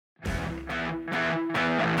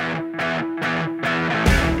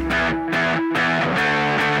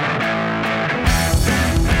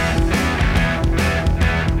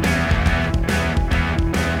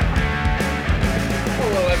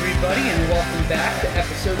back to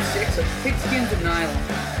episode 6 of Pigskins and Nylon.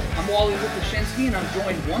 I'm Wally Lukashinsky, and I'm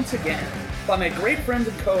joined once again by my great friends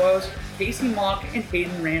and co-hosts, Casey Mock and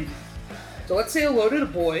Hayden Ramsey. So let's say hello to the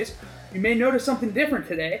boys. You may notice something different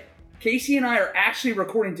today. Casey and I are actually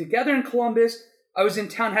recording together in Columbus. I was in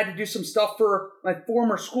town, had to do some stuff for my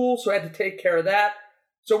former school, so I had to take care of that.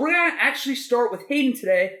 So we're going to actually start with Hayden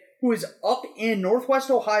today, who is up in Northwest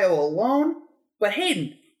Ohio alone. But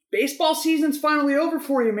Hayden, baseball season's finally over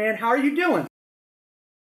for you, man. How are you doing?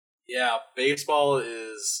 Yeah, baseball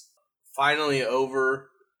is finally over.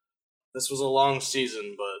 This was a long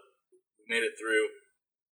season, but we made it through.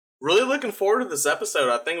 Really looking forward to this episode.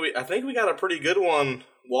 I think we got a pretty good one.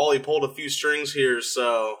 Wally pulled a few strings here,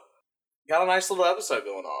 so got a nice little episode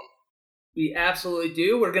going on. We absolutely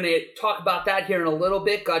do. We're going to talk about that here in a little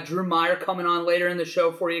bit. Got Drew Meyer coming on later in the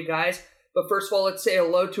show for you guys. But first of all, let's say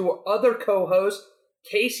hello to our other co-host,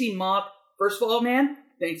 Casey Mock. First of all, man,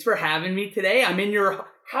 thanks for having me today. I'm in your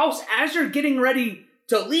house as you're getting ready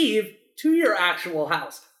to leave to your actual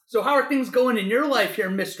house. So how are things going in your life here,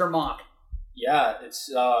 Mr. Mock? Yeah, it's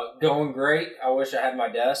going great. I wish I had my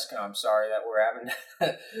desk. I'm sorry that we're having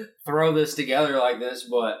to throw this together like this,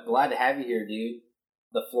 but glad to have you here, dude.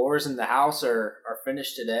 The floors in the house are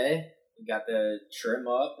finished today. We got the trim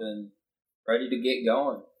up and ready to get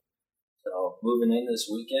going. So moving in this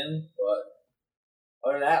weekend, but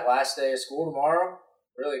other than that, last day of school tomorrow.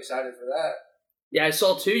 Really excited for that. Yeah, I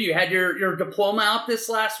saw too. You had your diploma out this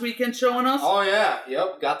last weekend showing us. Oh yeah,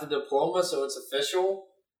 yep. Got the diploma, so it's official.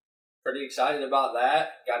 Pretty excited about that.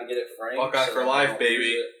 Got to get it framed. Buckeye for life,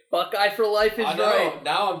 baby. Buckeye for life is I know. right.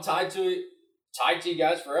 Now I'm tied to you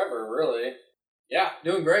guys forever. Really. Yeah,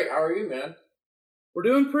 doing great. How are you, man? We're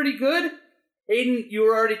doing pretty good. Hayden, you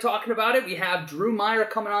were already talking about it. We have Drew Meyer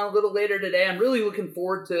coming on a little later today. I'm really looking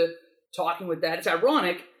forward to talking with that. It's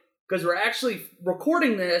ironic because we're actually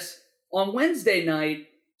recording this on Wednesday night.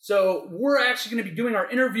 So we're actually going to be doing our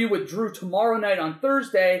interview with Drew tomorrow night on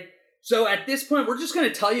Thursday. So at this point, we're just going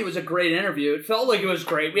to tell you it was a great interview. It felt like it was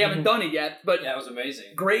great. We haven't done it yet, but yeah, it was amazing.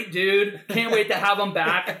 Great dude. Can't wait to have him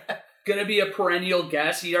back. Going to be a perennial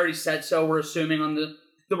guest. He already said so. We're assuming on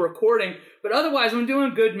the recording. But otherwise, I'm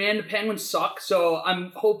doing good, man. The Penguins suck. So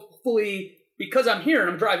I'm hopefully, because I'm here and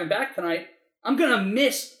I'm driving back tonight, I'm going to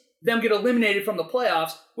miss them get eliminated from the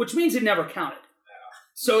playoffs, which means it never counted. Yeah.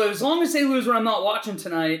 So as long as they lose when I'm not watching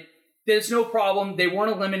tonight, there's no problem. They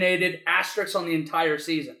weren't eliminated. Asterisks on the entire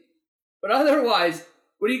season. But otherwise,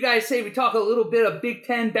 what do you guys say? We talk a little bit of Big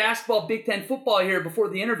Ten basketball, Big Ten football here before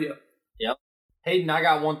the interview. Yep. Hayden, I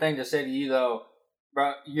got one thing to say to you, though.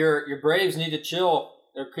 Bro, your Braves need to chill.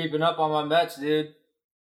 They're creeping up on my Mets, dude.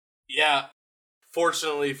 Yeah.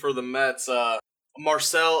 Fortunately for the Mets,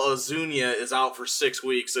 Marcell Ozuna is out for 6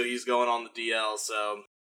 weeks, so he's going on the DL. So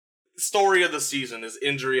the story of the season is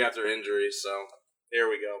injury after injury. So here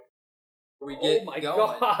we go. Oh my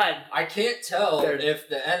God. I can't tell if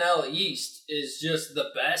the NL East is just the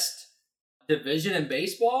best division in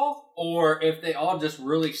baseball or if they all just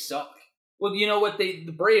really suck. Well, you know what? The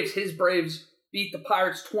Braves beat the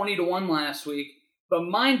Pirates 20-1 last week. But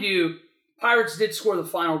mind you, Pirates did score the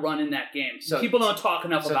final run in that game. So people don't talk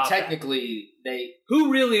enough about that. So technically,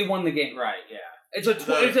 who really won the game? Right, yeah. It's a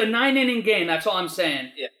 9-inning game. That's all I'm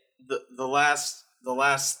saying. Yeah. The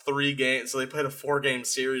last 3 games, so they played a 4-game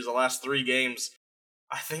series. The last 3 games,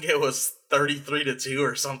 I think it was 33-2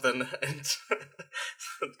 or something. And it's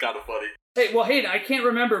kind of funny. Hey, well, Hayden, I can't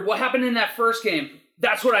remember what happened in that first game.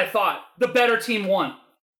 That's what I thought. The better team won.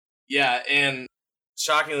 Yeah, and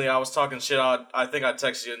shockingly, I was talking shit. I think I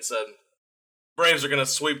texted you and said, Braves are going to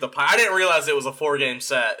sweep the Pirates. I didn't realize it was a 4-game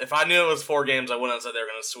set. If I knew it was 4 games, I wouldn't have said they were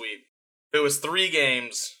going to sweep. If it was 3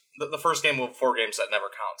 games, the first game of a 4-game set never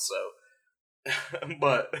counts, so.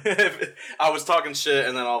 But I was talking shit,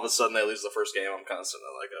 and then all of a sudden they lose the first game. I'm kind of sitting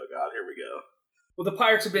there like, oh, God, here we go. Well, the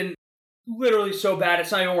Pirates have been literally so bad,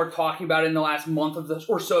 it's not even worth talking about it in the last month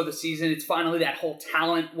or so of the season. It's finally that whole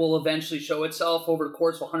talent will eventually show itself over the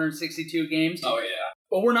course of 162 games. Oh, yeah.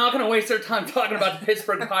 But we're not going to waste our time talking about the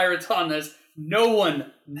Pittsburgh Pirates on this. No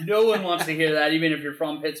one wants to hear that, even if you're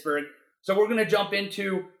from Pittsburgh. So we're going to jump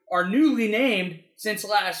into our newly named, since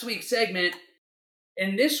last week, segment.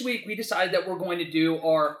 And this week, we decided that we're going to do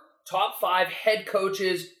our top 5 head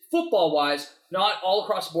coaches, football-wise, not all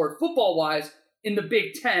across the board, football-wise, in the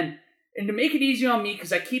Big Ten. And to make it easy on me,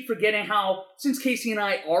 because I keep forgetting how, since Casey and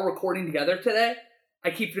I are recording together today,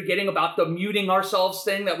 I keep forgetting about the muting ourselves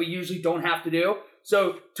thing that we usually don't have to do.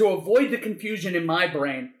 So to avoid the confusion in my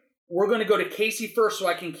brain, we're going to go to Casey first so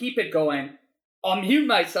I can keep it going. I'll mute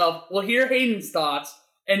myself. We'll hear Hayden's thoughts.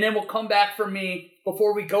 And then we'll come back for me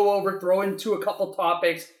before we throw into a couple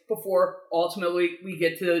topics before ultimately we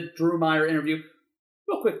get to the Drew Meyer interview.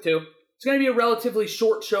 Real quick, too. It's going to be a relatively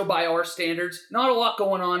short show by our standards. Not a lot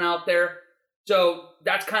going on out there. So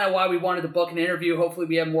that's kind of why we wanted to book an interview. Hopefully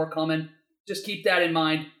we have more coming. Just keep that in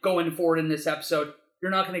mind going forward in this episode.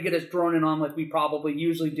 You're not going to get us droning on like we probably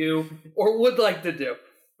usually do or would like to do.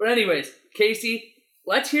 But anyways, Casey,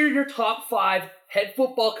 let's hear your top 5 head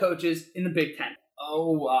football coaches in the Big Ten.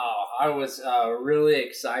 Oh, wow. I was really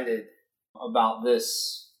excited about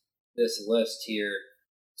this list here.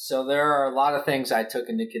 So there are a lot of things I took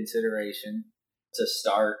into consideration to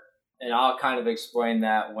start, and I'll kind of explain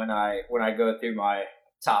that when I go through my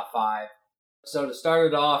top 5. So to start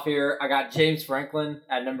it off here, I got James Franklin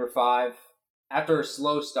at number 5. After a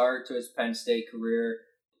slow start to his Penn State career,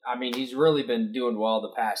 I mean, he's really been doing well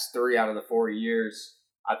the past 3 out of the 4 years.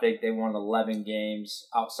 I think they won 11 games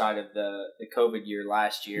outside of the COVID year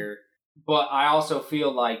last year. But I also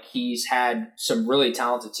feel like he's had some really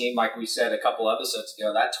talented team. Like we said a couple episodes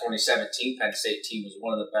ago, that 2017 Penn State team was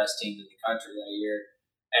one of the best teams in the country that year.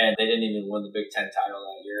 And they didn't even win the Big Ten title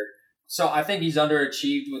that year. So I think he's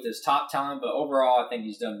underachieved with his top talent, but overall I think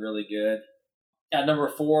he's done really good. At number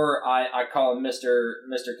 4, I call him Mr.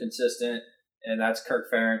 Consistent, and that's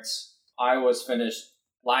Kirk Ferentz. Iowa's finished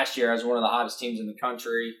last year as one of the hottest teams in the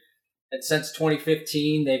country. And since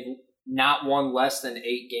 2015, they've not won less than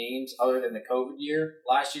 8 games other than the COVID year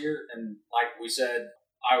last year. And like we said,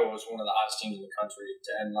 Iowa was one of the hottest teams in the country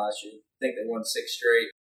to end last year. I think they won 6 straight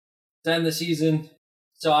to end the season.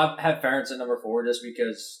 So I have Ferentz at number 4 just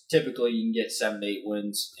because typically you can get 7 to 8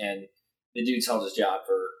 wins. And the dude's held his job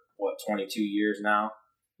for, 22 years now?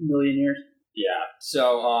 A million years. Yeah.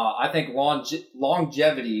 So I think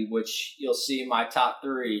longevity, which you'll see in my top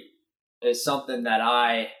 3, is something that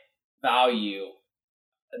I value.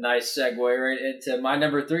 A nice segue right into my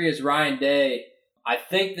number 3 is Ryan Day. I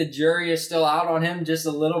think the jury is still out on him just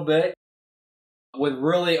a little bit, with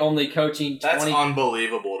really only coaching 20. That's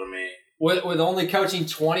unbelievable to me. With only coaching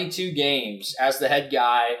 22 games as the head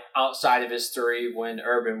guy outside of his 3 when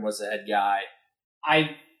Urban was the head guy.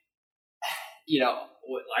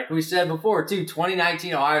 Like we said before, too,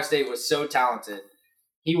 2019 Ohio State was so talented.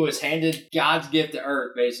 He was handed God's gift to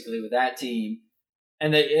earth, basically, with that team.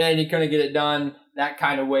 And he couldn't get it done. That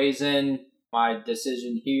kind of weighs in my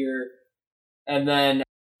decision here. And then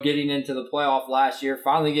getting into the playoff last year,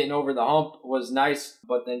 finally getting over the hump was nice,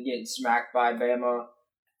 but then getting smacked by Bama.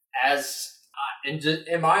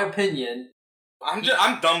 In my opinion, I'm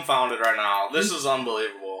dumbfounded right now. This is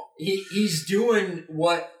unbelievable. He's doing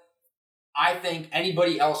what I think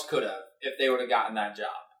anybody else could have if they would have gotten that job.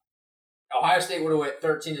 Ohio State would have went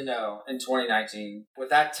 13-0 in 2019 with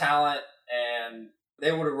that talent, and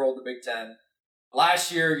they would have rolled the Big Ten.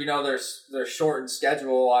 Last year, their shortened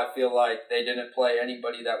schedule. I feel like they didn't play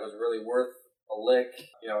anybody that was really worth a lick.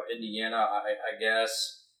 Indiana, I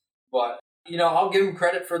guess, but I'll give them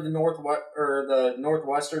credit for the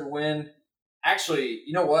Northwestern win. Actually,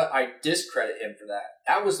 you know what? I discredit him for that.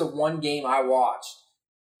 That was the one game I watched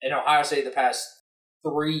in Ohio State the past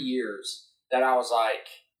 3 years that I was like,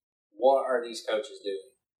 what are these coaches doing?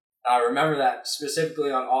 I remember that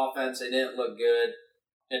specifically on offense. They didn't look good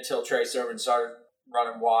until Trey Sermon started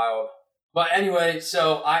running wild. But anyway,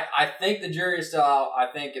 so I think the jury is still out. I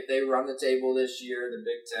think if they run the table this year, the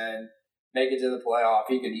Big Ten, make it to the playoff,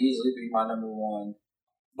 he could easily be my number 1.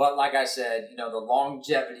 But like I said, the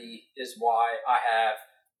longevity is why I have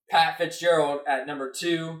Pat Fitzgerald at number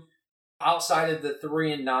 2. Outside of the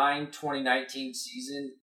 3-9 2019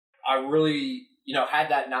 season, I really, had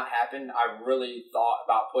that not happen, I really thought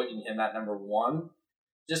about putting him at number 1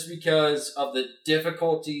 just because of the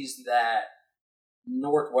difficulties that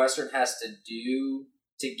Northwestern has to do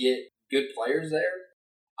to get good players there.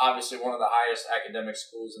 Obviously, one of the highest academic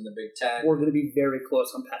schools in the Big Ten. We're going to be very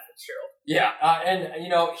close on Pat Fitzgerald. Yeah, and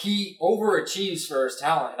he overachieves for his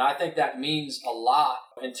talent, and I think that means a lot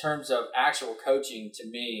in terms of actual coaching to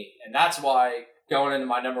me. And that's why, going into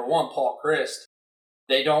my number 1, Paul Chryst,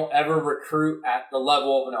 they don't ever recruit at the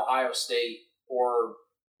level of an Ohio State or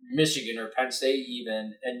Michigan or Penn State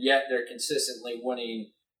even, and yet they're consistently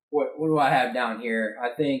winning. What do I have down here? I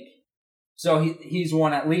think so. He's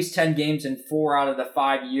won at least 10 games in 4 out of the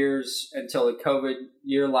 5 years until the COVID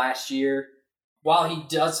year last year. While he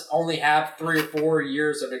does only have 3 or 4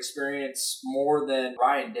 years of experience more than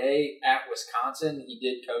Ryan Day at Wisconsin, he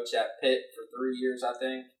did coach at Pitt for 3 years, I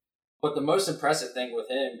think. But the most impressive thing with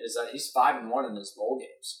him is that he's 5-1 in his bowl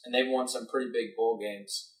games, and they've won some pretty big bowl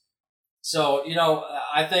games. So,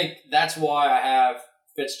 I think that's why I have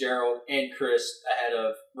Fitzgerald and Chryst ahead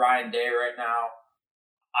of Ryan Day right now.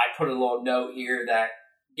 I put a little note here that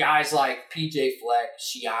guys like PJ Fleck,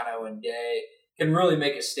 Shiano, and Day can really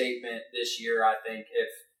make a statement this year. I think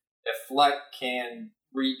if Fleck can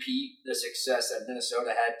repeat the success that Minnesota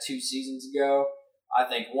had 2 seasons ago, I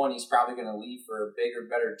think one, he's probably going to leave for a bigger,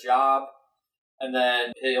 better job, and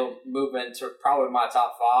then he'll move into probably my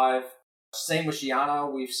top 5. Same with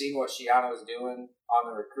Shiano. We've seen what Shiano is doing on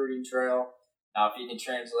the recruiting trail. Now, if you can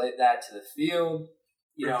translate that to the field,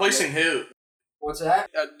 replacing who? What's that?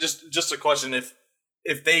 Just a question.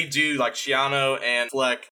 If they do, like, Shiano and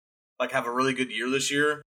Fleck, like, have a really good year this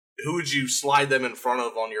year, who would you slide them in front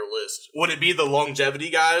of on your list? Would it be the longevity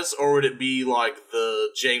guys, or would it be like the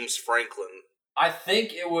James Franklin? I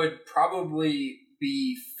think it would probably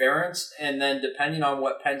be Ferentz, and then depending on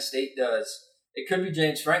what Penn State does, it could be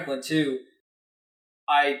James Franklin too.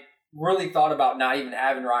 I really thought about not even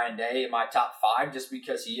having Ryan Day in my top 5 just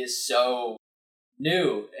because he is so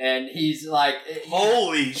new, and he's like,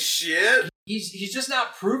 holy shit, he's just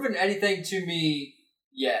not proven anything to me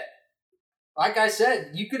yet. Like I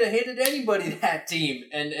said, you could have hated anybody that team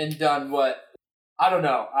and done what, I don't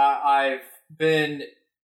know.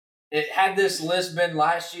 Had this list been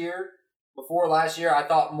before last year, I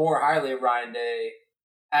thought more highly of Ryan Day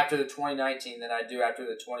after the 2019 than I do after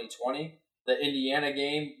the 2020. The Indiana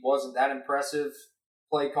game wasn't that impressive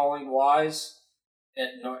play calling wise.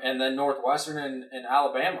 And then Northwestern and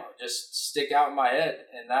Alabama just stick out in my head.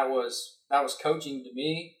 And that was coaching to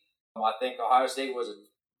me. I think Ohio State was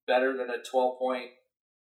better than a 12-point,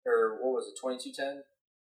 or what was it, 22-10?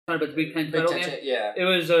 But the Big Ten title game? Yeah. It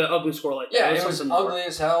was an ugly score like that. Yeah, it was ugly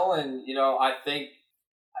as hell, and, I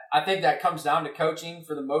think that comes down to coaching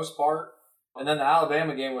for the most part. And then the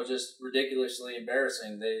Alabama game was just ridiculously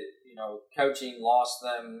embarrassing. They, coaching lost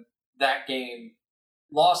that game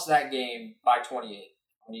by 28.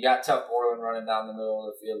 When you got Tuck Borland running down the middle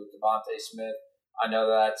of the field with Devontae Smith, I know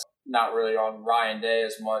that's not really on Ryan Day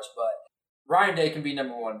as much, but Ryan Day can be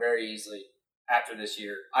number 1 very easily after this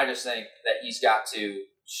year. I just think that he's got to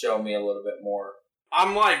show me a little bit more.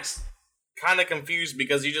 I'm like kind of confused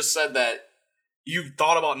because you just said that you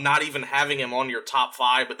thought about not even having him on your top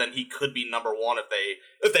 5, but then he could be number 1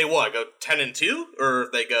 if they go 10-2, or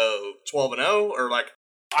if they go 12-0, or like,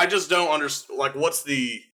 I just don't understand. Like, what's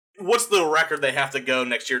the record they have to go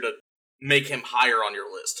next year to make him higher on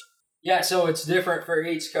your list? Yeah, so it's different for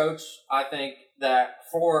each coach. I think that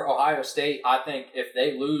for Ohio State, I think if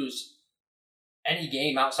they lose any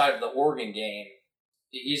game outside of the Oregon game,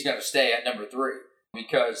 he's going to stay at number 3,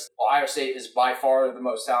 because Ohio State is by far the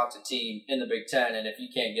most talented team in the Big Ten, and if you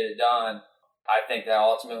can't get it done, I think that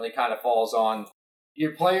ultimately kind of falls on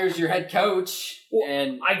your players, your head coach. Well,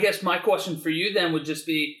 and I guess my question for you then would just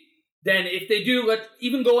be, then if they do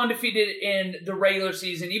even go undefeated in the regular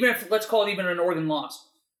season, even if, let's call it even an Oregon loss,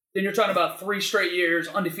 then you're talking about 3 straight years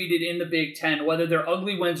undefeated in the Big Ten, whether they're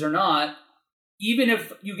ugly wins or not. Even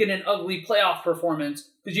if you get an ugly playoff performance,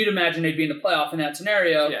 because you'd imagine they'd be in the playoff in that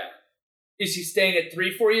scenario. Yeah. Is he staying at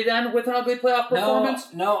 3 for you then with an ugly playoff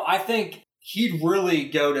performance? No, I think he'd really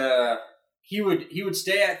go to he would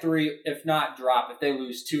stay at 3, if not drop if they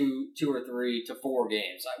lose 2 or 3 to 4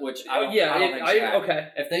 games, which I don't think okay.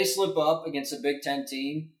 If they slip up against a Big Ten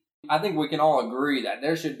team, I think we can all agree that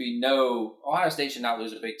there should be Ohio State should not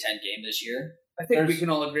lose a Big Ten game this year. I think we can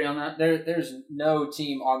all agree on that. There's no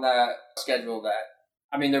team on that schedule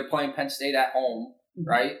they're playing Penn State at home,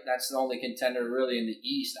 right? That's the only contender really in the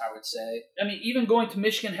East, I would say. I mean, even going to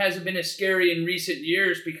Michigan hasn't been as scary in recent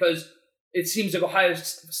years because it seems like Ohio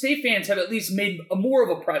State fans have at least made more of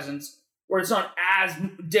a presence where it's not as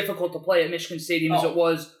difficult to play at Michigan Stadium as it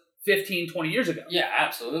was 15, 20 years ago. Yeah,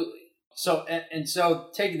 absolutely. So, so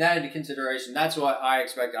taking that into consideration, that's what I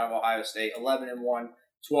expect out of Ohio State. 11-1,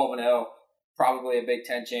 12-0, probably a Big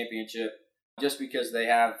Ten championship, just because they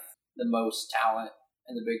have the most talent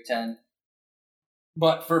in the Big Ten.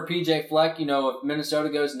 But for PJ Fleck, if Minnesota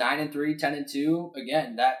goes 9-3, 10-2,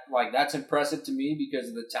 again, that's impressive to me because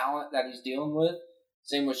of the talent that he's dealing with.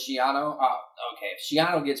 Same with Shiano. Okay, if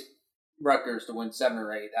Shiano gets Rutgers to win 7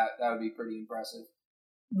 or 8, that would be pretty impressive.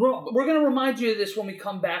 We're going to remind you of this when we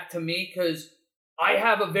come back to me because I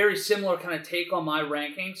have a very similar kind of take on my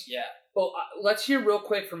rankings. Yeah. Well, let's hear real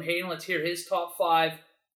quick from Hayden. Let's hear his top 5.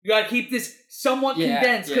 You got to keep this somewhat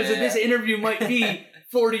condensed because this interview might be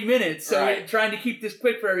 40 minutes. So we're trying to keep this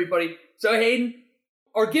quick for everybody. So Hayden,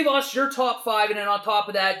 or give us your top 5, and then on top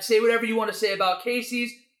of that, say whatever you want to say about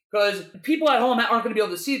Casey's, because people at home aren't going to be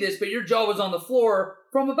able to see this, but your jaw was on the floor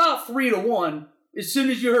from about 3-1 as soon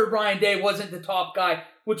as you heard Ryan Day wasn't the top guy,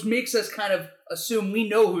 which makes us kind of assume we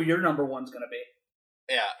know who your number 1's going to be.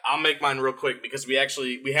 Yeah, I'll make mine real quick because we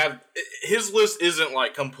have his list isn't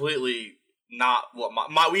like completely not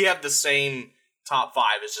what we have the same top 5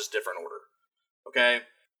 is just different order. Okay?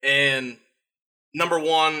 And number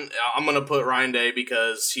 1, I'm going to put Ryan Day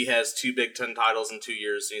because he has 2 Big Ten titles in 2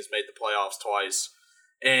 years, and he's made the playoffs twice.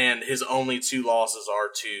 And his only 2 losses are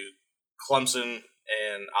to Clemson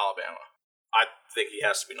and Alabama. I think he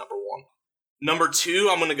has to be number 1. Number 2,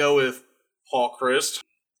 I'm going to go with Paul Chryst.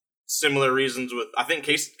 Similar reasons with, I think,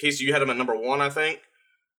 Casey, you had him at number 1, I think.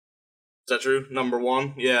 Is that true? Number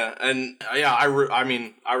 1? Yeah. And, yeah, I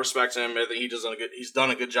mean, I respect him. I think he's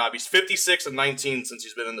done a good job. He's 56-19 since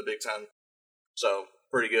he's been in the Big Ten. So,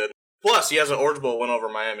 pretty good. Plus, he has an Orange Bowl win over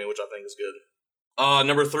Miami, which I think is good.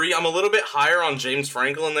 Number 3, I'm a little bit higher on James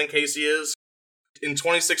Franklin than Casey is. In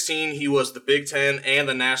 2016, he was the Big Ten and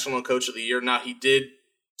the National Coach of the Year. Now, he did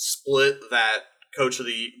split that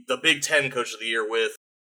the Big Ten Coach of the Year with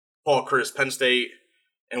Paul Chryst. Penn State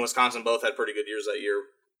and Wisconsin both had pretty good years that year.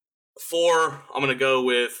 4, I'm going to go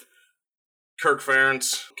with Kirk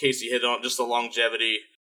Ferentz. Casey hit on just the longevity,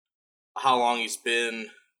 how long he's been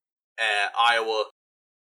at Iowa.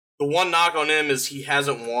 The one knock on him is he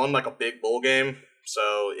hasn't won like a big bowl game.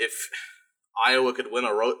 So if Iowa could win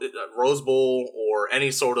a Rose Bowl or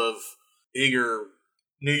any sort of bigger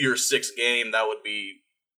New Year's Six game, that would be,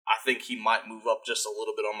 I think he might move up just a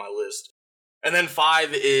little bit on my list. And then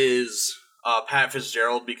 5 is Pat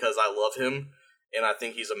Fitzgerald because I love him and I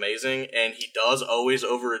think he's amazing and he does always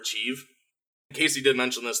overachieve. Casey did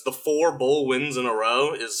mention this. The 4 bowl wins in a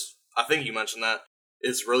row is, I think you mentioned that,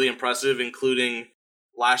 is really impressive, including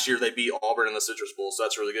last year they beat Auburn in the Citrus Bowl, so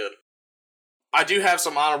that's really good. I do have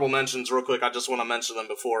some honorable mentions real quick. I just want to mention them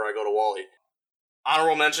before I go to Wally.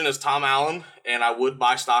 Honorable mention is Tom Allen, and I would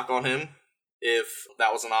buy stock on him if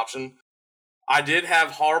that was an option. I did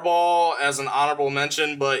have Harbaugh as an honorable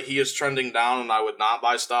mention, but he is trending down, and I would not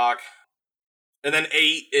buy stock. And then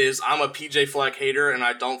 8 is I'm a PJ Fleck hater, and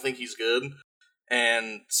I don't think he's good.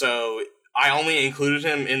 And so I only included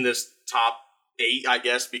him in this top 8, I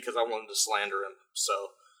guess, because I wanted to slander him. So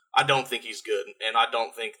I don't think he's good, and I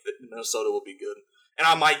don't think that Minnesota will be good. And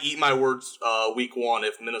I might eat my words week 1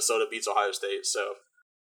 if Minnesota beats Ohio State.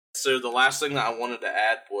 So the last thing that I wanted to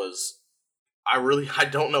add was I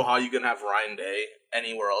don't know how you can have Ryan Day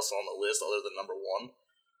anywhere else on the list other than number 1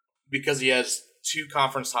 because he has 2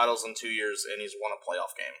 conference titles in 2 years and he's won a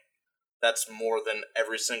playoff game. That's more than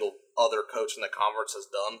every single other coach in the conference has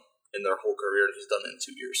done in their whole career, and he's done it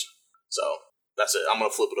in 2 years. So that's it. I'm going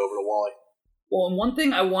to flip it over to Wally. Well, and one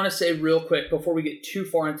thing I want to say real quick before we get too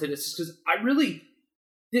far into this is because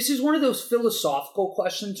this is one of those philosophical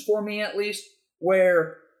questions for me, at least,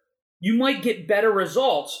 where you might get better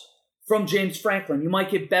results from James Franklin. You might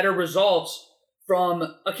get better results from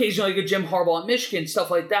occasionally like a Jim Harbaugh at Michigan, stuff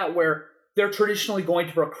like that, where they're traditionally going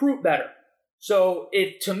to recruit better. So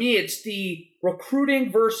to me, it's the recruiting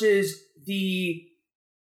versus the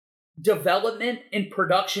development and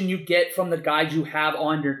production you get from the guys you have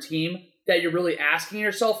on your team that you're really asking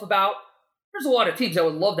yourself about. There's a lot of teams that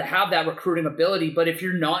would love to have that recruiting ability, but if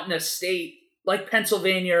you're not in a state like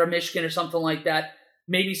Pennsylvania or Michigan or something like that,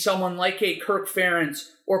 maybe someone like a Kirk Ferentz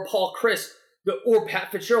or Paul Chryst or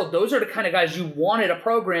Pat Fitzgerald, those are the kind of guys you want at a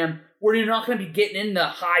program where you're not going to be getting in the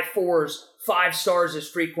high 4s, 5 stars as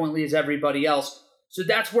frequently as everybody else. So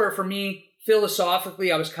that's where, for me,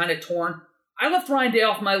 philosophically, I was kind of torn. I left Ryan Day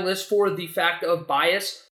off my list for the fact of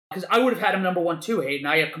bias, because I would have had him number 1 too, Hayden.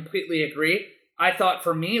 I completely agree. I thought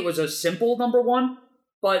for me it was a simple number 1,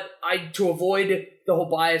 but to avoid the whole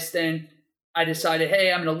bias thing, I decided,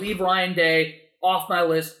 hey, I'm going to leave Ryan Day off my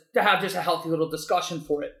list to have just a healthy little discussion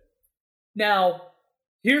for it. Now,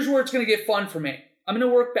 here's where it's going to get fun for me. I'm going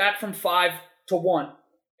to work back from 5 to 1,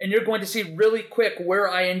 and you're going to see really quick where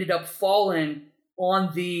I ended up falling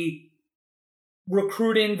on the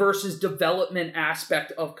recruiting versus development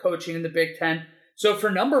aspect of coaching in the Big Ten. So for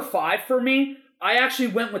number 5 for me, I actually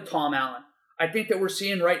went with Tom Allen. I think that we're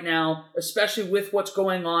seeing right now, especially with what's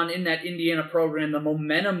going on in that Indiana program, the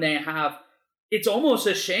momentum they have, it's almost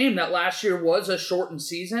a shame that last year was a shortened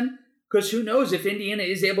season, because who knows if Indiana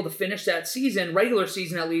is able to finish that season, regular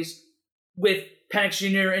season at least, with Penix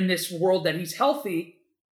Jr. in this world that he's healthy.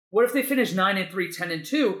 What if they finish 9-3,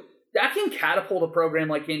 10-2? That can catapult a program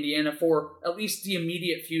like Indiana for at least the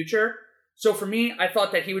immediate future. So for me, I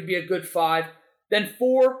thought that he would be a good 5. Then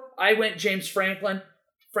 4, I went James Franklin.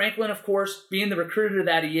 Franklin, of course, being the recruiter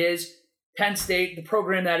that he is, Penn State, the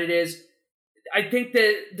program that it is. I think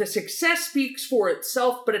that the success speaks for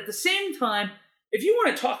itself, but at the same time, if you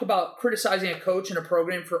want to talk about criticizing a coach and a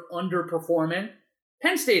program for underperforming,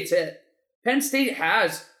 Penn State's it. Penn State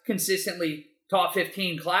has consistently top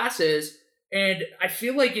 15 classes, and I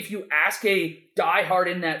feel like if you ask a diehard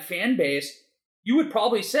in that fan base, you would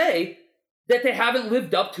probably say that they haven't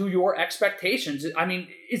lived up to your expectations. I mean,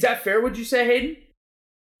 is that fair, would you say, Hayden?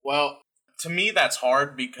 Well, to me, that's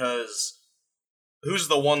hard because who's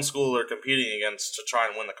the one school they're competing against to try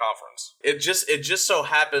and win the conference? It just so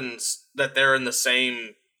happens that they're in the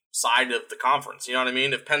same side of the conference. You know what I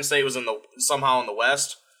mean? If Penn State was somehow in the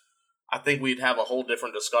West, I think we'd have a whole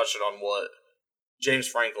different discussion on what James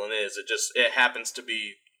Franklin is. It happens to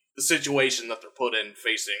be the situation that they're put in,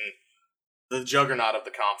 facing the juggernaut of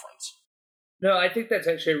the conference. No, I think that's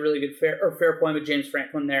actually a really good fair point with James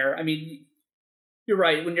Franklin there. I mean, you're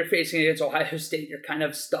right. When you're facing against Ohio State, you're kind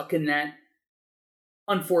of stuck in that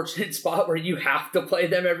unfortunate spot where you have to play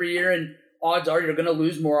them every year, and odds are you're going to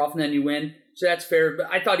lose more often than you win. So that's fair. But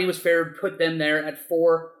I thought he was fair to put them there at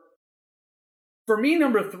 4. For me,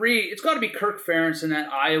 number 3, it's got to be Kirk Ferentz and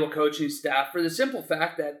that Iowa coaching staff, for the simple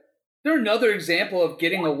fact that they're another example of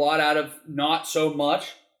getting a lot out of not so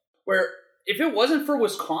much, where if it wasn't for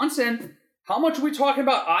Wisconsin, how much are we talking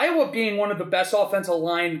about Iowa being one of the best offensive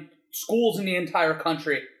line schools in the entire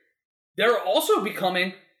country? They're also they've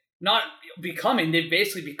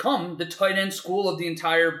basically become the tight end school of the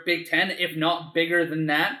entire Big Ten, if not bigger than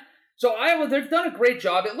that. So Iowa, they've done a great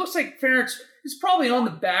job. It looks like Ferentz is probably on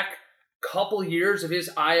the back couple years of his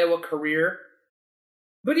Iowa career.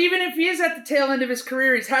 But even if he is at the tail end of his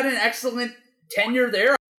career, he's had an excellent tenure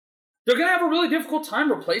there. They're going to have a really difficult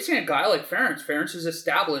time replacing a guy like Ferentz. Ferentz is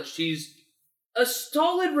established. He's a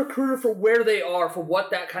solid recruiter for where they are, for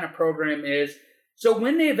what that kind of program is. So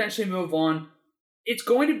when they eventually move on, it's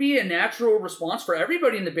going to be a natural response for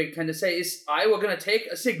everybody in the Big Ten to say, is Iowa going to take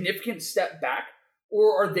a significant step back,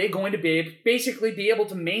 or are they going to basically be able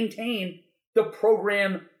to maintain the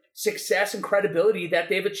program success and credibility that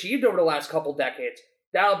they've achieved over the last couple decades?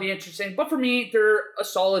 That'll be interesting. But for me, they're a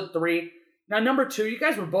solid 3. Now, number 2, you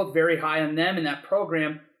guys were both very high on them in that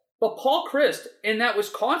program. But Paul Chryst and that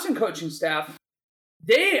Wisconsin coaching staff,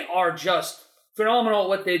 they are just phenomenal at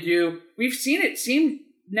what they do. We've seen it seem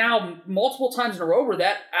now multiple times in a row where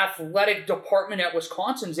that athletic department at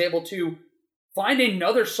Wisconsin is able to find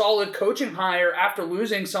another solid coaching hire after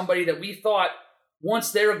losing somebody that we thought,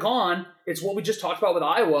 once they're gone, it's what we just talked about with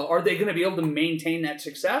Iowa. Are they going to be able to maintain that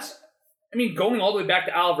success? I mean, going all the way back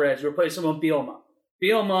to Alvarez, replacing him with Bielema.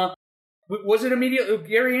 Bielema, was it immediately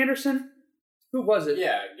Gary Anderson? Who was it?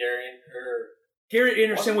 Yeah, Gary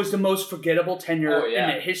Anderson was the most forgettable tenure yeah.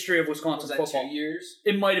 in the history of Wisconsin was that football. 2 years?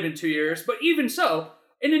 It might have been 2 years, but even so.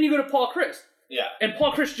 And then you go to Paul Chryst. Yeah. And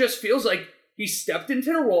Paul Chryst just feels like he stepped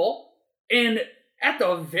into the role, and at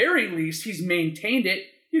the very least, he's maintained it.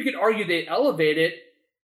 You could argue they elevate it.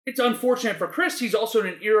 It's unfortunate for Chryst. He's also in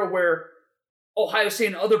an era where Ohio State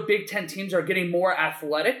and other Big Ten teams are getting more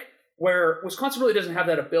athletic, where Wisconsin really doesn't have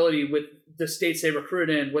that ability with the states they recruit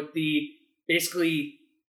in, with the basically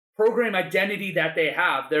program identity that they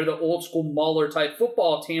have. They're the old school Mueller-type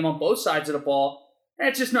football team on both sides of the ball, and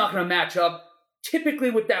it's just not going to match up typically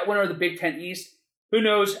with that winner of the Big Ten East. Who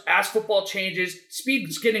knows? As football changes, speed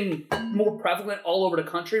is getting more prevalent all over the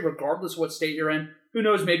country, regardless of what state you're in. Who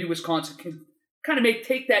knows? Maybe Wisconsin can kind of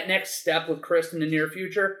take that next step with Chryst in the near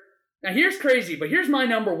future. Now, here's crazy, but here's my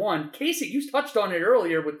number 1. Casey, you touched on it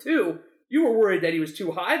earlier with 2. You were worried that he was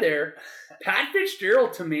too high there. Pat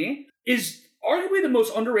Fitzgerald, to me, is arguably the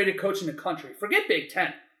most underrated coach in the country. Forget Big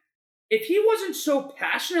Ten. If he wasn't so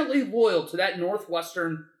passionately loyal to that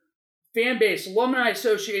Northwestern fan base, alumni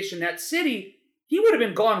association, that city, he would have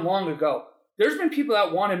been gone long ago. There's been people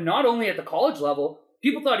that want him not only at the college level,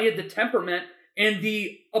 people thought he had the temperament and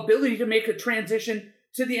the ability to make a transition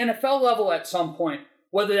to the NFL level at some point,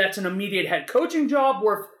 whether that's an immediate head coaching job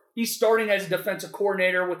or if he's starting as a defensive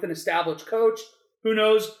coordinator with an established coach. Who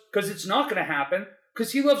knows? Because it's not going to happen,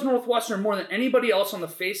 because he loves Northwestern more than anybody else on the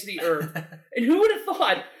face of the earth. And who would have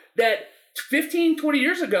thought that 15, 20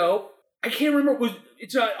 years ago, I can't remember,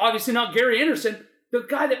 it's obviously not Gary Anderson, the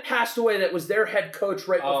guy that passed away that was their head coach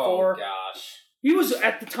right before. Oh, gosh. He was,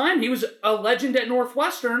 at the time, he was a legend at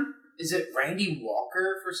Northwestern. Is it Randy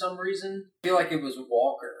Walker for some reason? I feel like it was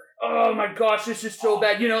Walker. Oh my gosh, this is so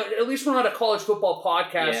bad. You know, at least we're not a college football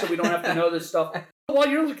podcast, so we don't have to know this stuff. Well,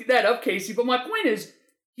 you're looking that up, Casey, but my point is,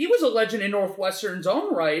 he was a legend in Northwestern's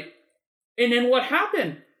own right, and then what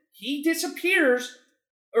happened? He disappears,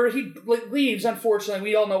 or he leaves, unfortunately.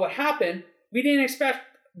 We all know what happened. We didn't expect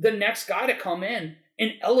the next guy to come in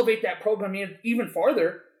and elevate that program even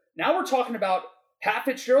farther. Now we're talking about Pat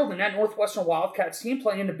Fitzgerald and that Northwestern Wildcats team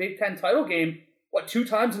playing in the Big Ten title game, 2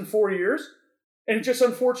 times in 4 years? And it's just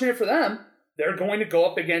unfortunate for them. They're going to go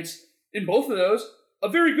up against, in both of those, a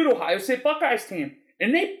very good Ohio State Buckeyes team.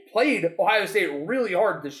 And they played Ohio State really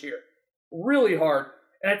hard this year. Really hard.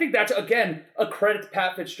 And I think that's, again, a credit to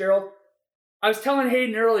Pat Fitzgerald. I was telling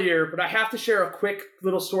Hayden earlier, but I have to share a quick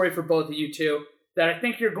little story for both of you two that I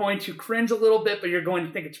think you're going to cringe a little bit, but you're going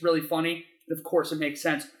to think it's really funny. And of course, it makes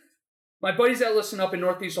sense. My buddies that listen up in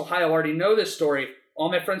Northeast Ohio already know this story.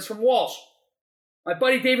 All my friends from Walsh. My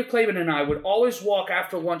buddy David Clavin and I would always walk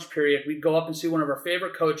after lunch period. We'd go up and see one of our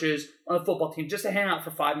favorite coaches on the football team just to hang out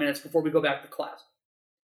for 5 minutes before we go back to class.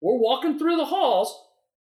 We're walking through the halls.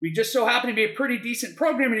 We just so happen to be a pretty decent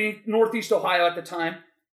program in Northeast Ohio at the time.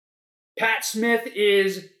 Pat Smith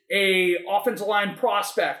is a offensive line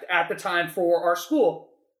prospect at the time for our school.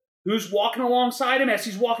 Who's walking alongside him as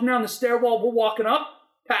he's walking down the stairwell? We're walking up.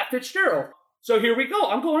 Pat Fitzgerald. So here we go.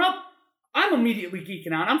 I'm going up. I'm immediately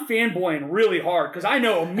geeking out. I'm fanboying really hard because I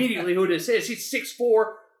know immediately who this is. He's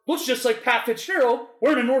 6'4", looks just like Pat Fitzgerald.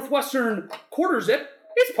 Wearing a Northwestern quarter zip.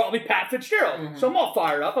 It's probably Pat Fitzgerald. Mm-hmm. So I'm all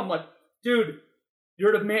fired up. I'm like, dude,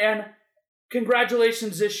 you're the man.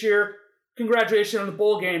 Congratulations this year. Congratulations on the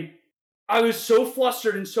bowl game. I was so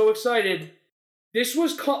flustered and so excited. This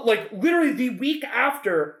was literally the week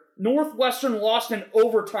after Northwestern lost in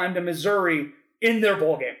overtime to Missouri in their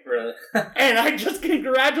bowl game. Really? And I just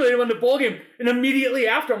congratulated him on the bowl game. And immediately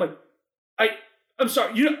after, I'm like, I'm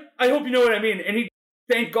sorry. I hope you know what I mean. And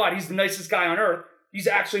thank God, he's the nicest guy on earth. He's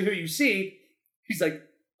actually who you see. He's like,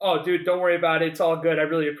 oh, dude, don't worry about it. It's all good. I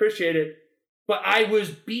really appreciate it. But I was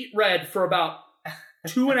beet red for about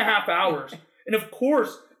 2.5 hours. And of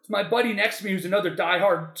course, my buddy next to me, who's another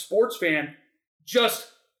diehard sports fan,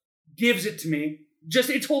 just gives it to me.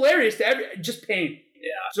 It's hilarious just pain. Yeah.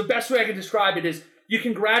 So the best way I can describe it is you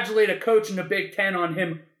congratulate a coach in the Big Ten on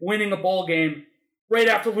him winning a bowl game right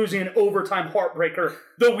after losing an overtime heartbreaker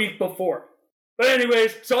the week before. But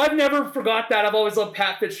anyways, so I've never forgot that. I've always loved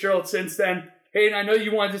Pat Fitzgerald since then. Hayden, I know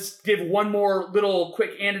you wanted to give one more little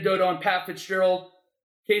quick anecdote on Pat Fitzgerald.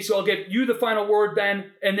 Okay, so I'll give you the final word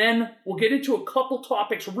then, and then we'll get into a couple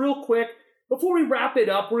topics real quick. Before we wrap it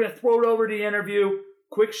up, we're going to throw it over to the interview.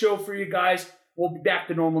 Quick show for you guys. We'll be back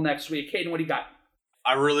to normal next week. Hayden, what do you got?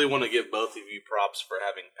 I really want to give both of you props for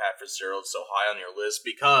having Pat Fitzgerald so high on your list,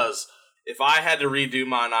 because if I had to redo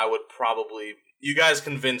mine, I would probably, you guys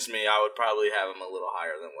convinced me, I would probably have him a little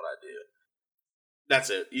higher than what I do. That's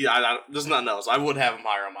it. Yeah, there's nothing else. I would have him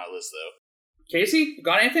higher on my list, though. Casey,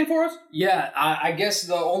 got anything for us? Yeah, I guess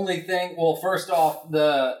the only thing. Well, first off,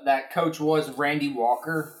 that coach was Randy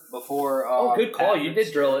Walker before. Good call. You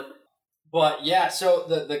did drill it. But yeah, so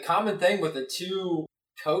the common thing with the two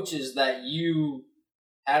coaches that you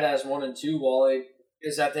had as 1 and 2, Wally,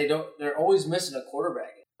 is that they're always missing a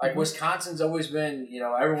quarterback. Like Wisconsin's always been,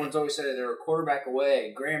 everyone's always said they're a quarterback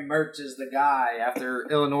away. Graham Mertz is the guy after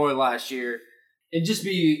Illinois last year. It'd just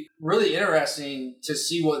be really interesting to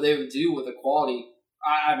see what they would do with the quality.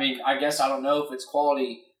 I mean, I guess I don't know if it's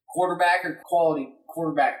quality quarterback or quality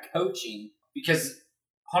quarterback coaching, because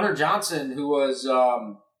Hunter Johnson, who was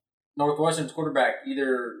Northwestern's quarterback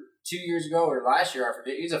either 2 years ago or last year, I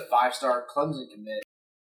forget, he's a 5-star Clemson commit.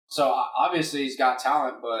 So obviously he's got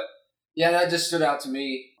talent, but yeah, that just stood out to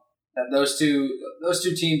me that those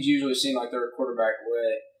two teams usually seem like they're a quarterback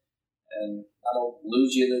away, and that'll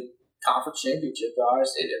lose you the conference championship to Ohio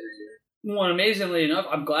State every year. Well, amazingly enough,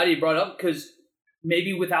 I'm glad you brought it up, because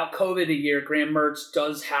maybe without COVID a year, Graham Mertz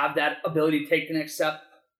does have that ability to take the next step.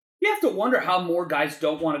 You have to wonder how more guys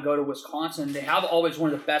don't want to go to Wisconsin. They have always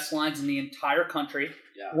one of the best lines in the entire country,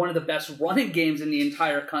 one of the best running games in the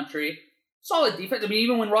entire country, solid defense. I mean,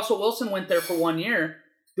 even when Russell Wilson went there for 1 year,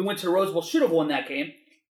 they went to the Rose Bowl, should have won that game.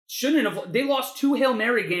 Shouldn't have. They lost 2 Hail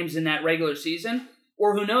Mary games in that regular season,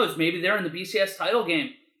 or who knows, maybe they're in the BCS title game.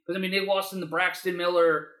 Because, I mean, they lost in the Braxton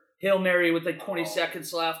Miller Hail Mary with 20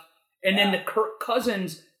 seconds left. And then the Kirk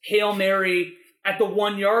Cousins Hail Mary at the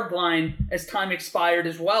 1 yard line as time expired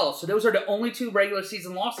as well. So those are the only 2 regular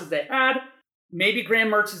season losses they had. Maybe Graham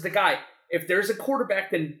Mertz is the guy. If there's a quarterback,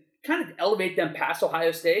 then kind of elevate them past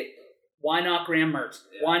Ohio State. Why not Graham Mertz?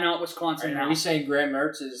 Yeah. Why not Wisconsin now? Are you saying Graham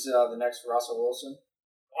Mertz is the next Russell Wilson?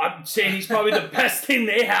 I'm saying he's probably the best thing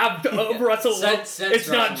they have of Russell Wilson. It's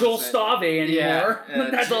not Joel Stave anymore. Yeah,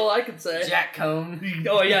 that's all I can say. Jack Cohn.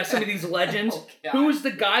 Oh, yeah, some of these legends. Who was the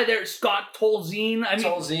guy there? Scott Tolzien.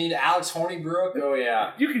 Tolzien, Alex Hornibrook. Oh,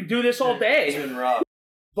 yeah. You can do this all day. It's been rough.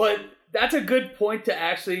 But that's a good point to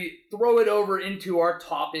actually throw it over into our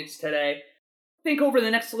topics today. Think over the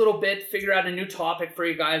next little bit, figure out a new topic for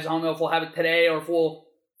you guys. I don't know if we'll have it today or if we'll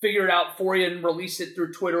figure it out for you and release it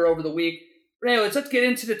through Twitter over the week. But anyways, let's get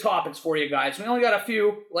into the topics for you guys. We only got a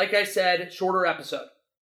few, like I said, shorter episode.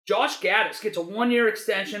 Josh Gaddis gets a 1-year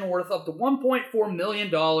extension worth up to $1.4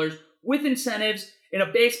 million with incentives and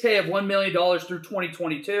a base pay of $1 million through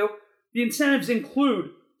 2022. The incentives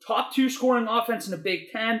include top 2 scoring offense in the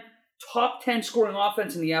Big Ten, top 10 scoring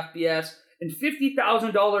offense in the FBS, and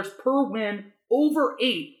 $50,000 per win over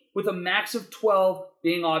 8, with a max of 12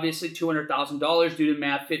 being obviously $200,000 due to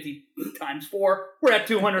math. 50 times 4, we're at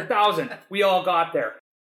 $200,000. We all got there.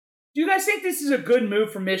 Do you guys think this is a good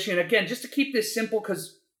move for Michigan? Again, just to keep this simple,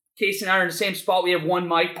 because Casey and I are in the same spot. We have one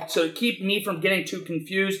mic, so to keep me from getting too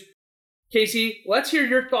confused. Casey, let's hear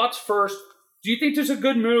your thoughts first. Do you think this is a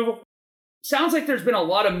good move? Sounds like there's been a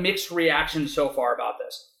lot of mixed reactions so far about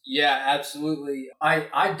this. Yeah, absolutely.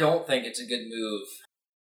 I don't think it's a good move.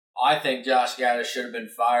 I think Josh Gaddis should have been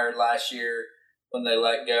fired last year when they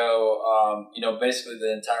let go. Basically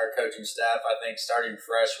the entire coaching staff. I think starting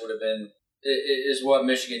fresh would have been is what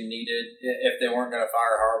Michigan needed if they weren't going to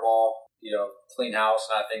fire Harbaugh. Clean house,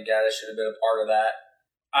 and I think Gaddis should have been a part of that.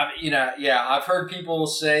 I've heard people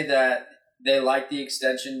say that they like the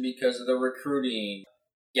extension because of the recruiting.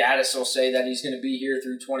 Gaddis will say that he's going to be here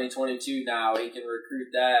through 2022 now. He can recruit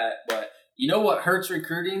that. But you know what hurts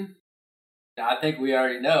recruiting? I think we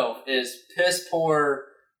already know, is piss poor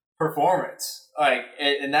performance.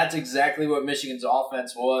 And that's exactly what Michigan's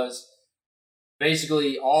offense was.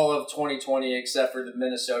 Basically all of 2020 except for the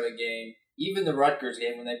Minnesota game. Even the Rutgers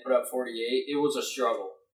game when they put up 48, it was a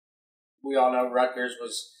struggle. We all know Rutgers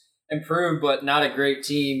was improved, but not a great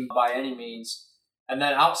team by any means. And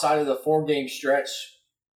then outside of the 4-game stretch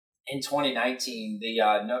in 2019, the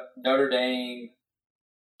Notre Dame,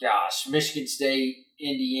 Michigan State,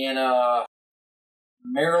 Indiana,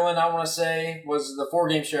 Maryland, I want to say, was the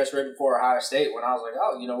 4-game stretch right before Ohio State when I was like,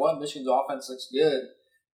 oh, you know what? Michigan's offense looks good.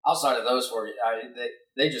 Outside of those 4,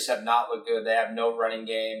 they just have not looked good. They have no running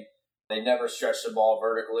game. They never stretched the ball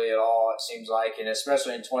vertically at all, it seems like. And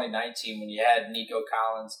especially in 2019 when you had Nico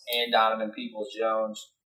Collins and Donovan Peoples-Jones.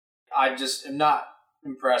 I just am not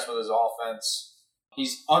impressed with his offense.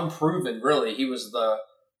 He's unproven, really. He was the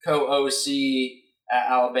co-OC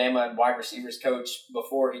at Alabama and wide receivers coach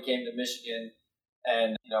before he came to Michigan.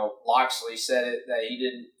 And, Loxley said it that he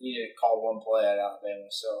didn't call one play at Alabama.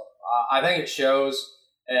 So I think it shows.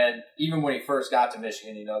 And even when he first got to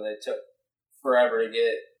Michigan, they took forever to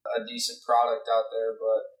get a decent product out there.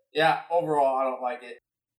 But, yeah, overall, I don't like it.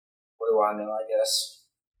 What do I know, I guess?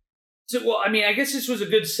 So, I guess this was a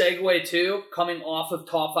good segue, too, coming off of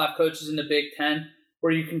top 5 coaches in the Big Ten,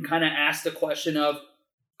 where you can kind of ask the question of,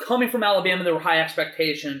 coming from Alabama, there were high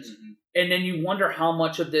expectations, and then you wonder how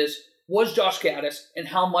much of this was Josh Gaddis and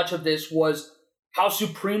how much of this was how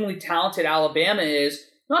supremely talented Alabama is.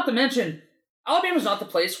 Not to mention, Alabama's not the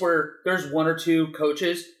place where there's 1 or 2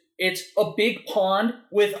 coaches. It's a big pond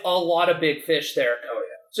with a lot of big fish there. Oh,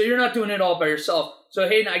 yeah. So you're not doing it all by yourself. So,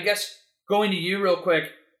 Hayden, I guess going to you real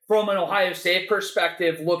quick, from an Ohio State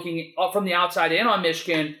perspective, looking up from the outside in on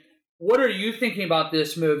Michigan, what are you thinking about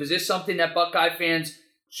this move? Is this something that Buckeye fans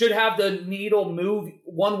should have the needle move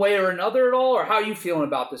one way or another at all, or how are you feeling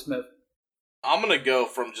about this move? I'm going to go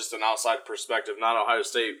from just an outside perspective, not Ohio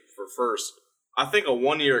State for first. I think a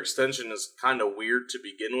 1-year extension is kind of weird to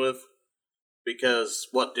begin with because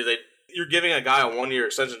you're giving a guy a 1-year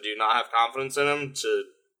extension. Do you not have confidence in him to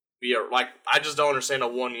be I just don't understand a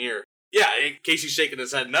 1 year. Yeah, Casey's shaking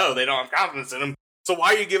his head. No, they don't have confidence in him. So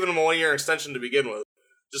why are you giving him a 1-year extension to begin with?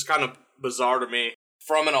 Just kind of bizarre to me.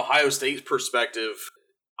 From an Ohio State perspective,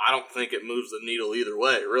 I don't think it moves the needle either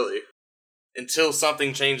way, really. Until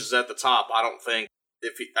something changes at the top, I don't think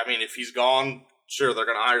if he's gone, sure, they're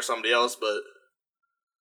going to hire somebody else, but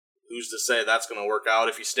who's to say that's going to work out?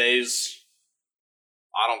 If he stays,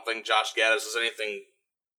 I don't think Josh Gaddis is anything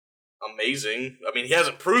amazing. He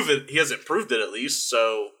hasn't proved it at least,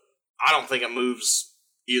 so I don't think it moves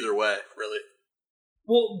either way, really.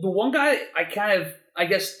 Well, the one guy I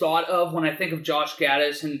guess thought of when I think of Josh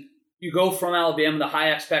Gaddis, and you go from Alabama, the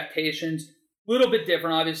high expectations, a little bit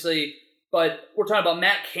different, obviously, but we're talking about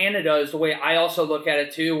Matt Canada is the way I also look at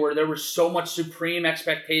it too, where there was so much supreme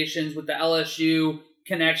expectations with the LSU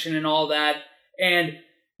connection and all that. And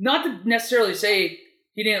not to necessarily say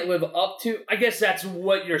he didn't live up to, I guess that's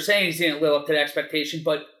what you're saying, he didn't live up to the expectation,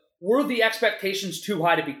 but were the expectations too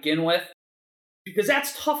high to begin with? Because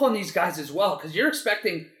that's tough on these guys as well, because you're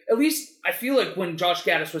expecting, at least I feel like when Josh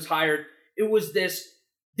Gaddis was hired, it was this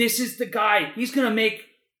is the guy, he's going to make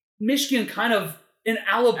Michigan kind of an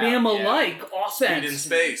Alabama-like offense.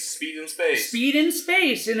 Speed in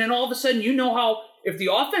space. And then all of a sudden, you know how if the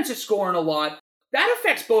offense is scoring a lot, that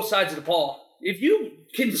affects both sides of the ball. If you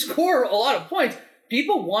can score a lot of points,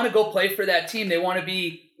 people want to go play for that team. They want to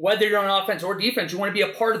be, whether you're on offense or defense, you want to be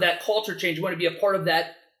a part of that culture change. You want to be a part of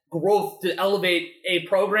that growth to elevate a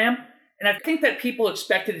program. And I think that people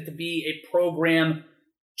expected it to be a program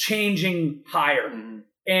changing hire. Mm-hmm.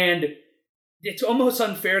 And it's almost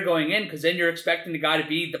unfair going in because then you're expecting the guy to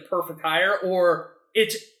be the perfect hire, or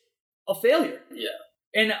it's a failure. Yeah.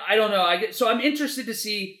 And I don't know. So I'm interested to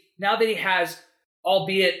see now that he has,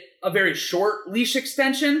 albeit a very short leash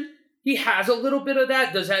extension, he has a little bit of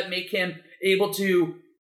that. Does that make him able to,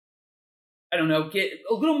 I don't know, get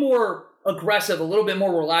a little more aggressive, a little bit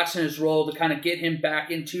more relaxed in his role to kind of get him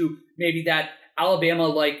back into maybe that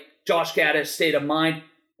Alabama-like Josh Gaddis state of mind?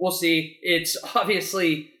 We'll see. It's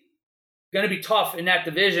obviously going to be tough in that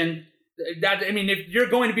division. If you're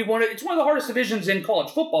going to be it's one of the hardest divisions in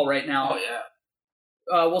college football right now. Oh,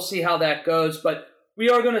 yeah. We'll see how that goes, but we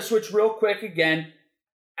are going to switch real quick again.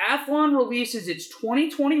 Athlon releases its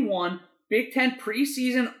 2021 Big Ten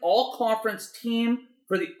preseason all-conference team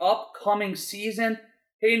for the upcoming season.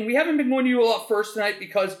 Hayden, we haven't been going to you a lot first tonight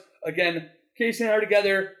because, again, Casey and I are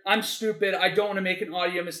together. I'm stupid. I don't want to make an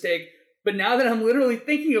audio mistake. But now that I'm literally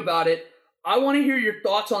thinking about it, I want to hear your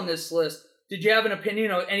thoughts on this list. Did you have an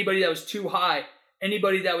opinion of anybody that was too high,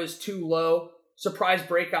 anybody that was too low, surprise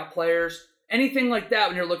breakout players, anything like that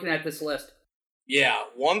when you're looking at this list? Yeah,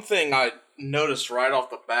 one thing I noticed right off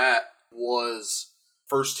the bat was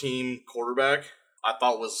first-team quarterback. I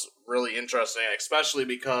thought was really interesting, especially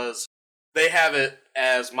because they have it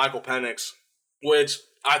as Michael Penix, which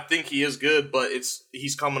I think he is good, but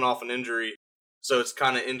he's coming off an injury, so it's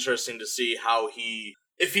kind of interesting to see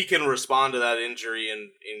if he can respond to that injury and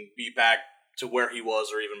be back to where he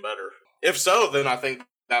was or even better. If so, then I think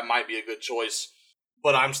that might be a good choice,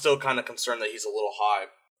 but I'm still kind of concerned that he's a little high.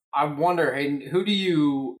 I wonder, Hayden, who do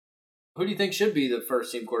you think should be the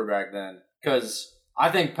first team quarterback then? Because I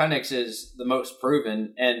think Penix is the most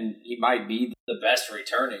proven, and he might be the best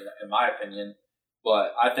returning, in my opinion.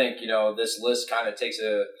 But I think, this list kind of takes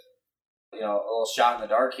a little shot in the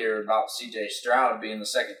dark here about C.J. Stroud being the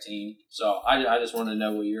second team. So I just want to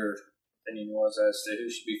know what your opinion was as to who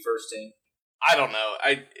should be first team. I don't know.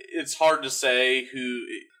 It's hard to say who.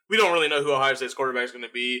 We don't really know who Ohio State's quarterback is going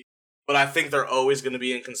to be, but I think they're always going to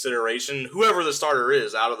be in consideration. Whoever the starter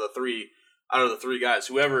is out of the three guys,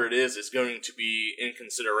 whoever it is going to be in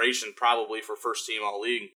consideration probably for first team all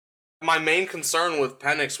league. My main concern with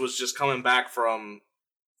Penix was just coming back from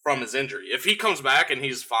his injury. If he comes back and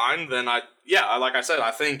he's fine, then like I said,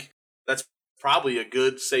 I think that's probably a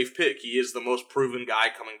good safe pick. He is the most proven guy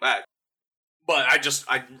coming back. But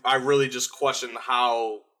I really just question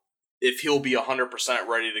if he'll be 100%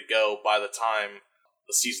 ready to go by the time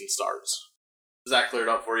the season starts. Is that cleared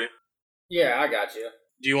up for you? Yeah, I got you.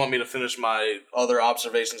 Do you want me to finish my other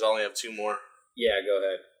observations? I only have two more. Yeah, go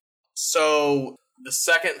ahead. So the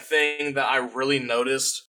second thing that I really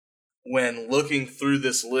noticed when looking through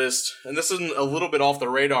this list, and this isn't a little bit off the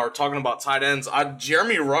radar, talking about tight ends,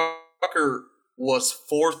 Jeremy Rucker was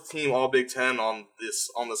fourth team All Big Ten on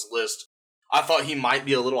this list. I thought he might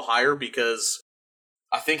be a little higher because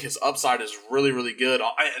I think his upside is really, really good.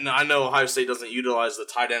 And I know Ohio State doesn't utilize the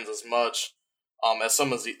tight ends as much as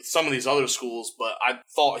some of these other schools, but I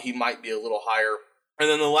thought he might be a little higher. And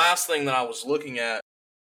then the last thing that I was looking at,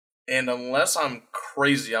 and unless I'm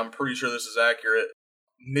crazy, I'm pretty sure this is accurate,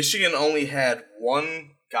 Michigan only had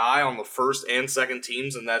one guy on the first and second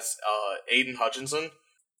teams, and that's Aiden Hutchinson,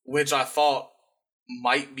 which I thought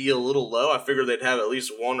might be a little low. I figured they'd have at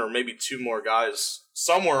least one or maybe two more guys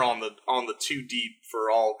somewhere on the two deep for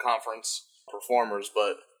all conference performers.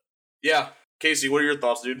 But yeah, Casey, what are your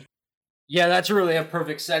thoughts, dude? Yeah, that's really a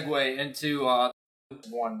perfect segue into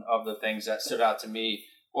one of the things that stood out to me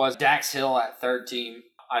was Dax Hill at third team.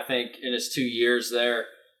 I think in his 2 years there,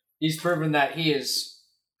 he's proven that he is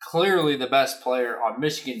clearly the best player on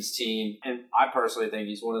Michigan's team, and I personally think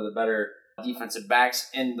he's one of the better defensive backs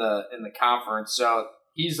in the conference. So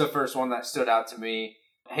he's the first one that stood out to me.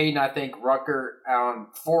 Hayden, I think Rucker on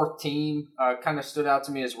fourth team kind of stood out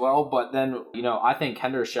to me as well. But then, I think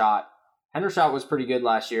Hendershot was pretty good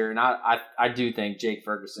last year, and I do think Jake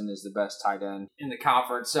Ferguson is the best tight end in the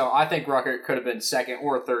conference. So I think Rucker could have been second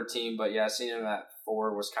or third team, but yeah, seeing him at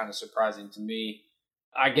 4 was kind of surprising to me.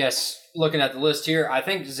 I guess looking at the list here, I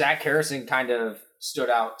think Zach Harrison kind of stood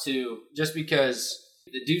out too, just because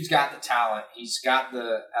the dude's got the talent. He's got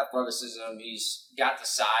the athleticism. He's got the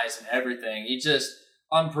size and everything. He's just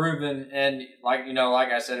unproven. And like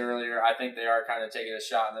I said earlier, I think they are kind of taking a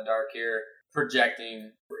shot in the dark here,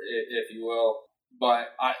 projecting, if you will. But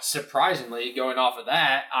surprisingly, going off of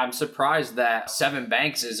that, I'm surprised that Sevyn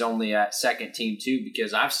Banks is only at second team too,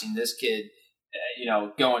 because I've seen this kid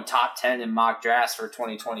going top 10 in mock drafts for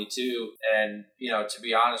 2022. And, to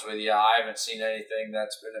be honest with you, I haven't seen anything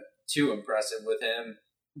that's been too impressive with him.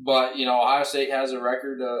 But, Ohio State has a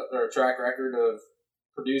track record of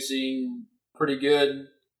producing pretty good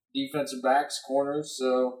defensive backs, corners.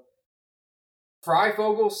 So,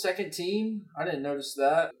 Freifogel, second team. I didn't notice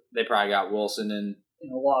that. They probably got Wilson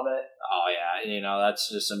in Olave. Oh yeah, that's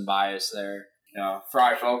just some bias there.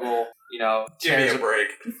 Freifogel, Give me a break.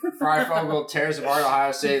 Freifogel tears apart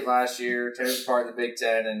Ohio State last year, tears apart the Big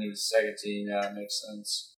Ten, and he's second team. Yeah, it makes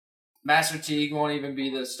sense. Master Teague won't even be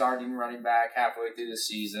the starting running back halfway through the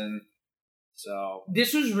season. So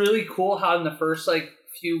this was really cool how in the first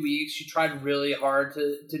few weeks you tried really hard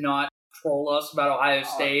to not troll us about Ohio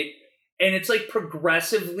State. And it's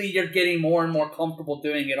progressively you're getting more and more comfortable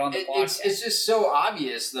doing it on the podcast. It's just so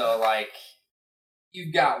obvious though.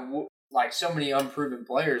 You've got so many unproven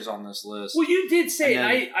players on this list. Well, you did say,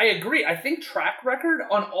 and I agree. I think track record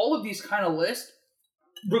on all of these kind of lists,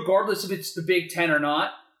 regardless if it's the Big Ten or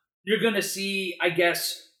not, you're going to see, I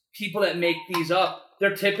guess, people that make these up.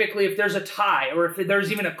 They're typically, if there's a tie or if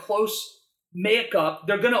there's even a close makeup,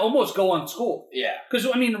 they're going to almost go on school. Yeah. Because,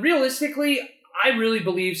 realistically, I really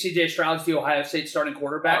believe C.J. Stroud's the Ohio State starting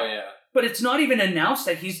quarterback. Oh, yeah. But it's not even announced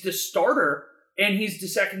that he's the starter and he's the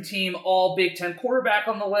second team all Big Ten quarterback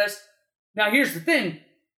on the list. Now, here's the thing.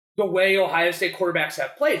 The way Ohio State quarterbacks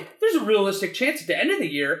have played, there's a realistic chance at the end of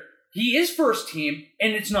the year he is first team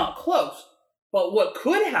and it's not close. But what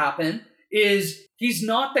could happen is he's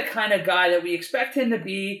not the kind of guy that we expect him to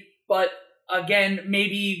be, but again,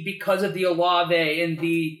 maybe because of the Olave and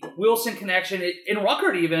the Wilson connection, in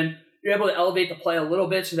Ruckert even, you're able to elevate the play a little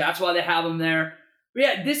bit, so that's why they have him there. But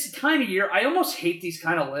yeah, this time of year, I almost hate these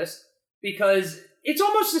kind of lists because it's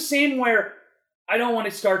almost the same where I don't want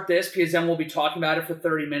to start this because then we'll be talking about it for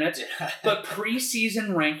 30 minutes. But preseason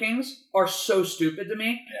rankings are so stupid to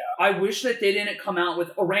me. Yeah. I wish that they didn't come out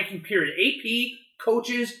with a ranking period. AP,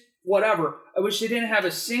 coaches, whatever. I wish they didn't have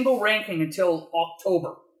a single ranking until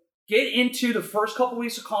October. Get into the first couple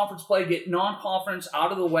weeks of conference play, get non-conference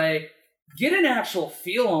out of the way, get an actual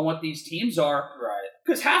feel on what these teams are. Right.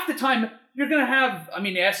 Because half the time you're going to have,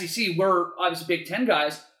 the SEC, we're obviously Big Ten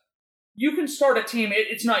guys. You can start a team,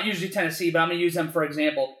 it's not usually Tennessee, but I'm going to use them for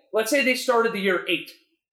example. Let's say they started the year 8,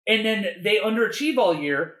 and then they underachieve all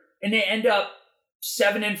year, and they end up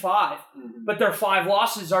 7-5, but their 5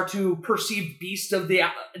 losses are to perceived beasts of the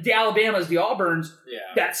Alabamas, the Auburns. Yeah.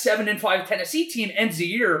 That 7-5 Tennessee team ends the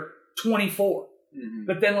year 24.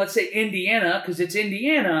 But then let's say Indiana, because it's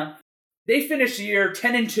Indiana, they finish the year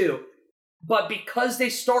 10-2. But because they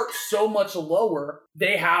start so much lower,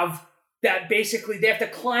 they have that basically they have to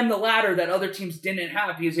climb the ladder that other teams didn't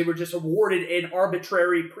have because they were just awarded an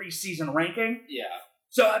arbitrary preseason ranking. Yeah.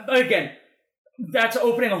 So again, that's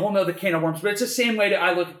opening a whole nother can of worms, but it's the same way that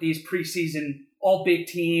I look at these preseason all big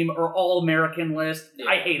team or all American list. Yeah.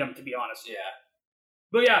 I hate them, to be honest. Yeah.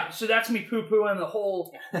 But yeah, so that's me poo-pooing the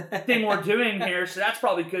whole thing we're doing here, so that's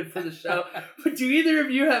probably good for the show. But do either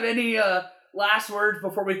of you have any last words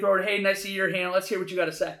before we throw it? Hey, nice to see your hand. Let's hear what you got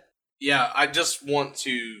to say. Yeah, I just want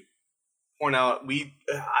to point out,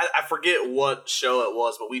 I forget what show it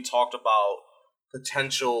was, but we talked about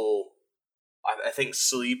potential, I think,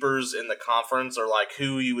 sleepers in the conference, or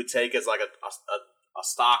who you would take as a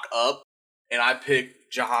stock up, and I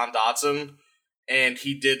picked Jahan Dotson, and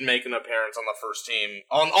he did make an appearance on the first team,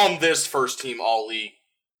 on this first team all-league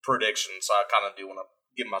prediction, so I kind of do want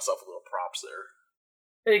to give myself a little props there.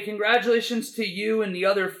 Hey, congratulations to you and the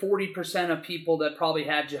other 40% of people that probably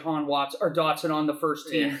had Jahan Watson or Dotson on the first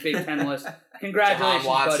team Big Ten list. Congratulations, Jahan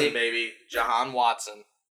Watson, buddy. baby. Jahan Watson.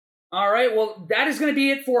 All right, well, that is going to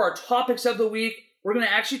be it for our topics of the week. We're going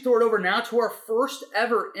to actually throw it over now to our first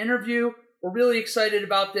ever interview. We're really excited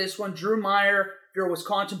about this one. Drew Meyer, if you're a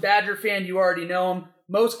Wisconsin Badger fan, you already know him.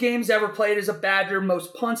 Most games ever played as a Badger,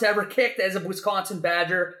 most punts ever kicked as a Wisconsin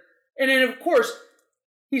Badger. And then, of course,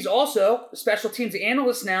 he's also a special teams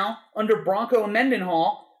analyst now under Bronco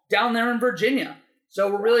Mendenhall down there in Virginia. So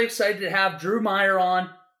we're really excited to have Drew Meyer on.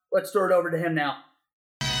 Let's throw it over to him now.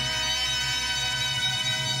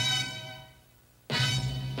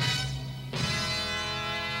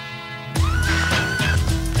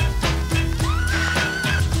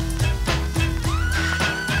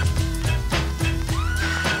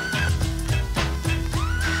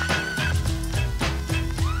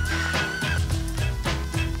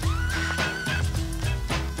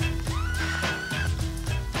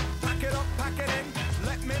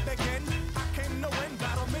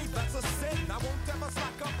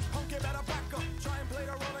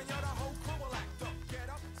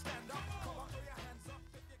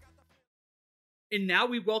 And now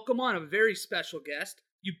we welcome on a very special guest.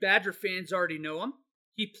 You Badger fans already know him.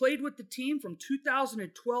 He played with the team from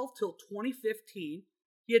 2012 till 2015.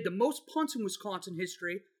 He had the most punts in Wisconsin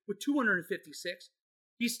history with 256.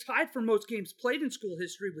 He's tied for most games played in school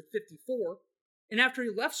history with 54. And after he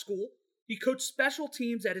left school, he coached special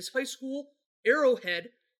teams at his high school, Arrowhead,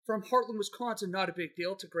 from Heartland, Wisconsin. Not a big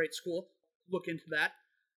deal. It's a great school. look into that,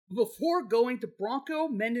 before going to Bronco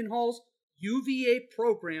Mendenhall's UVA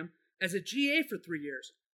program as a GA for 3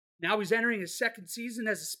 years. Now he's entering his second season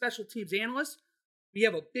as a special teams analyst. We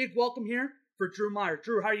have a big welcome here for Drew Meyer.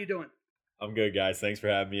 Drew, how are you doing? I'm good, guys. Thanks for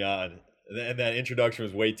having me on. And that introduction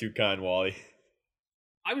was way too kind, Wally.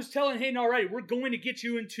 I was telling Hayden already, we're going to get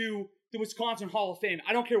you into the Wisconsin Hall of Fame.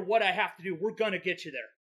 I don't care what I have to do. We're going to get you there.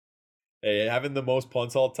 Hey, having the most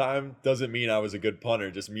punts all time doesn't mean I was a good punter.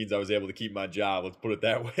 It just means I was able to keep my job. Let's put it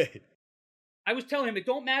that way. I was telling him it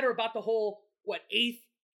don't matter about the whole, eighth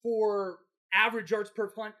for average yards per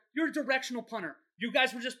punt. You're a directional punter. You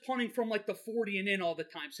guys were just punting from the 40 and in all the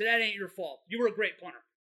time, so that ain't your fault. You were a great punter.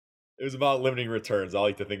 It was about limiting returns. I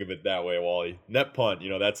like to think of it that way, Wally. Net punt,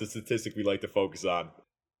 that's a statistic we like to focus on.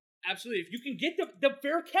 Absolutely. If you can get the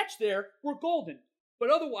fair catch there, we're golden.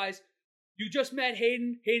 But otherwise, you just met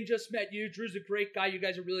Hayden. Hayden just met you. Drew's a great guy. You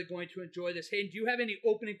guys are really going to enjoy this. Hayden, do you have any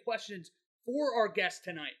opening questions for our guest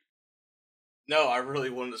tonight? No, I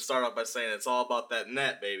really wanted to start off by saying it's all about that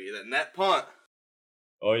net, baby. That net punt.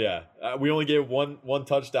 Oh yeah, we only gave one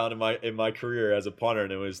touchdown in my career as a punter,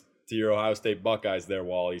 and it was to your Ohio State Buckeyes there,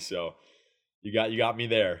 Wally. So you got me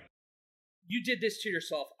there. You did this to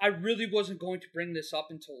yourself. I really wasn't going to bring this up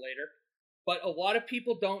until later, but a lot of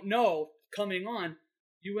people don't know coming on.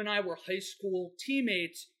 You and I were high school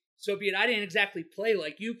teammates, so be it I didn't exactly play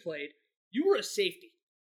like you played. You were a safety.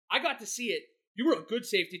 I got to see it. You were a good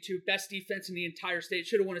safety too. Best defense in the entire state.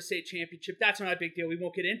 Should have won a state championship. That's not a big deal. We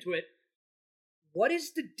won't get into it. What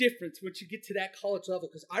is the difference once you get to that college level?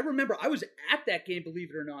 Because I remember I was at that game, believe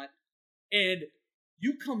it or not, and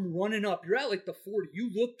you come running up. You're at the 40. You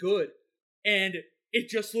look good. And it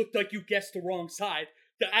just looked like you guessed the wrong side.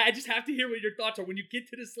 I just have to hear what your thoughts are. When you get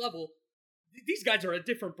to this level, these guys are a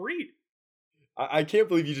different breed. I can't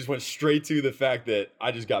believe you just went straight to the fact that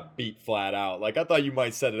I just got beat flat out. I thought you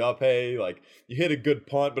might set it up. Hey, you hit a good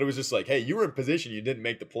punt, but it was just hey, you were in position. You didn't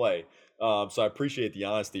make the play. So I appreciate the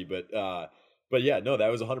honesty. But yeah, no, that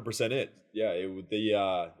was 100% it. Yeah,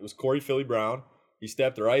 it was Corey Philly Brown. He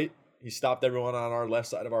stepped right. He stopped everyone on our left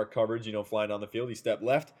side of our coverage, flying down the field. He stepped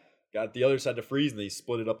left. Got the other side to freeze, and they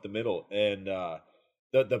split it up the middle. And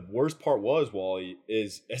the worst part was, Wally,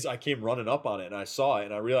 is as I came running up on it, and I saw it,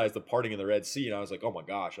 and I realized the parting of the Red Sea, and I was like, oh my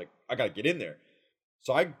gosh, I got to get in there.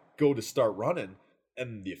 So I go to start running,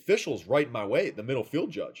 and the official's right in my way, the middle field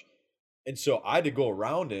judge. And so I had to go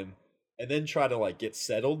around him and then try to get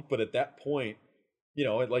settled. But at that point,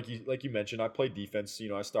 like you mentioned, I played defense.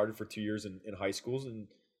 I started for 2 years in high schools, and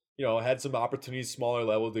I had some opportunities, smaller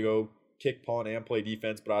level, to go kick, punt, and play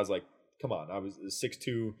defense, but I was like, come on, I was a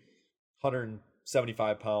 6'2",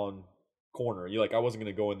 175-pound corner. I wasn't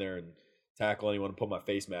going to go in there and tackle anyone and put my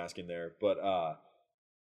face mask in there. But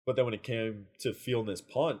then when it came to fielding this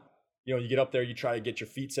punt, you get up there, you try to get your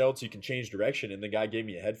feet settled so you can change direction, and the guy gave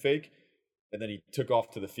me a head fake, and then he took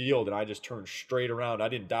off to the field, and I just turned straight around. I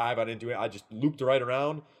didn't dive, I didn't do it. I just looped right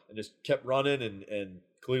around and just kept running, and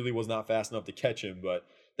clearly was not fast enough to catch him, but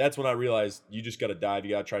that's when I realized you just got to dive.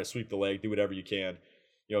 You got to try to sweep the leg, do whatever you can.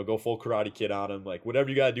 Go full Karate Kid on him. Whatever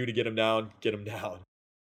you got to do to get him down, get him down.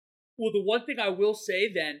 Well, the one thing I will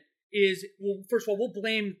say then is, first of all, we'll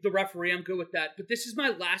blame the referee. I'm good with that. But this is my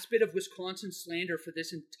last bit of Wisconsin slander for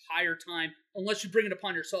this entire time, unless you bring it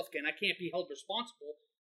upon yourself again. I can't be held responsible.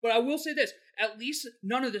 But I will say this. At least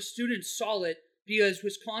none of the students saw it, because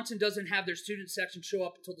Wisconsin doesn't have their student section show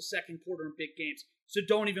up until the second quarter in big games. So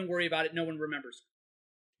don't even worry about it. No one remembers.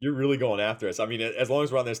 You're really going after us. I mean, as long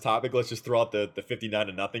as we're on this topic, let's just throw out the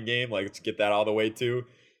 59-0 game. Let's get that all the way too.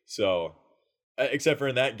 So, except for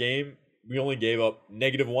in that game, we only gave up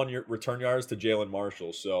 -1 return yards to Jalen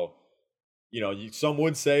Marshall. So, some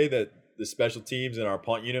would say that the special teams and our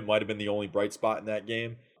punt unit might have been the only bright spot in that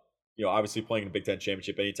game. Obviously playing in a Big Ten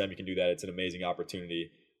championship, anytime you can do that, it's an amazing opportunity.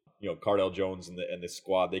 Cardell Jones and the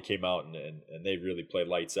squad, they came out and they really played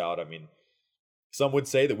lights out. I mean, some would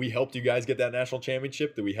say that we helped you guys get that national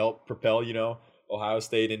championship, that we helped propel, Ohio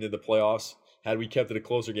State into the playoffs. Had we kept it a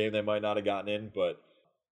closer game, they might not have gotten in. But,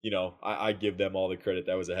 I give them all the credit.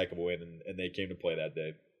 That was a heck of a win, and they came to play that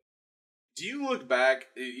day. Do you look back,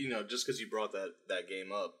 just because you brought that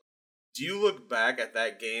game up, do you look back at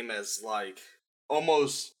that game as,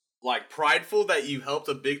 almost, prideful that you helped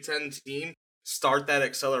a Big Ten team start that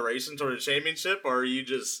acceleration toward a championship? Or are you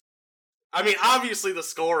just... I mean, obviously the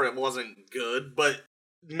score, it wasn't good, but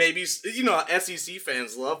maybe, SEC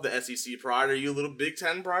fans love the SEC pride. Are you a little Big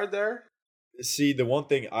Ten pride there? See, the one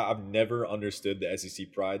thing, I've never understood the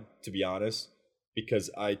SEC pride, to be honest, because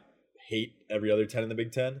I hate every other 10 in the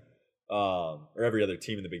Big Ten, or every other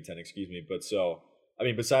team in the Big Ten, excuse me. But so, I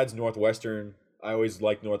mean, besides Northwestern, I always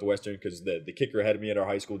liked Northwestern because the kicker ahead of me at our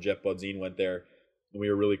high school, Jeff Budzine, went there. And we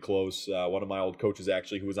were really close. One of my old coaches,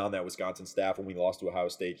 actually, who was on that Wisconsin staff when we lost to Ohio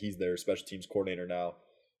State, he's their special teams coordinator now.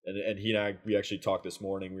 And he and I, we actually talked this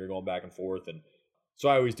morning. We were going back and forth. And so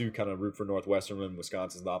I always do kind of root for Northwestern when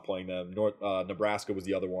Wisconsin's not playing them. Nebraska was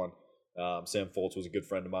the other one. Sam Foltz was a good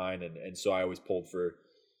friend of mine. And so I always pulled for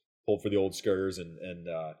the old Skurs and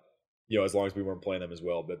as long as we weren't playing them as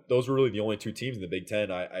well. But those were really the only two teams in the Big Ten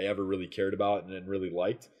I ever really cared about and really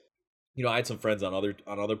liked. I had some friends on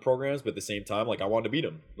other programs, but at the same time, like I wanted to beat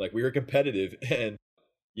them. Like we were competitive, and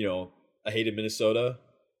I hated Minnesota.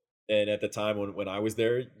 And at the time when I was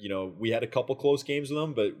there, we had a couple close games with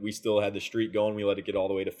them, but we still had the streak going. We let it get all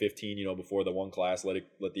the way to 15, before the one class let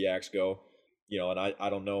the Axe go. And I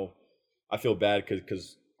don't know. I feel bad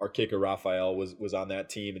because our kicker Raphael was on that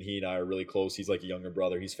team, and he and I are really close. He's like a younger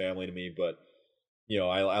brother. He's family to me, but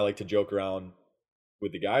I like to joke around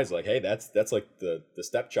with the guys like, hey, that's like the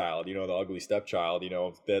stepchild, the ugly stepchild,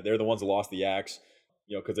 they're the ones that lost the Axe,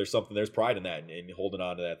 because there's pride in that and holding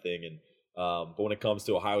on to that thing. And but when it comes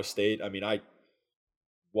to Ohio State, I mean,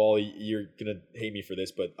 Wally, you're gonna hate me for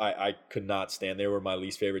this, but I could not stand. They were my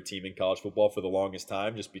least favorite team in college football for the longest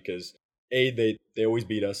time, just because they always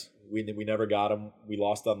beat us. We never got them. We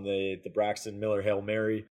lost on the Braxton Miller Hail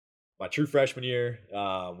Mary my true freshman year.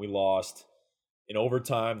 We lost in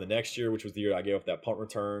overtime the next year, which was the year I gave up that punt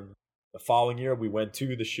return. The following year, we went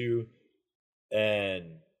to the shoe,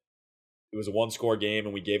 and it was a one-score game,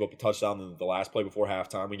 and we gave up a touchdown in the last play before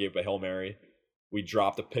halftime. We gave up a Hail Mary. We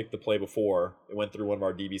dropped a pick the play before. It went through one of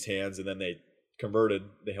our DB's hands, and then they converted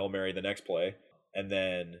the Hail Mary the next play. And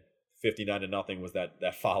then 59-0 was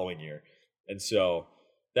that following year. And so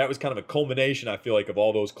that was kind of a culmination, I feel like, of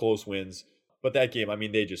all those close wins. But that game, I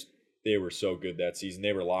mean, they were so good that season.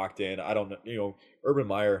 They were locked in. I don't know, Urban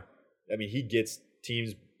Meyer, I mean, he gets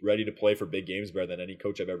teams ready to play for big games better than any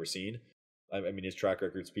coach I've ever seen. I mean, his track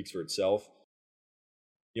record speaks for itself.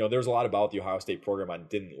 There's a lot about the Ohio State program I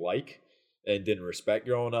didn't like and didn't respect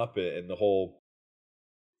growing up, and the whole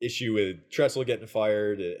issue with Tressel getting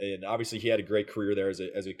fired, and obviously he had a great career there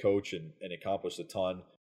as a coach and accomplished a ton.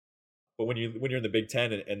 But when you're in the Big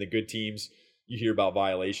Ten and the good teams, you hear about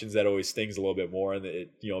violations. That always stings a little bit more, and it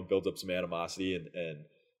builds up some animosity and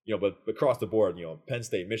but across the board, Penn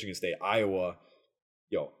State, Michigan State, Iowa,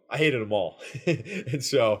 I hated them all. And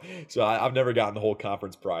so I've never gotten the whole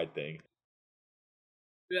conference pride thing.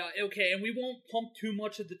 Yeah, okay, and we won't pump too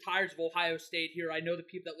much of the tires of Ohio State here. I know the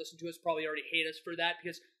people that listen to us probably already hate us for that,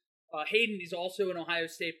 because Hayden is also an Ohio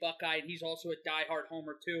State Buckeye, and he's also a diehard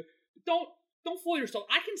homer too. But don't fool yourself.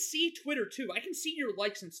 I can see Twitter too. I can see your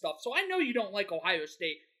likes and stuff, so I know you don't like Ohio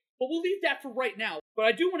State. But we'll leave that for right now. But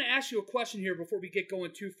I do want to ask you a question here before we get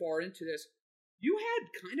going too far into this. You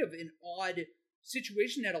had kind of an odd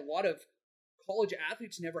situation that a lot of college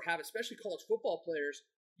athletes never have, especially college football players.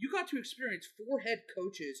 You got to experience 4 head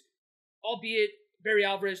coaches, albeit Barry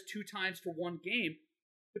Alvarez 2 times for 1 game.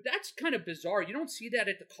 But that's kind of bizarre. You don't see that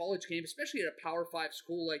at the college game, especially at a Power 5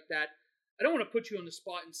 school like that. I don't want to put you on the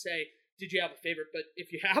spot and say, did you have a favorite? But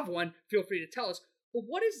if you have one, feel free to tell us. But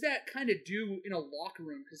what does that kind of do in a locker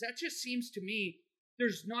room? Because that just seems to me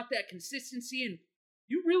there's not that consistency. And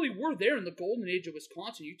you really were there in the golden age of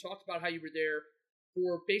Wisconsin. You talked about how you were there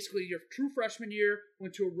for basically your true freshman year,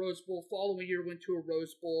 went to a Rose Bowl, following year went to a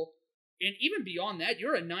Rose Bowl, and even beyond that,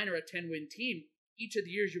 you're a 9 or a 10 win team each of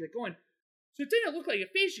the years you were going. So it didn't look like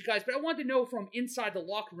it faced you guys, but I wanted to know from inside the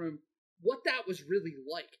locker room what that was really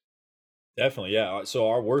like. Definitely, yeah. So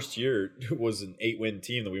our worst year was an 8-win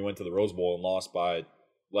team that we went to the Rose Bowl and lost by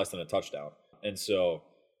less than a touchdown. And so,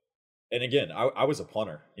 and again, I was a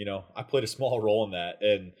punter, I played a small role in that.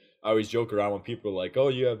 And I always joke around when people are like, oh,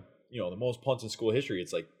 you have, the most punts in school history.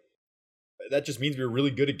 It's like, that just means we were really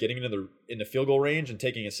good at getting into the field goal range and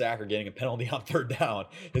taking a sack or getting a penalty on 3rd down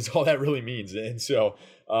is all that really means. And so,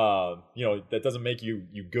 that doesn't make you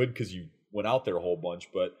good because you went out there a whole bunch.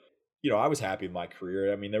 But, I was happy with my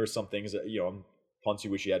career. I mean, there were some things that, punts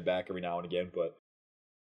you wish you had back every now and again.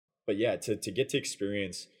 But yeah, to get to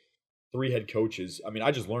experience 3 head coaches, I mean,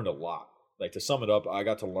 I just learned a lot. Like, to sum it up, I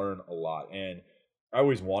got to learn a lot. And I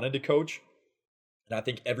always wanted to coach. And I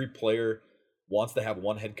think every player wants to have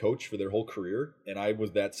one head coach for their whole career, and I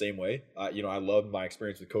was that same way. I loved my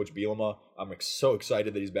experience with Coach Bielema. I'm so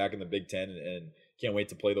excited that he's back in the Big Ten, and can't wait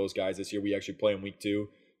to play those guys this year. We actually play in week 2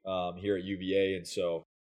 here at UVA, and so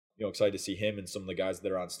excited to see him and some of the guys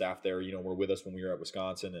that are on staff there. Were with us when we were at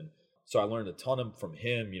Wisconsin, and so I learned a ton from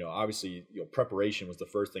him. Obviously, preparation was the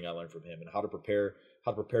first thing I learned from him, and how to prepare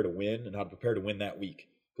to win, and how to prepare to win that week,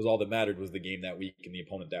 because all that mattered was the game that week and the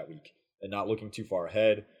opponent that week, and not looking too far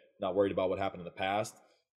ahead. Not worried about what happened in the past.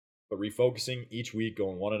 but refocusing each week,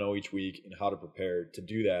 going 1-0 each week, and how to prepare to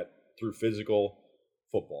do that through physical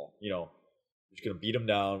football. You're just going to beat them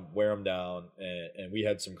down, wear them down, and we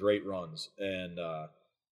had some great runs. And,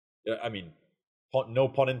 I mean, no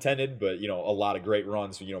pun intended, but, a lot of great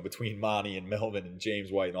runs, between Monty and Melvin and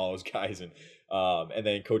James White and all those guys. And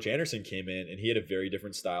then Coach Anderson came in, and he had a very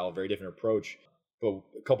different style, a very different approach. But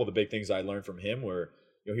a couple of the big things I learned from him were,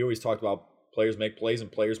 he always talked about players make plays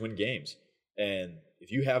and players win games. And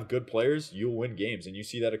if you have good players, you'll win games. And you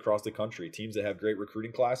see that across the country. Teams that have great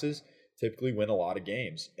recruiting classes typically win a lot of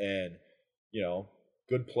games. And,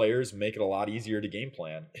 good players make it a lot easier to game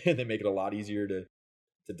plan. And they make it a lot easier to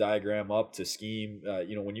diagram up, to scheme.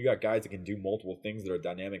 When you got guys that can do multiple things that are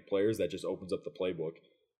dynamic players, that just opens up the playbook.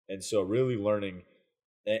 And so really learning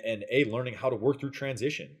learning how to work through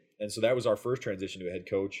transition. And so that was our first transition to a head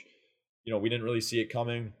coach. We didn't really see it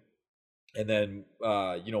coming. And then,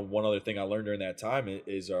 one other thing I learned during that time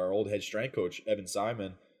is our old head strength coach, Evan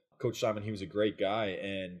Simon. Coach Simon, he was a great guy.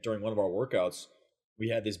 And during one of our workouts, we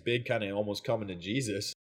had this big kind of almost coming to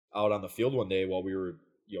Jesus out on the field one day while we were,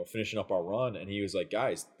 finishing up our run. And he was like,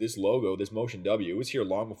 guys, this logo, this Motion W, it was here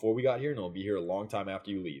long before we got here, and it'll be here a long time after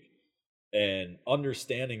you leave. And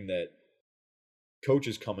understanding that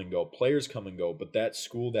coaches come and go, players come and go, but that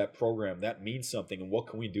school, that program, that means something. And what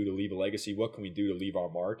can we do to leave a legacy? What can we do to leave our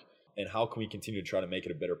mark? And how can we continue to try to make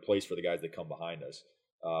it a better place for the guys that come behind us?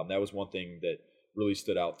 That was one thing that really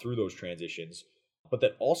stood out through those transitions. But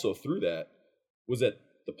that also through that was that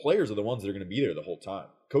the players are the ones that are going to be there the whole time.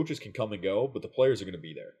 Coaches can come and go, but the players are going to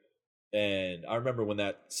be there. And I remember when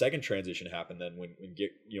that second transition happened, then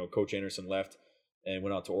when Coach Anderson left and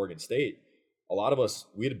went out to Oregon State, a lot of us,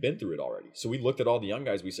 we had been through it already. So we looked at all the young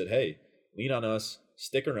guys. We said, hey, lean on us,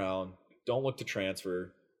 stick around, don't look to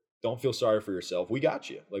transfer, don't feel sorry for yourself. We got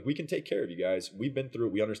you. Like, we can take care of you guys. We've been through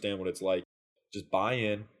it. We understand what it's like. Just buy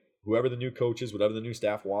in. Whoever the new coach is, whatever the new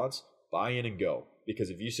staff wants, buy in and go.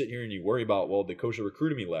 Because if you sit here and you worry about, well, the coach that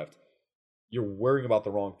recruited me left, you're worrying about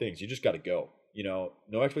the wrong things. You just got to go.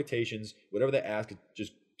 No expectations. Whatever they ask,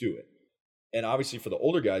 just do it. And obviously for the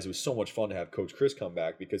older guys, it was so much fun to have Coach Chris come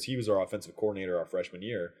back because he was our offensive coordinator our freshman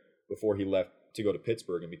year before he left to go to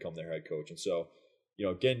Pittsburgh and become their head coach. And so,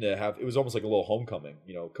 again, it was almost like a little homecoming.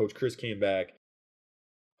 Coach Chris came back,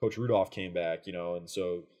 Coach Rudolph came back, and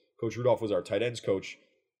so Coach Rudolph was our tight ends coach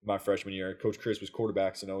my freshman year. Coach Chris was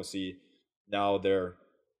quarterbacks in OC. Now they're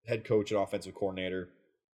head coach and offensive coordinator.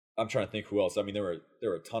 I'm trying to think who else. I mean, there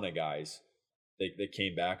were a ton of guys that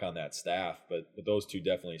came back on that staff, but those two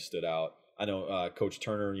definitely stood out. I know Coach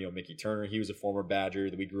Turner, Mickey Turner, he was a former Badger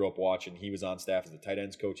that we grew up watching. He was on staff as the tight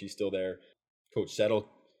ends coach. He's still there. Coach Settle,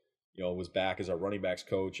 was back as our running backs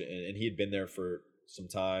coach, and he had been there for some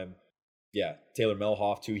time. Yeah, Taylor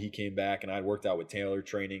Melhoff, too, he came back, and I worked out with Taylor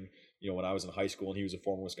training, when I was in high school, and he was a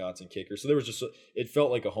former Wisconsin kicker. So there was it felt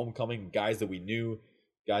like a homecoming, guys that we knew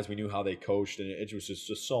how they coached, and it was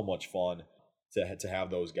just so much fun to have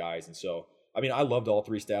those guys. And so, I mean, I loved all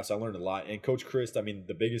three staffs. I learned a lot. And Coach Chris, I mean,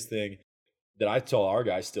 the biggest thing that I tell our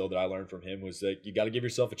guys still that I learned from him was that you got to give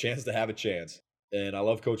yourself a chance to have a chance. And I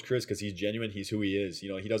love Coach Chris because he's genuine. He's who he is.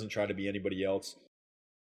 He doesn't try to be anybody else.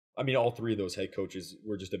 I mean, all three of those head coaches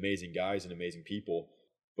were just amazing guys and amazing people.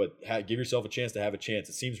 But give yourself a chance to have a chance.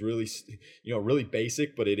 It seems really, really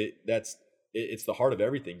basic, but it's the heart of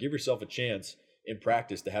everything. Give yourself a chance in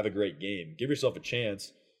practice to have a great game. Give yourself a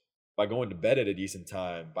chance by going to bed at a decent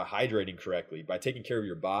time, by hydrating correctly, by taking care of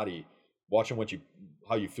your body, watching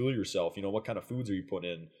how you feel yourself. What kind of foods are you putting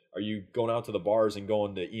in? Are you going out to the bars and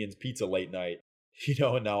going to Ian's Pizza late night?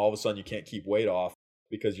 And now all of a sudden you can't keep weight off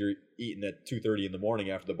because you're eating at 2:30 in the morning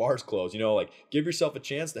after the bars close. Give yourself a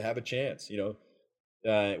chance to have a chance.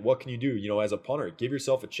 What can you do? As a punter, give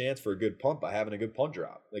yourself a chance for a good punt by having a good punt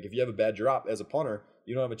drop. Like, if you have a bad drop as a punter,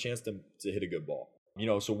 you don't have a chance to hit a good ball.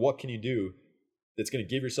 So what can you do that's going to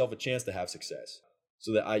give yourself a chance to have success?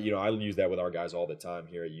 So that I use that with our guys all the time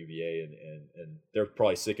here at UVA, and they're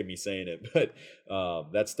probably sick of me saying it, but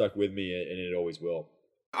that stuck with me, and it always will.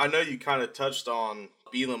 I know you kind of touched on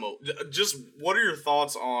Bielema. Just what are your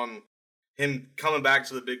thoughts on him coming back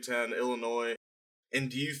to the Big Ten, Illinois? And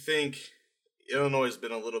do you think Illinois has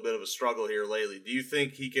been a little bit of a struggle here lately? Do you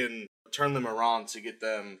think he can turn them around to get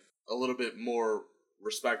them a little bit more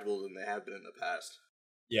respectable than they have been in the past?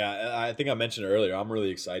 Yeah, I think I mentioned earlier, I'm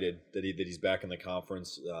really excited that he's back in the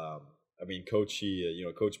conference. I mean, Coach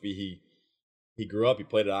B, he grew up, he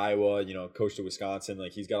played at Iowa, coached at Wisconsin.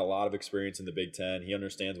 Like, he's got a lot of experience in the Big Ten. He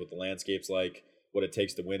understands what the landscape's like, what it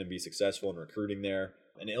takes to win and be successful in recruiting there.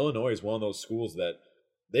 And Illinois is one of those schools that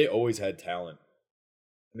they always had talent.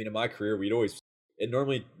 I mean, in my career, it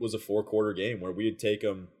normally was a 4-quarter game where we'd take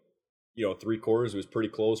them three quarters, it was pretty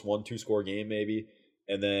close, 1-2 score game maybe.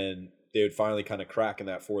 And then they would finally kind of crack in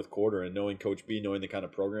that fourth quarter. And knowing Coach B, knowing the kind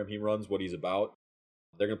of program he runs, what he's about,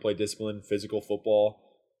 they're going to play disciplined, physical football.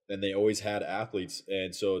 And they always had athletes.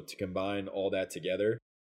 And so to combine all that together,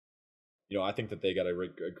 I think that they got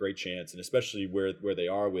a great chance. And especially where they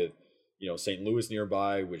are with, St. Louis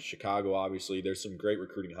nearby, with Chicago, obviously, there's some great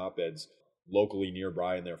recruiting hotbeds locally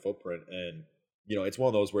nearby in their footprint. And, it's one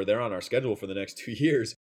of those where they're on our schedule for the next 2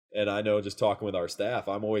 years. And I know, just talking with our staff,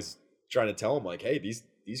 I'm always trying to tell them, like, hey, these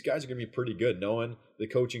guys are going to be pretty good, knowing the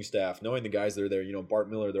coaching staff, knowing the guys that are there. Bart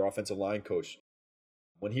Miller, their offensive line coach,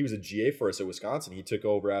 when he was a GA for us at Wisconsin, he took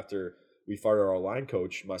over after we fired our line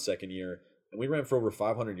coach my second year, and we ran for over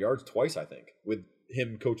 500 yards twice, I think, with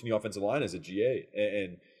him coaching the offensive line as a GA.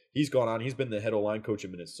 And he's gone on. He's been the head O-line coach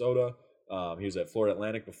in Minnesota. He was at Florida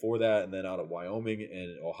Atlantic before that, and then out of Wyoming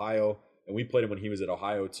and Ohio. And we played him when he was at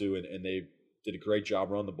Ohio too, and they did a great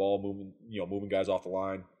job running the ball, moving guys off the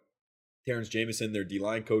line. Terrence Jamison, their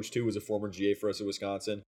D-line coach too, was a former GA for us at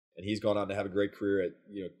Wisconsin, and he's gone on to have a great career at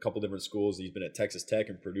a couple different schools. He's been at Texas Tech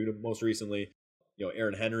and Purdue most recently.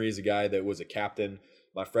 Aaron Henry is a guy that was a captain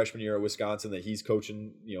my freshman year at Wisconsin that he's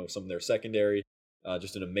coaching, some of their secondary.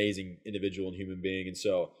 Just an amazing individual and human being. And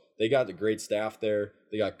so they got a great staff there.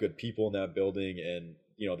 They got good people in that building, and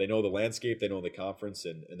they know the landscape, they know the conference,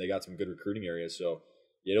 and they got some good recruiting areas. So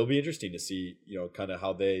yeah, it'll be interesting to see, kind of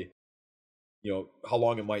how they, how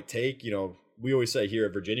long it might take. We always say here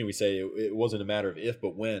at Virginia, we say it wasn't a matter of if,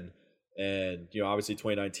 but when. And, obviously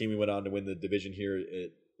 2019, we went on to win the division here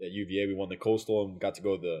at UVA. We won the Coastal and got to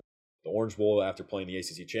go to the Orange Bowl after playing the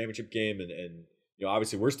ACC championship game. And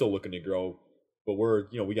obviously we're still looking to grow, but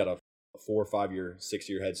we got a 4 or 5 year, 6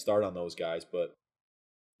 year head start on those guys. But,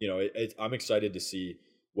 I'm excited to see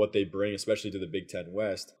what they bring, especially to the Big Ten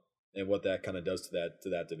West, and what that kind of does to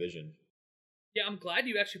that division. Yeah, I'm glad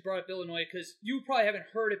you actually brought up Illinois, because you probably haven't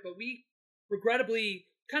heard it, but we regrettably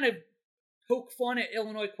kind of poke fun at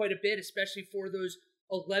Illinois quite a bit, especially for those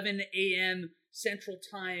 11 a.m. Central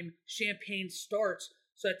Time Champaign starts.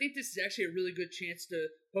 So I think this is actually a really good chance to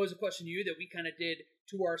pose a question to you that we kind of did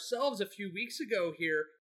to ourselves a few weeks ago here.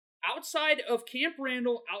 Outside of Camp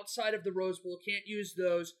Randall, outside of the Rose Bowl, can't use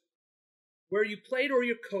those, where you played or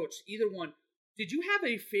you coached, either one, did you have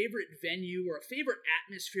a favorite venue or a favorite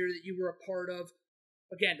atmosphere that you were a part of?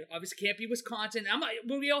 Again, obviously can't be Wisconsin.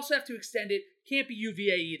 But we also have to extend it. Can't be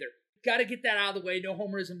UVA either. Got to get that out of the way. No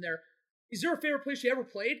homerism there. Is there a favorite place you ever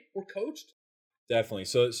played or coached? Definitely.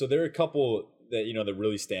 So there are a couple that that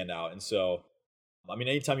really stand out. And so,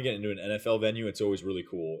 anytime you get into an NFL venue, it's always really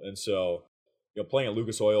cool. And so, playing at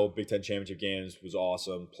Lucas Oil Big Ten Championship games was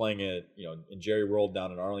awesome. Playing at in Jerry World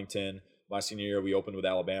down in Arlington. My senior year, we opened with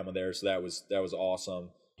Alabama there, so that was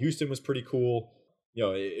awesome. Houston was pretty cool.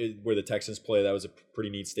 Where the Texans play, that was a pretty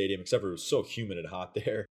neat stadium, except for it was so humid and hot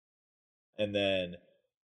there. And then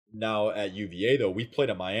now at UVA, though, we played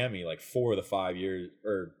at Miami like 4 of the 5 years,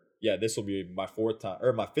 this will be my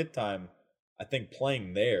my fifth time, I think,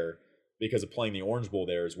 playing there, because of playing the Orange Bowl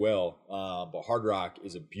there as well. But Hard Rock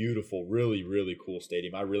is a beautiful, really, really cool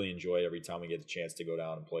stadium. I really enjoy every time we get the chance to go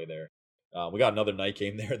down and play there. We got another night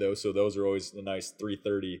game there, though, so those are always the nice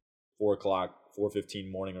 3:30, 4 o'clock, 4:15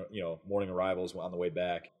 morning arrivals on the way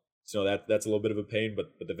back. So that's a little bit of a pain,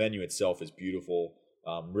 but the venue itself is beautiful,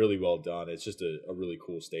 really well done. It's just a really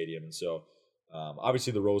cool stadium. And so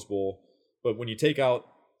obviously the Rose Bowl, but when you take out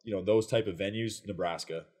those type of venues,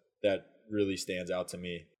 Nebraska, that really stands out to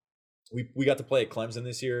me. We got to play at Clemson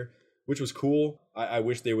this year, which was cool. I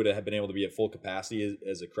wish they would have been able to be at full capacity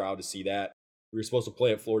as a crowd to see that. We were supposed to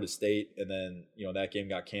play at Florida State, and then that game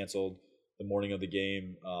got canceled the morning of the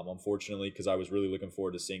game, unfortunately, because I was really looking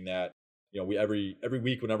forward to seeing that. We every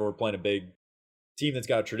week, whenever we're playing a big team that's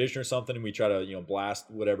got a tradition or something, and we try to blast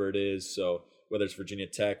whatever it is. So whether it's Virginia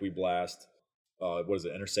Tech, we blast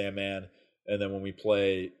Enter Sandman, and then when we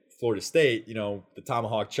play Florida State, the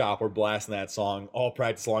Tomahawk Chop, we're blasting that song all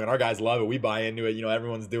practice long, and our guys love it. We buy into it.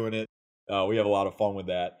 Everyone's doing it. We have a lot of fun with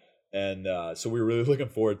that. And so we were really looking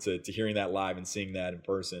forward to hearing that live and seeing that in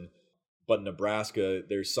person. But Nebraska,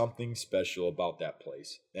 there's something special about that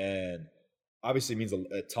place. And obviously it means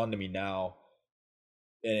a ton to me now.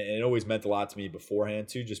 And it always meant a lot to me beforehand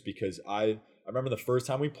too, just because I remember the first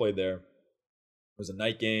time we played there, it was a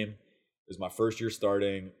night game. It was my first year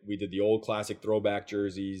starting. We did the old classic throwback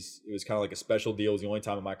jerseys. It was kind of like a special deal. It was the only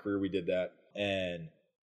time in my career we did that. And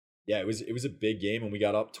yeah, it was a big game, and we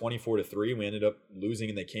got up 24-3. We ended up losing,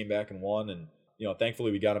 and they came back and won. And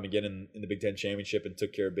thankfully we got them again in the Big Ten Championship and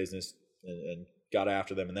took care of business and got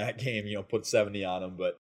after them in that game. Put 70 on them.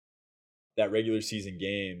 But that regular season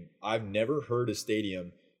game, I've never heard a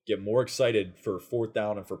stadium get more excited for fourth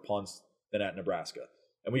down and for punts than at Nebraska.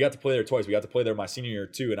 And we got to play there twice. We got to play there my senior year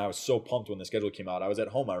too, and I was so pumped when the schedule came out. I was at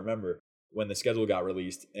home, I remember, when the schedule got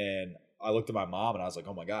released, and I looked at my mom and I was like,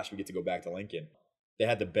 oh my gosh, we get to go back to Lincoln. They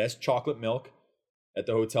had the best chocolate milk at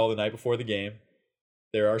the hotel the night before the game.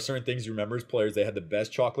 There are certain things you remember as players. They had the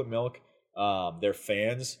best chocolate milk. Their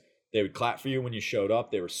fans, they would clap for you when you showed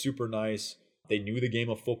up. They were super nice. They knew the game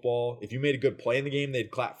of football. If you made a good play in the game,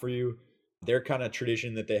 they'd clap for you. Their kind of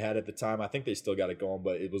tradition that they had at the time, I think they still got it going,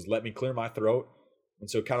 but it was let me clear my throat. And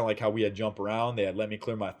so kind of like how we had jump around, they had let me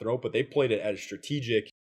clear my throat, but they played it at a strategic,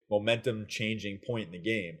 momentum-changing point in the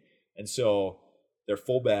game. And so their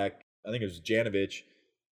fullback, I think it was Janovich,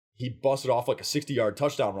 he busted off like a 60-yard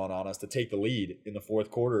touchdown run on us to take the lead in the fourth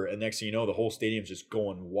quarter. And next thing you know, the whole stadium's just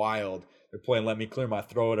going wild. They're playing let me clear my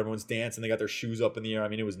throat. Everyone's dancing. They got their shoes up in the air. I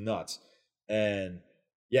mean, it was nuts. And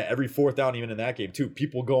yeah, every fourth down, even in that game too,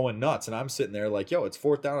 people going nuts. And I'm sitting there like, yo, it's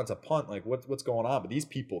fourth down. It's a punt. Like, what's going on? But these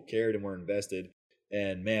people cared and were invested.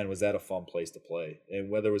 And man, was that a fun place to play. And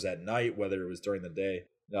whether it was at night, whether it was during the day,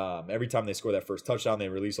 every time they scored that first touchdown, they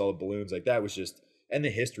released all the balloons. Like that was just, and the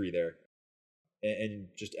history there. And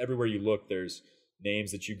just everywhere you look, there's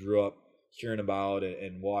names that you grew up hearing about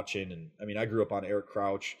and watching. And I mean, I grew up on Eric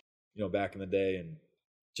Crouch, back in the day, and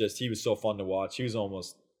just he was so fun to watch. He was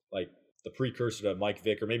almost like the precursor to Mike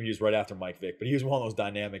Vick, or maybe he was right after Mike Vick, but he was one of those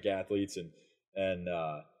dynamic athletes. And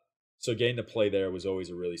so getting to play there was always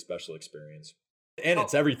a really special experience. And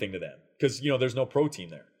it's everything to them because, there's no pro team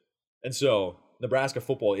there. And so Nebraska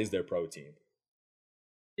football is their pro team.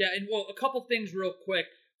 Yeah, and well, a couple things real quick.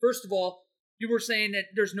 First of all, you were saying that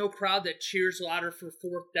there's no crowd that cheers louder for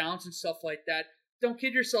fourth downs and stuff like that. Don't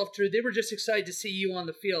kid yourself, Drew. They were just excited to see you on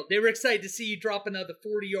the field. They were excited to see you drop another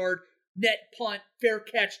 40-yard net punt, fair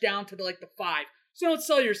catch down to the 5. So don't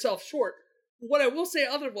sell yourself short. What I will say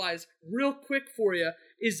otherwise, real quick for you,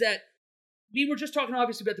 is that we were just talking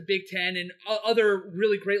obviously about the Big Ten and other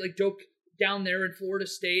really great dope down there in Florida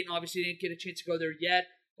State, and obviously didn't get a chance to go there yet.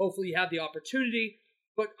 Hopefully you have the opportunity.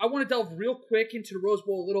 But I want to delve real quick into the Rose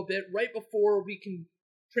Bowl a little bit right before we can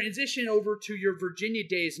transition over to your Virginia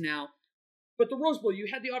days now. But the Rose Bowl, you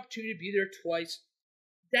had the opportunity to be there twice.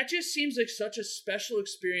 That just seems like such a special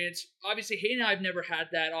experience. Obviously, Hayden and I have never had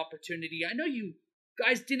that opportunity. I know you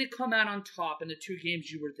guys didn't come out on top in the 2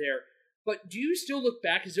 games you were there. But do you still look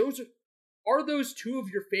back? Are those 2 of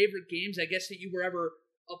your favorite games, I guess, that you were ever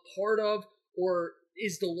a part of? Or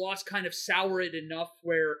is the loss kind of sour it enough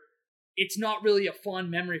where it's not really a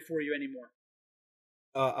fond memory for you anymore?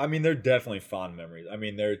 I mean, they're definitely fond memories. I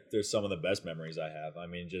mean, they're some of the best memories I have. I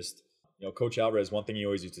mean, just, Coach Alvarez, one thing he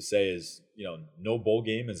always used to say is, no bowl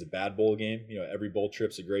game is a bad bowl game. Every bowl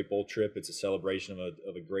trip's a great bowl trip. It's a celebration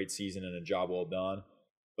of a great season and a job well done.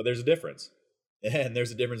 But there's a difference. And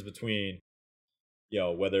there's a difference between,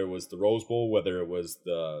 whether it was the Rose Bowl, whether it was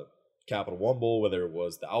the Capital One Bowl, whether it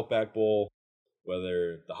was the Outback Bowl,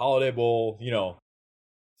 whether the Holiday Bowl,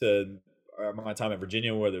 to my time at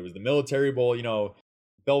Virginia, whether it was the Military Bowl,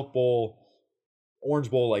 Belk Bowl,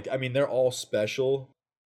 Orange Bowl. They're all special,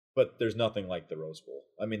 but there's nothing like the Rose Bowl.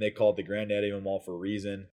 I mean, they call it the granddaddy of them all for a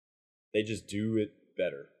reason. They just do it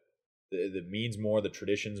better. The means more, the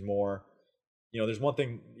tradition's more. There's one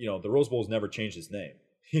thing, the Rose Bowl's never changed its name.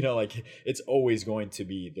 It's always going to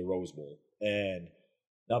be the Rose Bowl. And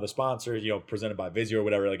now the sponsor, presented by Vizio or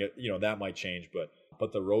whatever, that might change.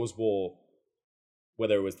 But the Rose Bowl,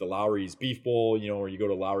 whether it was the Lowry's Beef Bowl, or you go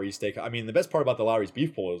to Lowry's Steak. I mean, the best part about the Lowry's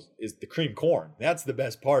Beef Bowl is the cream corn. That's the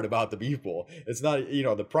best part about the Beef Bowl. It's not,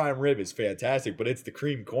 the prime rib is fantastic, but it's the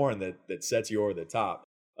cream corn that sets you over the top.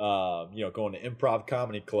 Going to Improv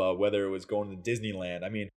Comedy Club, whether it was going to Disneyland. I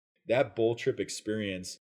mean, that bowl trip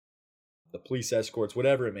experience, the police escorts,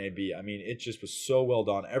 whatever it may be. I mean, it just was so well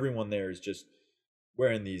done. Everyone there is just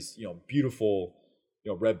wearing these, beautiful,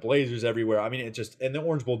 red blazers everywhere. I mean, and the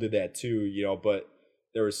Orange Bowl did that too, but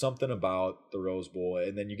there was something about the Rose Bowl,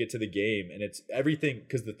 and then you get to the game, and it's everything,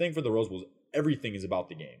 because the thing for the Rose Bowl is everything is about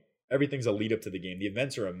the game. Everything's a lead up to the game. The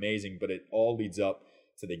events are amazing, but it all leads up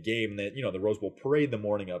to the game. That the Rose Bowl parade the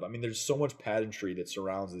morning of. I mean, there's so much pageantry that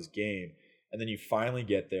surrounds this game, and then you finally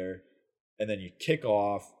get there, and then you kick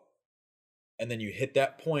off, and then you hit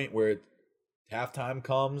that point where halftime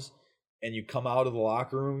comes, and you come out of the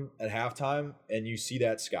locker room at halftime, and you see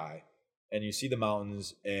that sky, and you see the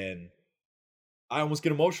mountains, and I almost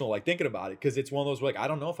get emotional thinking about it, because it's one of those I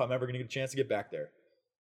don't know if I'm ever going to get a chance to get back there.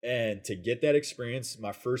 And to get that experience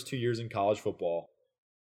my first 2 years in college football,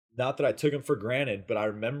 not that I took them for granted, but I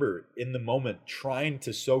remember in the moment trying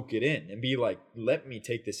to soak it in and be like, let me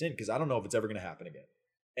take this in, because I don't know if it's ever going to happen again.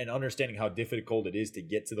 And understanding how difficult it is to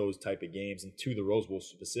get to those type of games and to the Rose Bowl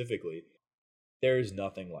specifically. there's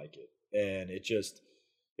nothing like it. And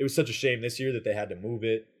it was such a shame this year that they had to move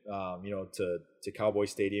it, to Cowboy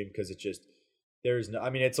Stadium, because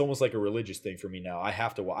it's almost like a religious thing for me now. I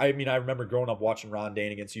have to. I remember growing up watching Ron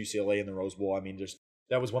Dane against UCLA in the Rose Bowl.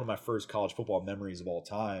 That was one of my first college football memories of all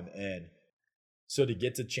time. And so to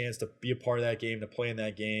get the chance to be a part of that game, to play in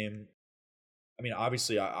that game,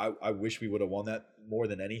 obviously I wish we would have won that more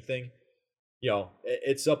than anything.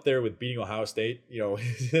 It's up there with beating Ohio State,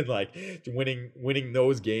 and like winning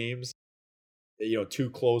those games. 2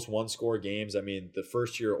 close 1-score games. The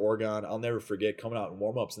first year at Oregon, I'll never forget coming out in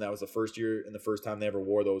warmups, and that was the first year and the first time they ever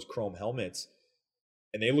wore those chrome helmets,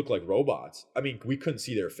 and they looked like robots. we couldn't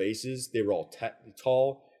see their faces. They were all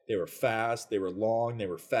tall, they were fast, they were long, they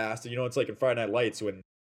were fast. It's like in Friday Night Lights when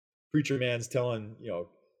Preacher Man's telling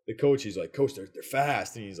the coach, he's like, "Coach, they're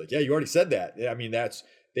fast," and he's like, "Yeah, you already said that."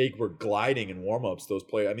 They were gliding in warmups. Those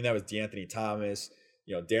players. That was DeAnthony Thomas,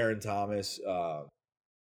 Darren Thomas.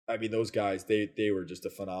 Those guys, they were just a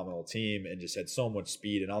phenomenal team and just had so much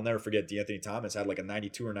speed. And I'll never forget DeAnthony Thomas had like a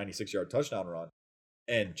 92 or 96 yard touchdown run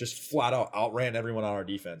and just flat out outran everyone on our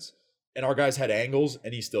defense. And our guys had angles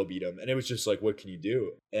and he still beat them. And it was just like, what can you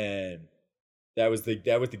do? And that was the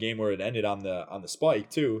game where it ended on the spike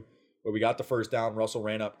too, where we got the first down. Russell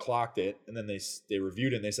ran up, clocked it, and then they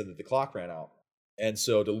reviewed it and they said that the clock ran out. And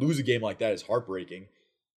so to lose a game like that is heartbreaking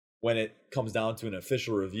when it comes down to an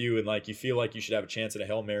official review and like you feel like you should have a chance at a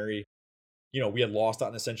Hail Mary. We had lost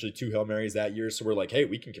on essentially 2 Hail Marys that year, so we're like, hey,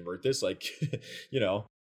 we can convert this, and we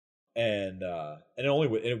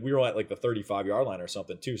were at like the 35-yard line or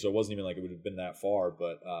something too, so it wasn't even like it would have been that far.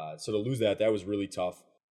 But so to lose that was really tough.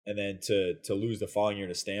 And then to lose the following year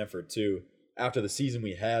to Stanford too, after the season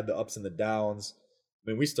we had, the ups and the downs.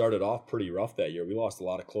 We started off pretty rough that year. We lost a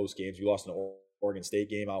lot of close games. We lost an Oregon State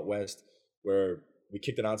game out west where we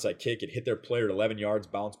kicked an onside kick. It hit their player at 11 yards,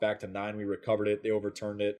 bounced back to 9. We recovered it. They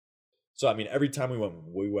overturned it. So, every time we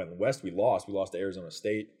went west, we lost. We lost to Arizona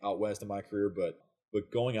State out west in my career. But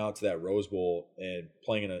going out to that Rose Bowl and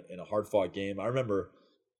playing in a hard-fought game, I remember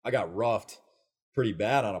I got roughed pretty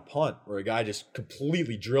bad on a punt where a guy just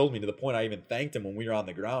completely drilled me to the point I even thanked him when we were on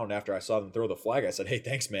the ground after I saw them throw the flag. I said, hey,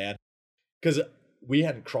 thanks, man. Because we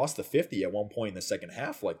hadn't crossed the 50 at one point in the second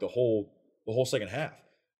half, like the whole second half.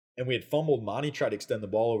 And we had fumbled. Monty tried to extend the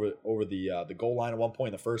ball over the goal line at one point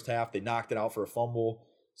in the first half. They knocked it out for a fumble.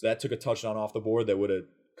 So that took a touchdown off the board that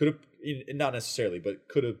could have, not necessarily, but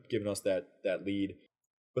could have given us that lead.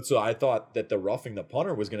 But so I thought that the roughing the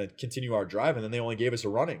punter was going to continue our drive, and then they only gave us a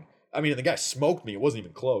running. And the guy smoked me. It wasn't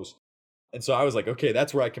even close. And so I was like, okay,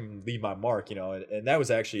 that's where I can leave my mark, And that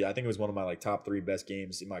was actually, I think it was one of my like top 3 best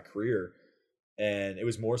games in my career. And it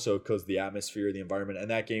was more so because the atmosphere, the environment. And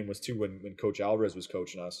that game was too when Coach Alvarez was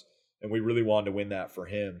coaching us. And we really wanted to win that for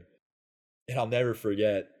him. And I'll never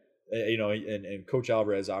forget, and Coach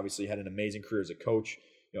Alvarez obviously had an amazing career as a coach,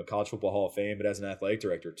 College Football Hall of Fame, but as an athletic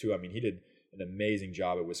director too. He did an amazing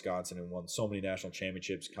job at Wisconsin and won so many national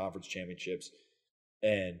championships, conference championships.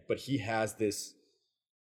 But he has this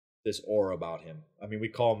aura about him. We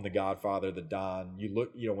call him the Godfather, the Don. You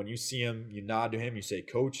look, when you see him, you nod to him, you say,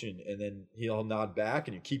 "Coach," and then he'll nod back,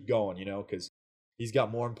 and you keep going, because he's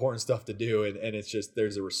got more important stuff to do. And it's just,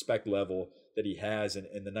 there's a respect level that he has.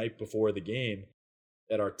 And the night before the game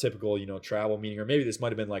at our typical, travel meeting, or maybe this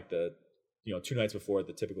might have been like the, 2 nights before at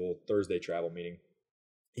the typical Thursday travel meeting,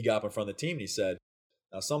 he got up in front of the team and he said,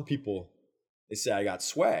 "Now some people, they say I got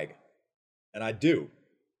swag, and I do."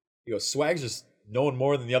 He goes, "Swag's just knowing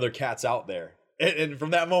more than the other cats out there." And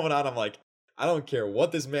from that moment on, I'm like, I don't care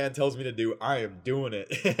what this man tells me to do, I am doing it.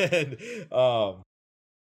 And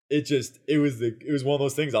it was one of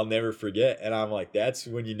those things I'll never forget. And I'm like, that's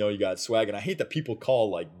when you got swag. And I hate that people call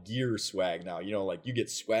like gear swag now, like you get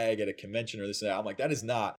swag at a convention or this and that. I'm like, it is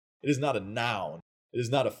not a noun. It is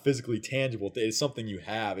not a physically tangible thing. It's something you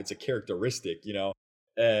have. It's a characteristic,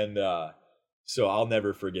 And so I'll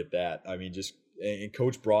never forget that. And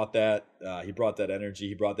Coach brought that. He brought that energy.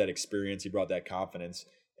 He brought that experience. He brought that confidence.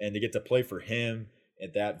 And to get to play for him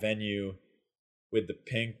at that venue with the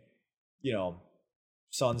pink,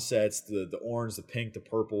 sunsets, the orange, the pink, the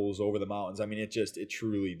purples over the mountains. It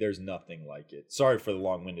truly, there's nothing like it. Sorry for the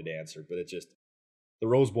long-winded answer, but the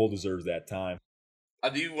Rose Bowl deserves that time. I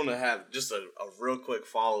do want to have just a real quick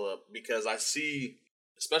follow-up because I see,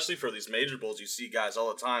 especially for these major bowls, you see guys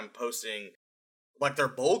all the time posting like their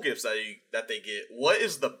bowl gifts that they get. What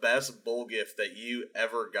is the best bowl gift that you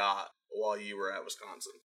ever got while you were at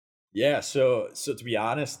Wisconsin? Yeah, so to be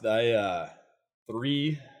honest, I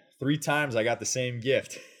three times I got the same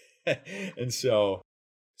gift. And so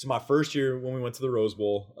So my first year when we went to the Rose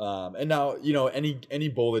Bowl, and now, you know, any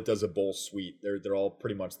bowl that does a bowl suite, they're all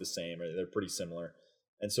pretty much the same. Right? They're pretty similar.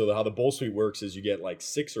 And so how the bowl suite works is you get like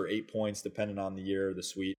 6 or 8 points depending on the year of the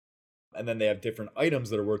suite. And then they have different items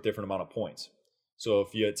that are worth different amount of points. So if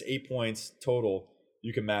it's 8 points total,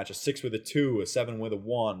 you can match a 6 with a 2, a 7 with a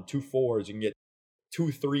 1, 2 4s. You can get 2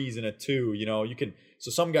 3s and a 2. You know, you can. So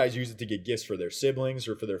some guys use it to get gifts for their siblings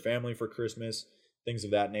or for their family for Christmas, things of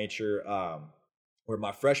that nature. Where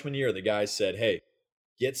my freshman year, the guys said, "Hey,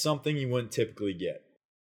 get something you wouldn't typically get."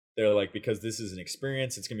 They're like, because this is an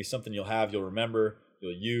experience. It's gonna be something you'll have, you'll remember,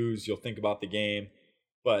 you'll use, you'll think about the game.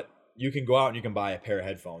 But you can go out and you can buy a pair of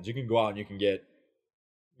headphones. You can go out and you can get,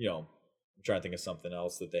 you know, I'm trying to think of something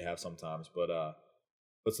else that they have sometimes. But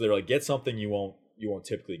so they're like, get something you won't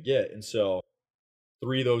typically get. And so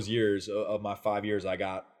 3 of those years of my 5 years, I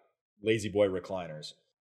got Lazy Boy recliners.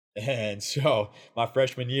 And so my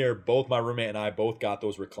freshman year, both my roommate and I both got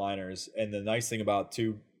those recliners. And the nice thing about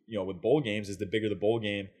you know, with bowl games is the bigger the bowl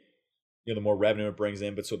game, you know, the more revenue it brings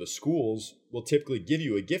in. But so the schools will typically give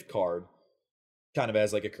you a gift card kind of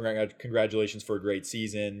as like a congratulations for a great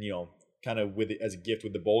season, you know, kind of with as a gift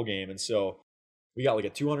with the bowl game. And so we got like a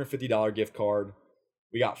 $250 gift card.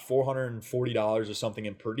 We got $440 or something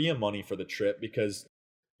in per diem money for the trip because,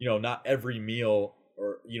 you know, not every meal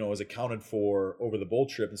or, you know, is accounted for over the bowl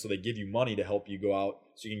trip. And so they give you money to help you go out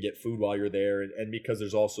so you can get food while you're there. And because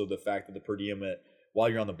there's also the fact that the per diem while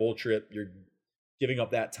you're on the bowl trip, you're giving up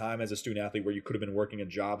that time as a student athlete where you could have been working a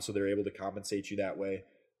job. So they're able to compensate you that way.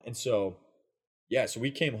 And so, yeah, so we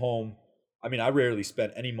came home. I mean, I rarely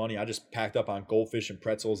spent any money. I just packed up on goldfish and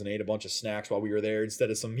pretzels and ate a bunch of snacks while we were there instead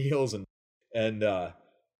of some meals. And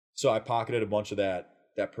so I pocketed a bunch of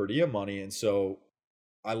that per diem money. And so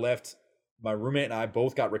I left. My roommate and I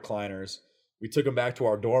both got recliners. We took them back to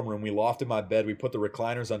our dorm room. We lofted my bed. We put the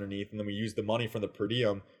recliners underneath, and then we used the money from the per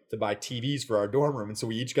diem to buy TVs for our dorm room. And so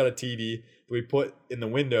we each got a TV that we put in the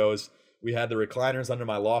windows. We had the recliners under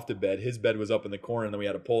my lofted bed. His bed was up in the corner, and then we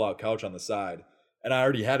had a pull-out couch on the side. And I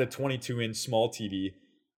already had a 22-inch small TV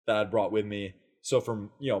that I'd brought with me. So from,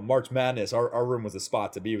 you know, March Madness, our room was the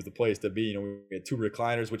spot to be. It was the place to be. You know, we had 2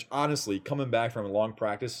 recliners, which honestly, coming back from a long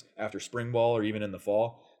practice after spring ball or even in the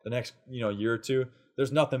fall, the next, you know, year or two,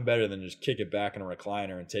 there's nothing better than just kick it back in a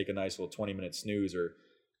recliner and take a nice little 20-minute snooze. Or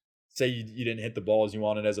say you didn't hit the ball as you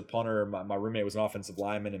wanted as a punter. My roommate was an offensive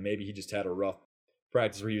lineman, and maybe he just had a rough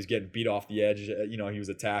practice where he was getting beat off the edge. You know, he was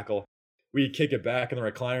a tackle. We'd kick it back in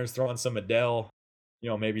the recliners, throw on some Adele, you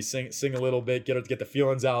know, maybe sing a little bit, get the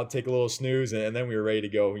feelings out, take a little snooze, and then we were ready to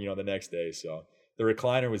go, you know, the next day. So the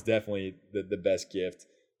recliner was definitely the best gift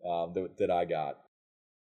that I got.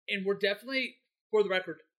 And we're definitely, for the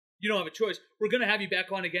record, you don't have a choice. We're going to have you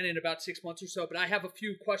back on again in about 6 months or so, but I have a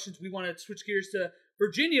few questions. We want to switch gears to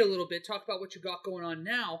Virginia a little bit, talk about what you got going on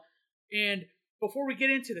now. And before we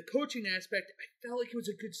get into the coaching aspect, I felt like it was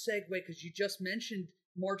a good segue because you just mentioned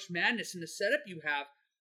March Madness and the setup you have.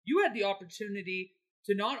 You had the opportunity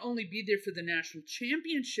to not only be there for the national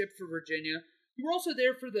championship for Virginia, you were also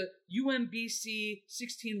there for the UMBC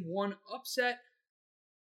 16-1 upset.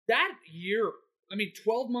 That year,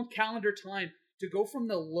 12-month calendar time, to go from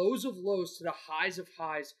the lows of lows to the highs of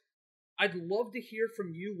highs. I'd love to hear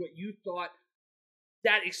from you what you thought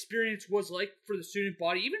that experience was like for the student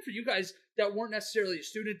body, even for you guys that weren't necessarily a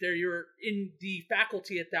student there. You're in the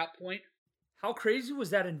faculty at that point. How crazy was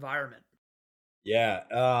that environment? Yeah.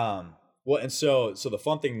 Well, and so the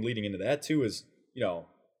fun thing leading into that too is, you know,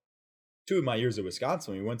 2 of my years at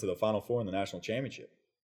Wisconsin, we went to the Final Four in the national championship.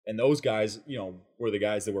 And those guys, you know, were the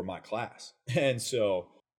guys that were my class. And so,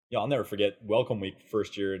 you know, I'll never forget welcome week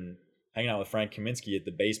first year and hanging out with Frank Kaminsky at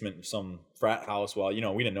the basement of some frat house while, you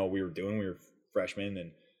know, we didn't know what we were doing. We were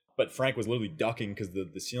freshmen, but Frank was literally ducking because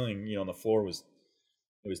the ceiling, you know, on the floor was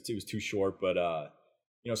too short. But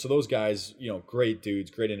you know, so those guys, you know, great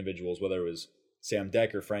dudes, great individuals, whether it was Sam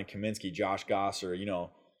Decker, Frank Kaminsky, Josh Gosser, you know,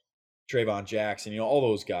 Trayvon Jackson, you know, all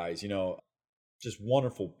those guys, you know, just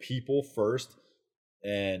wonderful people first.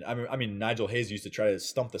 And I mean, Nigel Hayes used to try to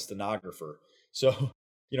stump the stenographer. So,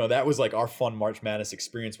 you know, that was like our fun March Madness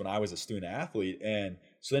experience when I was a student athlete. And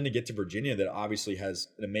so then to get to Virginia, that obviously has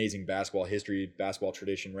an amazing basketball history, basketball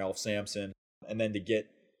tradition, Ralph Sampson. And then to get,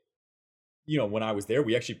 you know, when I was there,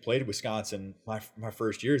 we actually played Wisconsin my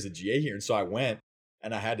first year as a GA here. And so I went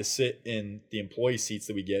and I had to sit in the employee seats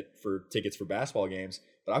that we get for tickets for basketball games.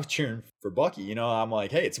 But I was cheering for Bucky. You know, I'm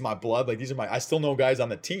like, hey, it's my blood. Like, I still know guys on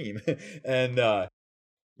the team. And,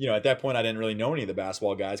 you know, at that point, I didn't really know any of the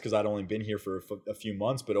basketball guys because I'd only been here for a few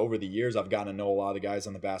months. But over the years, I've gotten to know a lot of the guys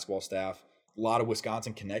on the basketball staff, a lot of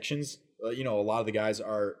Wisconsin connections. You know, a lot of the guys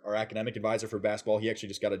are our academic advisor for basketball. He actually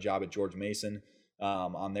just got a job at George Mason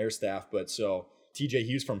on their staff. But so TJ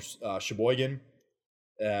Hughes from Sheboygan,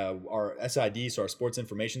 our SID, so our sports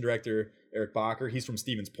information director, Eric Bacher, he's from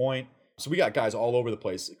Stevens Point. So we got guys all over the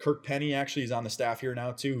place. Kirk Penny actually is on the staff here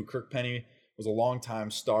now too. Kirk Penny was a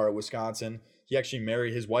longtime star at Wisconsin. He actually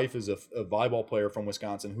married, his wife is a volleyball player from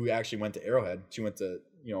Wisconsin who actually went to Arrowhead. She went to,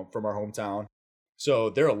 from our hometown. So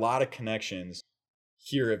there are a lot of connections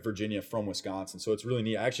here at Virginia from Wisconsin. So it's really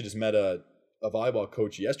neat. I actually just met a volleyball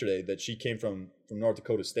coach yesterday that she came from North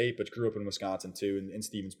Dakota State, but grew up in Wisconsin too, in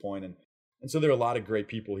Stevens Point. And so there are a lot of great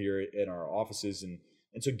people here in our offices. And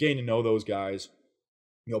so getting to know those guys,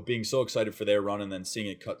 being so excited for their run and then seeing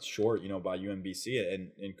it cut short, by UMBC,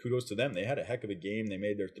 and kudos to them. They had a heck of a game. They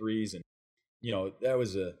made their threes, and it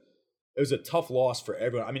was a tough loss for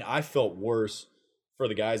everyone. I mean, I felt worse for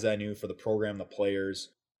the guys I knew, for the program, the players,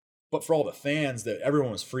 but for all the fans, that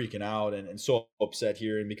everyone was freaking out and so upset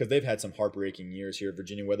here. And because they've had some heartbreaking years here at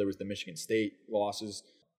Virginia, whether it was the Michigan State losses,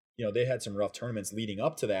 they had some rough tournaments leading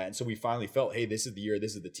up to that. And so we finally felt, hey, this is the year,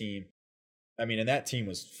 this is the team. I mean, and that team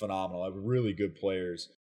was phenomenal. I had really good players,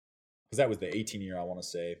 because that was the 18 year, I want to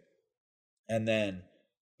say. And then,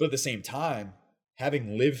 but at the same time,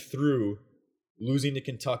 having lived through losing to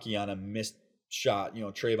Kentucky on a missed shot,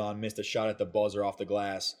 Trayvon missed a shot at the buzzer off the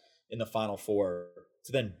glass in the Final Four,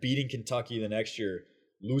 to then beating Kentucky the next year,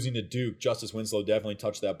 losing to Duke. Justice Winslow definitely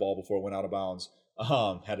touched that ball before it went out of bounds.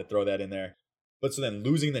 Had to throw that in there. But so then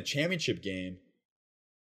losing the championship game,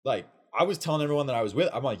 like I was telling everyone that I was with,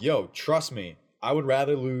 I'm like, yo, trust me, I would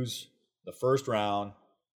rather lose the first round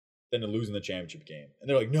than to lose in the championship game. And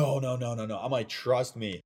they're like, no. I'm like, trust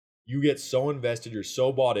me, you get so invested, you're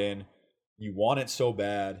so bought in, you want it so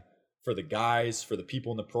bad for the guys, for the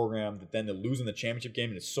people in the program, that then to lose in the championship game,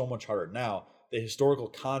 and it's so much harder. Now, the historical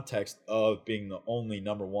context of being the only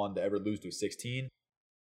number one to ever lose to a 16,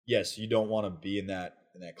 yes, you don't want to be in that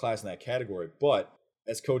class, in that category. But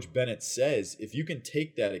as Coach Bennett says, if you can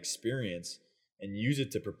take that experience and use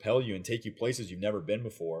it to propel you and take you places you've never been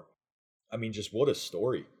before, I mean, just what a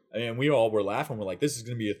story. I mean, we all were laughing. We're like, this is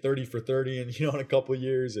going to be a 30 for 30 and, in a couple of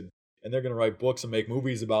years, and they're going to write books and make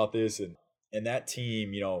movies about this. And that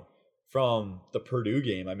team, from the Purdue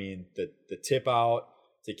game, I mean, the tip out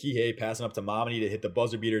to Kihei passing up to Momedy to hit the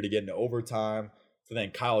buzzer beater to get into overtime, to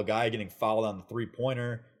then Kyle Guy getting fouled on the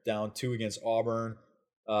three-pointer, down 2 against Auburn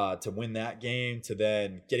to win that game, to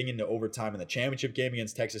then getting into overtime in the championship game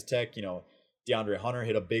against Texas Tech. DeAndre Hunter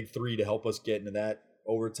hit a big 3 to help us get into that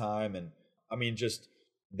overtime. And, I mean, just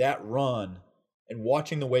that run and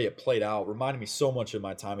watching the way it played out reminded me so much of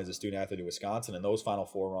my time as a student athlete at Wisconsin and those Final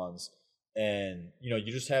Four runs. And, you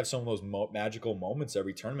just have some of those magical moments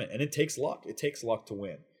every tournament, and it takes luck. It takes luck to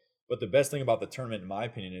win. But the best thing about the tournament, in my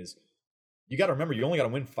opinion, is you got to remember, you only got to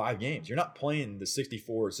win 5 games. You're not playing the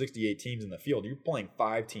 64 or 68 teams in the field. You're playing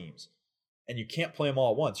 5 teams, and you can't play them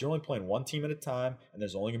all at once. You're only playing 1 team at a time, and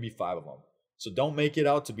there's only going to be 5 of them. So don't make it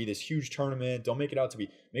out to be this huge tournament. Don't make it out to be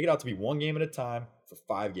 1 game at a time for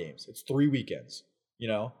 5 games. It's 3 weekends,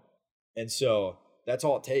 And so that's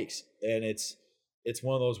all it takes. And it's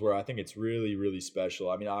one of those where I think it's really, really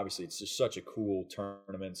special. I mean, obviously, it's just such a cool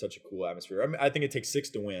tournament, such a cool atmosphere. I mean, I think it takes 6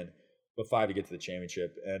 to win, but 5 to get to the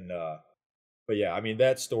championship. And, but yeah, I mean,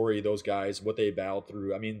 that story, those guys, what they battled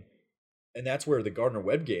through. I mean, and that's where the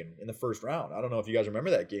Gardner-Webb game in the first round. I don't know if you guys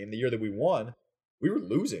remember that game. The year that we won, we were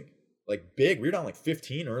losing like big. We were down like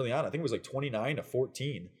 15 early on. I think it was like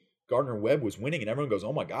 29-14. Gardner-Webb was winning, and everyone goes,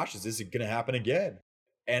 "Oh my gosh, is this going to happen again?"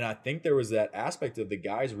 And I think there was that aspect of the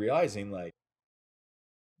guys realizing like,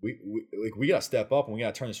 we got to step up and we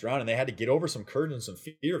got to turn this around. And they had to get over some courage and some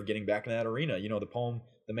fear of getting back in that arena. The poem,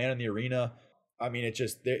 The Man in the Arena. I mean,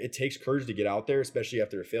 it takes courage to get out there, especially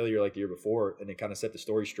after a failure like the year before, and it kind of set the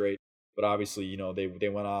story straight. But obviously, they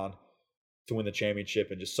went on to win the championship,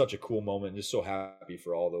 and just such a cool moment, and just so happy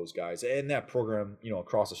for all those guys. And that program,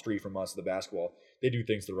 across the street from us, the basketball, they do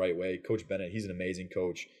things the right way. Coach Bennett, he's an amazing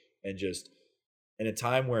coach. And just in a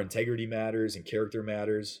time where integrity matters and character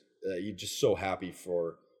matters, you're just so happy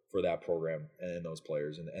for that program and those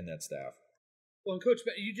players and that staff. Well, and Coach,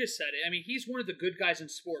 you just said it. I mean, he's one of the good guys in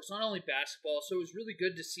sports, not only basketball. So it was really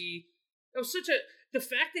good to see. It was the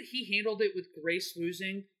fact that he handled it with grace,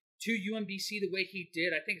 losing to UMBC the way he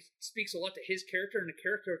did. I think it speaks a lot to his character and the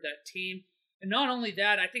character of that team. And not only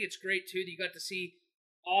that, I think it's great too that you got to see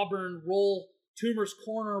Auburn roll Toomer's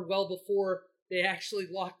corner well before they actually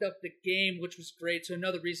locked up the game, which was great. So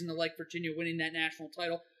another reason to like Virginia winning that national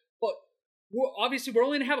title. But obviously, we're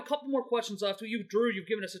only going to have a couple more questions left. You, Drew, you've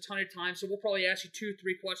given us a ton of time, so we'll probably ask you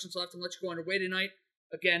 2-3 questions left and let you go on your way tonight.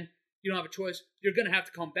 Again, you don't have a choice. You're going to have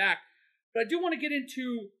to come back. But I do want to get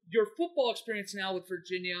into your football experience now with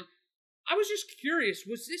Virginia. I was just curious,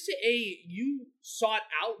 was this you sought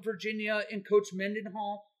out Virginia and Coach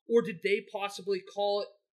Mendenhall, or did they possibly call it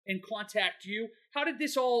and contact you? How did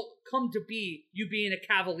this all come to be, you being a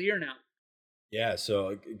Cavalier now? Yeah,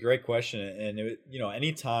 so great question. And,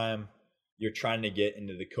 anytime you're trying to get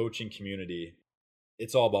into the coaching community,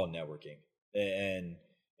 it's all about networking and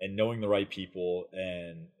knowing the right people.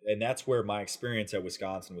 And that's where my experience at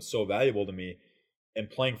Wisconsin was so valuable to me, and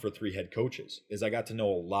playing for 3 head coaches, is I got to know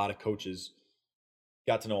a lot of coaches,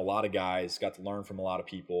 got to know a lot of guys, got to learn from a lot of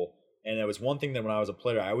people. And it was one thing that when I was a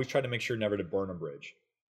player, I always tried to make sure never to burn a bridge.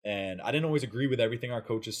 And I didn't always agree with everything our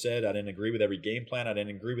coaches said. I didn't agree with every game plan. I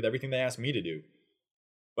didn't agree with everything they asked me to do.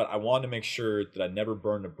 But I wanted to make sure that I never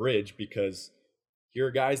burned a bridge, because here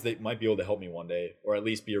are guys that might be able to help me one day, or at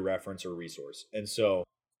least be a reference or a resource. And so,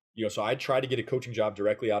 so I tried to get a coaching job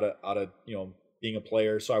directly out of being a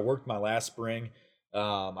player. So I worked my last spring.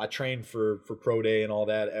 I trained for pro day and all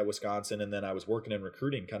that at Wisconsin, and then I was working in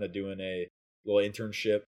recruiting, kind of doing a little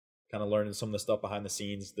internship, kind of learning some of the stuff behind the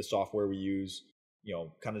scenes, the software we use,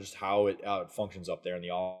 kind of just how it functions up there in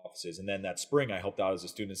the offices. And then that spring, I helped out as a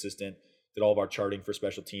student assistant, did all of our charting for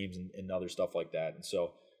special teams and other stuff like that. And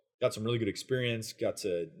so got some really good experience, got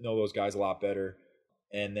to know those guys a lot better,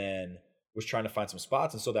 and then was trying to find some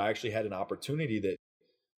spots. And so that I actually had an opportunity that,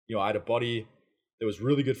 I had a buddy that was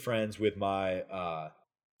really good friends with my,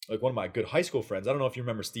 one of my good high school friends. I don't know if you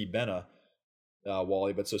remember Steve Benna,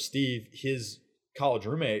 Wally, but so Steve, his college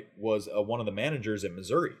roommate was one of the managers at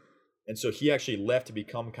Missouri. And so he actually left to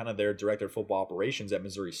become kind of their director of football operations at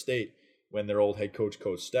Missouri State when their old head coach,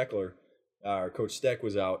 Coach Steck,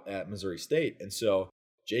 was out at Missouri State. And so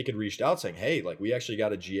Jake had reached out saying, hey, we actually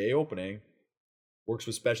got a GA opening, works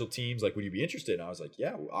with special teams. Would you be interested? And I was like,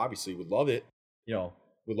 yeah, obviously would love it.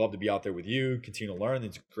 Would love to be out there with you, continue to learn.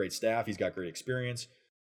 It's a great staff. He's got great experience.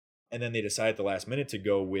 And then they decided at the last minute to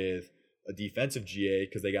go with a defensive GA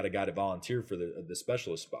because they got a guy to volunteer for the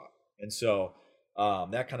specialist spot. And so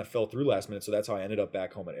that kind of fell through last minute. So that's how I ended up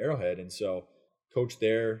back home at Arrowhead. And so coach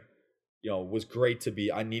there, was great to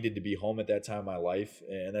be. I needed to be home at that time of my life.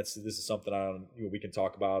 And this is something we can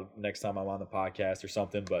talk about next time I'm on the podcast or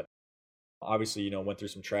something. But obviously, went through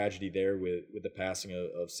some tragedy there with the passing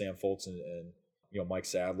of Sam Foltz and Mike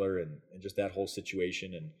Sadler and just that whole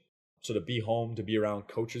situation. And so to be home, to be around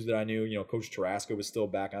coaches that I knew, Coach Tarasco was still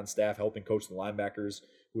back on staff helping coach the linebackers,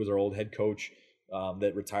 who was our old head coach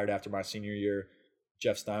that retired after my senior year.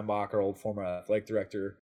 Jeff Steinbach, our old former athletic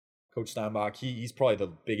director. Coach Steinbach, he's probably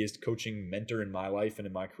the biggest coaching mentor in my life and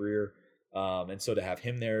in my career. And so to have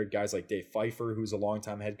him there, guys like Dave Pfeiffer, who's a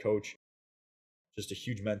longtime head coach, just a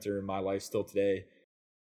huge mentor in my life still today,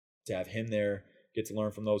 to have him there, get to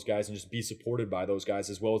learn from those guys and just be supported by those guys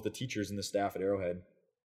as well as the teachers and the staff at Arrowhead.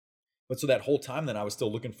 But so that whole time then I was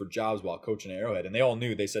still looking for jobs while coaching at Arrowhead, and they all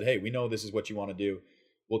knew. They said, hey, we know this is what you want to do.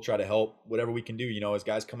 We'll try to help whatever we can do. As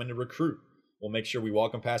guys come in to recruit, we'll make sure we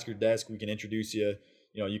walk them past your desk. We can introduce you.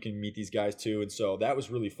 You can meet these guys too. And so that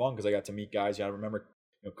was really fun because I got to meet guys. I remember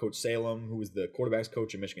Coach Salem, who was the quarterbacks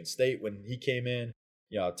coach at Michigan State when he came in.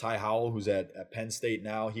 Ty Howell, who's at Penn State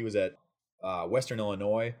now. He was at Western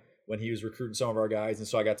Illinois when he was recruiting some of our guys. And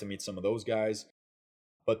so I got to meet some of those guys.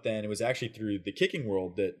 But then it was actually through the kicking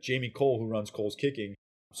world that Jamie Cole, who runs Cole's Kicking.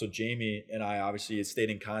 So Jamie and I obviously stayed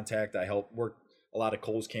in contact. I helped work a lot of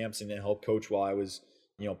Cole's camps and then helped coach while I was,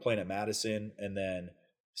 playing at Madison, and then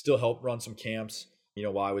still helped run some camps,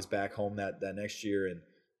 while I was back home that next year.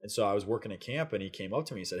 And so I was working at camp, and he came up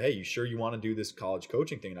to me and said, hey, you sure you want to do this college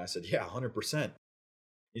coaching thing? And I said, yeah, 100%.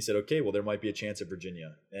 He said, okay, well, there might be a chance at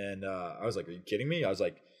Virginia. And I was like, are you kidding me? I was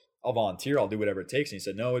like, I'll volunteer. I'll do whatever it takes. And he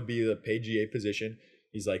said, no, it'd be the paid GA position.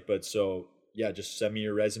 He's like, but so, yeah, just send me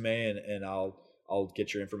your resume and I'll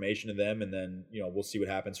get your information to them. And then, we'll see what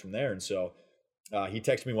happens from there. And so he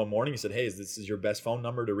texted me one morning. He said, hey, this is your best phone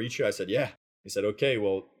number to reach you? I said, yeah. He said, okay,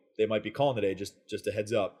 well, they might be calling today. Just a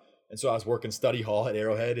heads up. And so I was working study hall at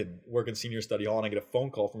Arrowhead and working senior study hall. And I get a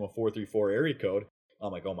phone call from a 434 area code.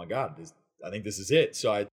 I'm like, oh my God, I think this is it.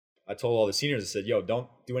 So I told all the seniors, I said, yo, don't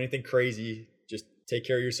do anything crazy. Just take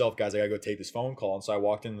care of yourself, guys. I got to go take this phone call. And so I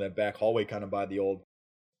walked into that back hallway kind of by the old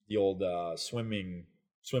swim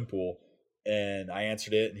pool. And I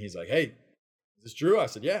answered it. And he's like, hey, is this Drew? I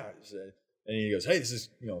said, yeah. And he goes, hey, this is,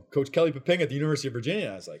 Coach Kelly Papinga at the University of Virginia.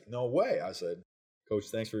 I was like, no way. I said, Coach,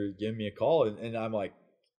 thanks for giving me a call. And I'm like,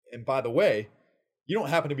 and by the way, you don't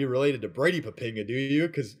happen to be related to Brady Papinga, do you?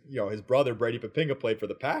 Because, his brother, Brady Papinga, played for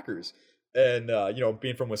the Packers. And,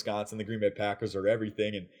 being from Wisconsin, the Green Bay Packers are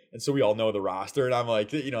everything. And so we all know the roster. And I'm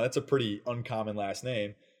like, that's a pretty uncommon last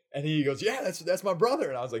name. And he goes, yeah, that's my brother.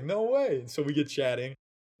 And I was like, no way. And so we get chatting.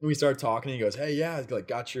 And we start talking. And he goes, hey, yeah, I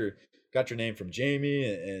got your got your name from Jamie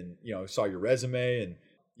and saw your resume and,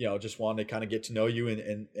 just wanted to kind of get to know you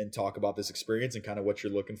and talk about this experience and kind of what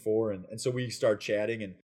you're looking for. And so we started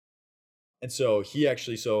chatting and so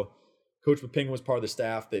Coach Penguin was part of the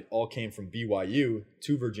staff that all came from BYU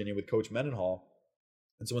to Virginia with Coach Mendenhall.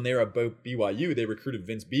 And so when they were at BYU, they recruited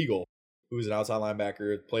Vince Beagle, who was an outside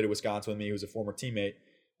linebacker, played at Wisconsin with me, who was a former teammate,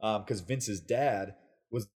 because Vince's dad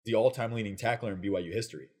was the all-time leading tackler in BYU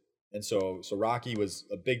history. And so Rocky was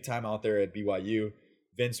a big time out there at BYU.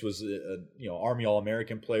 Vince was a Army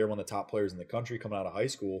All-American player, one of the top players in the country coming out of high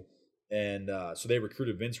school. And so they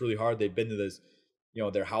recruited Vince really hard. They'd been to this,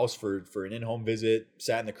 their house for an in-home visit,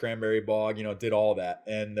 sat in the cranberry bog, did all that.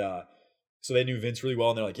 And so they knew Vince really well.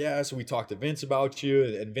 And they're like, yeah, so we talked to Vince about you.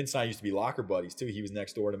 And Vince and I used to be locker buddies too. He was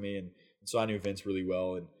next door to me. And so I knew Vince really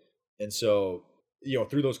well. And so,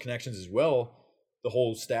 through those connections as well, the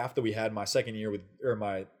whole staff that we had my second year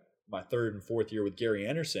my third and fourth year with Gary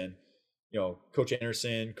Anderson, Coach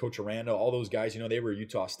Anderson, Coach Aranda, all those guys, they were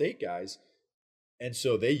Utah State guys. And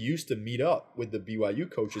so they used to meet up with the BYU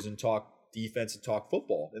coaches and talk defense and talk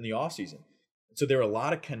football in the offseason. So there were a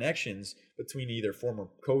lot of connections between either former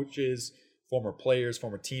coaches, former players,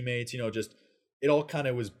 former teammates, just it all kind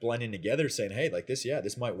of was blending together saying, hey, like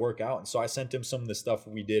this might work out. And so I sent him some of the stuff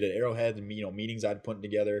we did at Arrowhead and, meetings I'd put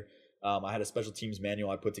together. I had a special teams manual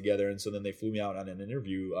I put together. And so then they flew me out on an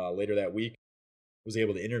interview later that week. Was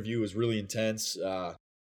able to interview. It was really intense. It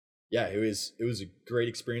was a great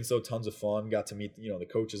experience though. Tons of fun. Got to meet, the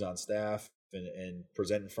coaches on staff and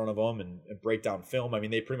present in front of them and break down film. I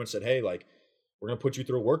mean, they pretty much said, hey, like, we're going to put you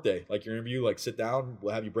through a work day. Like your interview, like sit down,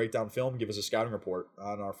 we'll have you break down film, give us a scouting report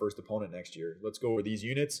on our first opponent next year. Let's go over these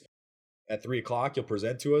units. At 3:00, you'll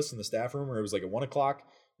present to us in the staff room, or it was like at 1:00.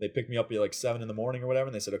 They picked me up at like 7 a.m. or whatever.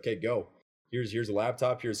 And they said, okay, go. Here's a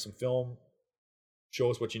laptop. Here's some film. Show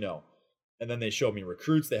us what you know. And then they showed me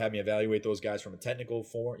recruits. They had me evaluate those guys from a technical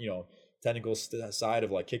side of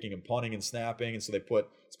like kicking and punting and snapping. And so they put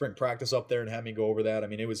spring practice up there and had me go over that. I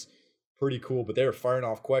mean, it was pretty cool, but they were firing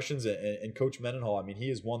off questions. And Coach Mendenhall, I mean, he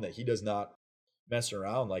is one that he does not mess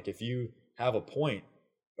around. Like if you have a point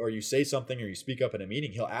or you say something or you speak up in a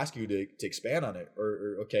meeting, he'll ask you to expand on it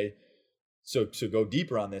or okay, so go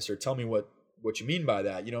deeper on this or tell me what you mean by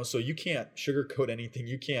that, so you can't sugarcoat anything.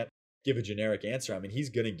 You can't give a generic answer. I mean, he's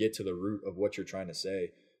going to get to the root of what you're trying to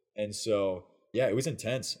say. And so, yeah, it was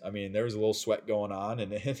intense. I mean, there was a little sweat going on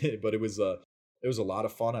but it was a lot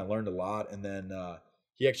of fun. I learned a lot. And then,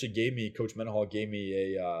 Coach Mendenhall gave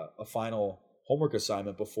me a final homework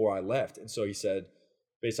assignment before I left. And so he said,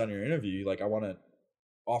 based on your interview, like, I want to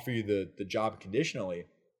offer you the job conditionally.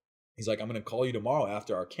 He's like, I'm going to call you tomorrow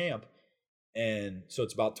after our camp. And so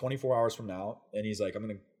it's about 24 hours from now. And he's like, I'm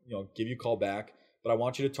going to, give you a call back, but I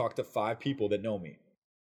want you to talk to 5 people that know me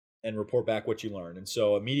and report back what you learned. And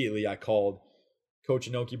so immediately I called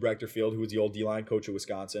Coach Inoki Brechterfield, who was the old D-line coach at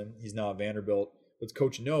Wisconsin. He's now at Vanderbilt. But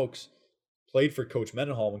Coach Noakes played for Coach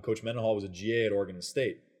Mendenhall when Coach Mendenhall was a GA at Oregon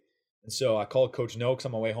State. And so I called Coach Noakes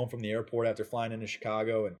on my way home from the airport after flying into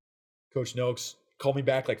Chicago. And Coach Noakes called me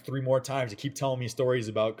back like 3 more times to keep telling me stories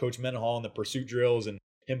about Coach Mendenhall and the pursuit drills and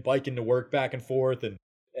him biking to work back and forth.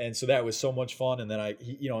 And so that was so much fun. And then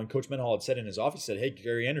and Coach Mendenhall had said in his office, he said, hey,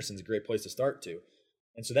 Gary Anderson's a great place to start too.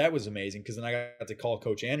 And so that was amazing because then I got to call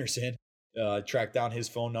Coach Anderson, track down his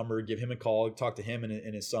phone number, give him a call, talk to him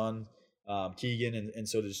and his son, Keegan. And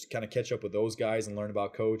so to just kind of catch up with those guys and learn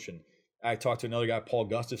about Coach. And I talked to another guy, Paul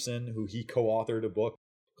Gustafson, who he co-authored a book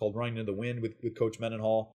called Running to the Wind with Coach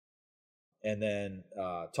Mendenhall. And then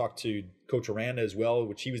talked to Coach Aranda as well,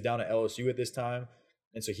 which he was down at LSU at this time.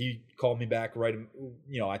 And so he called me back I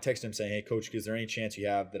texted him saying, hey, Coach, is there any chance you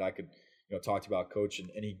have that I could, talk to you about Coach? And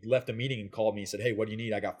he left a meeting and called me and said, hey, what do you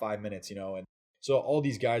need? I got 5 minutes, And so all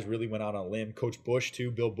these guys really went out on a limb. Coach Bush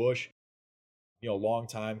too, Bill Bush, long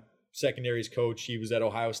time secondaries coach. He was at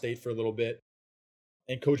Ohio State for a little bit.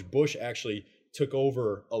 And Coach Bush actually took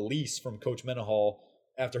over a lease from Coach Mendenhall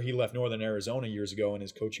after he left Northern Arizona years ago in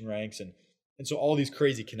his coaching ranks. And so all these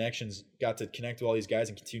crazy connections, got to connect with all these guys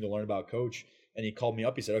and continue to learn about Coach. And he called me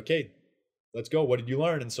up. He said, okay, let's go. What did you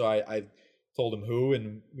learn? And so I told him who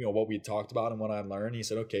and, what we had talked about and what I learned. He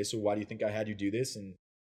said, okay, so why do you think I had you do this? And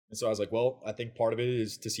so I was like, well, I think part of it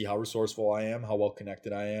is to see how resourceful I am, how well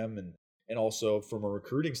connected I am. And also from a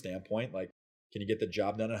recruiting standpoint, like, can you get the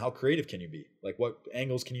job done and how creative can you be? Like, what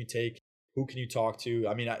angles can you take? Who can you talk to?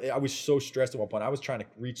 I mean, I was so stressed at one point. I was trying to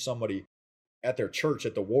reach somebody at their church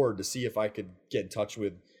at the ward to see if I could get in touch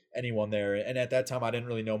with anyone there. And at that time, I didn't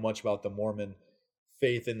really know much about the Mormon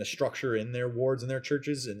faith and the structure in their wards and their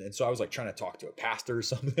churches. And so I was like trying to talk to a pastor or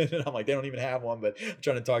something. And I'm like, they don't even have one, but I'm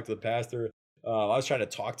trying to talk to the pastor. I was trying to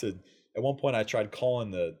talk to at one point I tried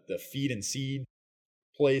calling the feed and seed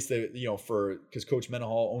place that, because Coach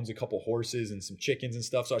Mendenhall owns a couple horses and some chickens and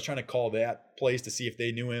stuff. So I was trying to call that place to see if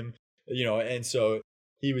they knew him, and so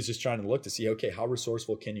he was just trying to look to see, okay, how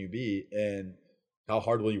resourceful can you be and how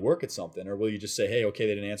hard will you work at something? Or will you just say, hey, okay,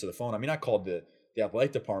 they didn't answer the phone? I mean, I called the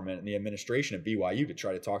athletic department and the administration at BYU to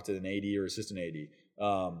try to talk to an AD or assistant AD.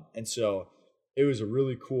 And so it was a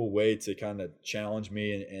really cool way to kind of challenge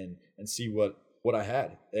me and see what I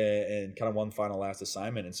had and kind of one final last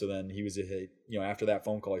assignment. And so then he was, after that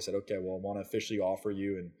phone call, he said, okay, well, I want to officially offer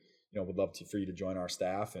you and, would love for you to join our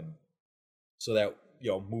staff. And so that,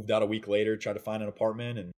 moved out a week later, tried to find an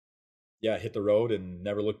apartment and hit the road and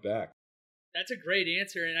never looked back. That's a great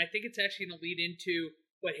answer. And I think it's actually going to lead into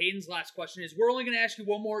what Hayden's last question is. We're only going to ask you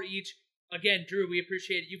one more each. Again, Drew, we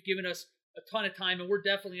appreciate it. You've given us a ton of time and we're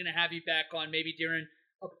definitely going to have you back on maybe during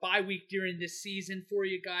a bye week during this season for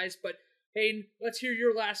you guys. But Hayden, let's hear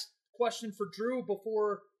your last question for Drew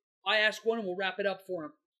before I ask one and we'll wrap it up for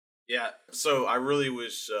him. Yeah, so I really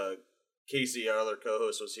wish Casey, our other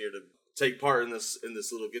co-host, was here to take part in this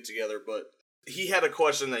little get-together, but he had a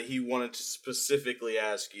question that he wanted to specifically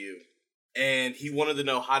ask you, and he wanted to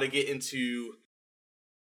know how to get into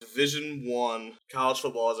Division I college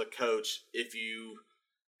football as a coach if you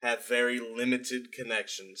have very limited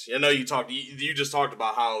connections. I know you just talked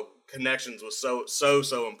about how connections was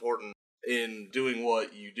so important in doing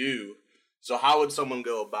what you do. So how would someone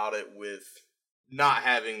go about it with not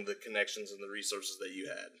having the connections and the resources that you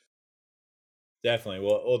had? Definitely.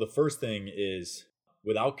 Well, the first thing is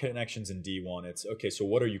without connections in D1, it's okay. So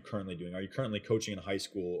what are you currently doing? Are you currently coaching in high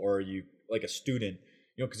school, or are you like a student?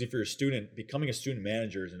 Because if you're a student, becoming a student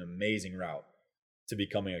manager is an amazing route to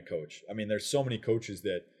becoming a coach. I mean, there's so many coaches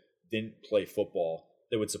that didn't play football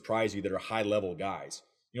that would surprise you that are high level guys.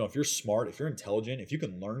 If you're smart, if you're intelligent, if you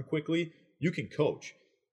can learn quickly, you can coach.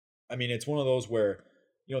 I mean, it's one of those where,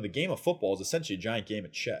 the game of football is essentially a giant game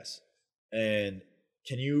of chess. And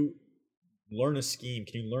can you learn a scheme?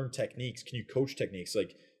 Can you learn techniques? Can you coach techniques?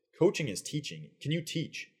 Like, coaching is teaching. Can you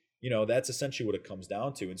teach? That's essentially what it comes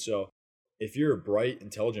down to. And so if you're a bright,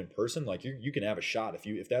 intelligent person, like you can have a shot.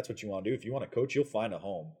 If that's what you want to do, if you want to coach, you'll find a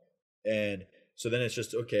home. And so then it's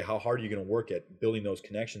just, okay, how hard are you going to work at building those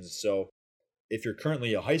connections? So if you're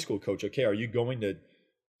currently a high school coach, okay, are you going to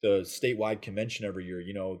the statewide convention every year?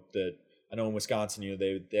 I know in Wisconsin,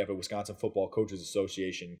 they have a Wisconsin Football Coaches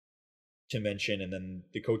Association convention, and then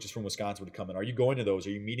the coaches from Wisconsin would come in. Are you going to those?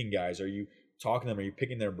 Are you meeting guys? Are you talking to them? Are you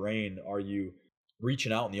picking their brain? Are you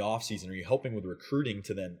reaching out in the off season? Are you helping with recruiting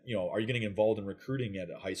to then, are you getting involved in recruiting at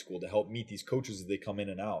a high school to help meet these coaches as they come in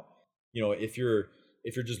and out? If you're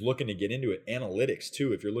just looking to get into it, analytics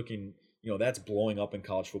too, if you're looking, that's blowing up in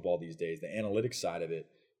college football these days, the analytics side of it.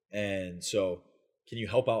 And so can you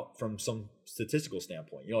help out from some statistical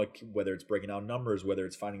standpoint? Like whether it's breaking down numbers, whether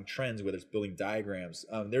it's finding trends, whether it's building diagrams.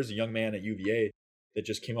 There's a young man at UVA that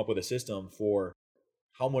just came up with a system for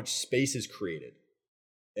how much space is created.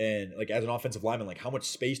 And like as an offensive lineman, like how much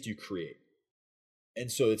space do you create? And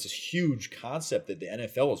so it's this huge concept that the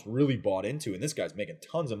NFL has really bought into. And this guy's making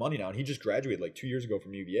tons of money now. And he just graduated like 2 years ago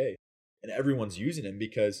from UVA. And everyone's using him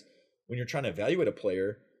because when you're trying to evaluate a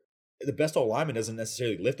player, the best lineman doesn't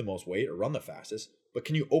necessarily lift the most weight or run the fastest, but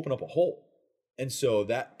can you open up a hole? And so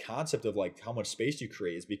that concept of like how much space you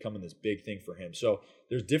create is becoming this big thing for him. So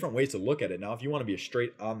there's different ways to look at it. Now, if you want to be a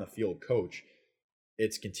straight on the field coach,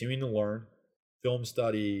 it's continuing to learn, film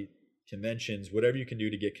study, conventions, whatever you can do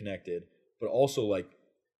to get connected. But also like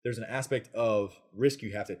there's an aspect of risk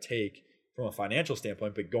you have to take from a financial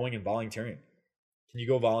standpoint, but going and volunteering. Can you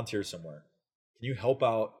go volunteer somewhere? Can you help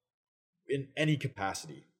out in any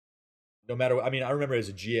capacity? No matter, I mean, I remember as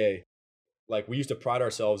a GA, like we used to pride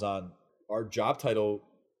ourselves on our job title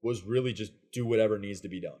was really just do whatever needs to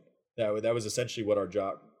be done. That was essentially what our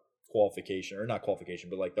job qualification, or not qualification,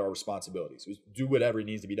 but like our responsibilities was do whatever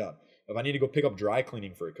needs to be done. If I need to go pick up dry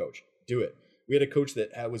cleaning for a coach, do it. We had a coach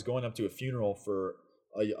that was going up to a funeral for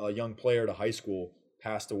a young player at a high school,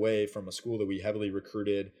 passed away from a school that we heavily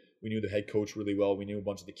recruited. We knew the head coach really well. We knew a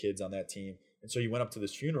bunch of the kids on that team. And so he went up to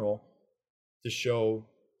this funeral to show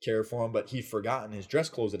care for him, but he'd forgotten his dress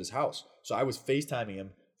clothes at his house. So I was FaceTiming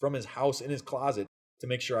him from his house in his closet to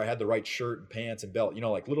make sure I had the right shirt and pants and belt,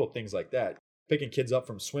 like little things like that. Picking kids up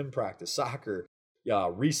from swim practice, soccer,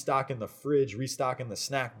 restocking the fridge, restocking the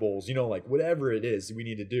snack bowls, like whatever it is we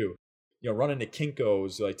need to do. Running to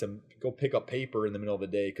Kinko's, like to go pick up paper in the middle of the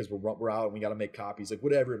day because we're out and we got to make copies, like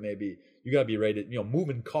whatever it may be. You got to be ready to,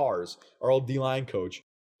 moving cars. Our old D-line coach,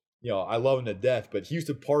 I love him to death, but he used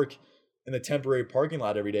to park in the temporary parking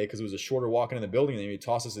lot every day because it was a shorter walk into the building, and then he'd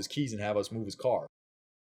toss us his keys and have us move his car.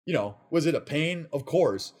 Was it a pain? Of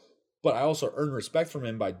course. But I also earn respect from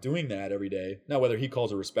him by doing that every day. Now, whether he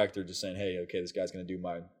calls it respect or just saying, hey, okay, this guy's going to do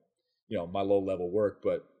my, my low level work.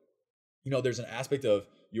 But, there's an aspect of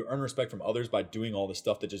you earn respect from others by doing all the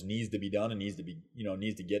stuff that just needs to be done and needs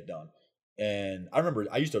to get done. And I remember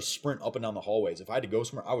I used to sprint up and down the hallways. If I had to go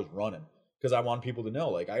somewhere, I was running because I want people to know,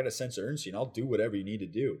 like, I got a sense of urgency and I'll do whatever you need to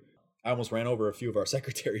do. I almost ran over a few of our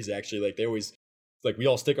secretaries, actually. Like, they always, like, we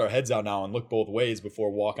all stick our heads out now and look both ways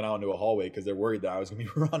before walking out into a hallway because they're worried that I was going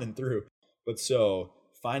to be running through. But so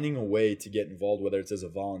finding a way to get involved, whether it's as a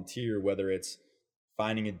volunteer, whether it's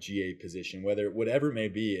finding a GA position, whatever it may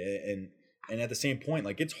be. And at the same point,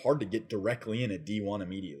 like, it's hard to get directly in at D1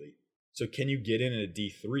 immediately. So can you get in at a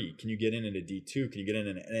D3? Can you get in at a D2? Can you get in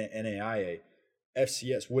an NAIA,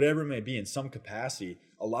 FCS, whatever it may be in some capacity?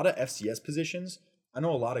 A lot of FCS positions, I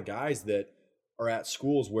know a lot of guys that are at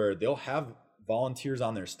schools where they'll have volunteers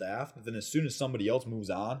on their staff, but then as soon as somebody else moves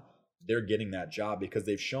on, they're getting that job because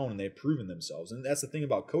they've shown and they've proven themselves. And that's the thing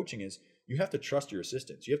about coaching is you have to trust your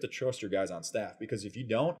assistants. You have to trust your guys on staff, because if you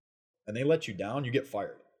don't and they let you down, you get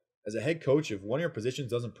fired. As a head coach, if one of your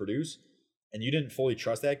positions doesn't produce and you didn't fully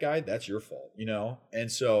trust that guy, that's your fault,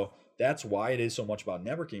 And so that's why it is so much about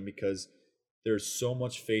networking, because there's so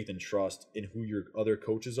much faith and trust in who your other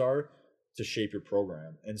coaches are to shape your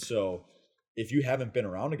program. And so if you haven't been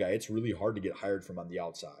around a guy, it's really hard to get hired from on the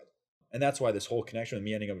outside. And that's why this whole connection with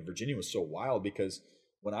me ending up in Virginia was so wild, because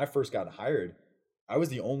when I first got hired, I was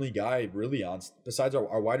the only guy really on, besides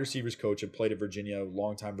our wide receivers coach had played at Virginia,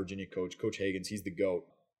 longtime Virginia coach, Coach Hagans, he's the GOAT.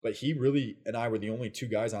 But he really and I were the only two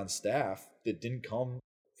guys on staff that didn't come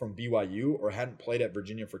from BYU or hadn't played at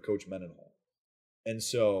Virginia for Coach Mendenhall. And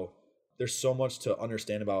so there's so much to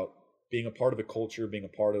understand about being a part of a culture, being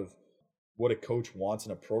a part of what a coach wants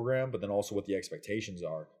in a program, but then also what the expectations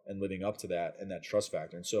are and living up to that and that trust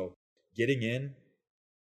factor. And so getting in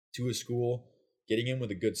to a school, getting in with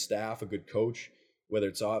a good staff, a good coach, whether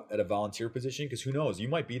it's at a volunteer position, because who knows, you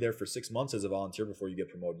might be there for 6 months as a volunteer before you get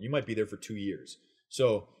promoted. You might be there for 2 years.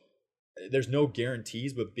 So there's no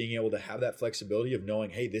guarantees, but being able to have that flexibility of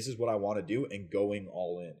knowing, hey, this is what I want to do, and going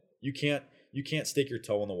all in. You can't stick your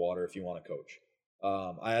toe in the water if you want to coach.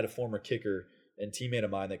 I had a former kicker and teammate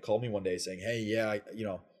of mine that called me one day saying, hey, yeah,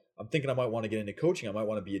 I'm thinking I might want to get into coaching. I might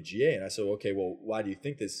want to be a GA. And I said, okay, well, why do you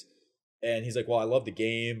think this? And he's like, well, I love the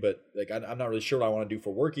game, but like I'm not really sure what I want to do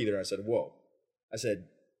for work either. And I said, whoa. I said,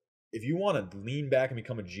 if you want to lean back and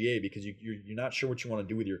become a GA because you're not sure what you want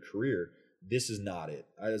to do with your career, this is not it.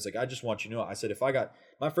 I was like, I just want you to know. I said, if I got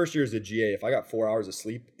my first year as a GA, if I got 4 hours of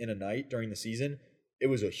sleep in a night during the season, it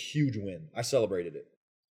was a huge win. I celebrated it.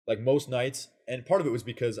 Like most nights, and part of it was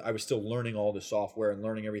because I was still learning all the software and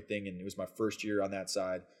learning everything, and it was my first year on that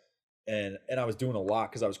side. And I was doing a lot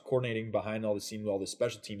because I was coordinating behind all the scenes, all the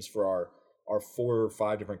special teams for our 4 or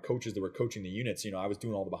 5 different coaches that were coaching the units. I was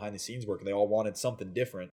doing all the behind the scenes work, and they all wanted something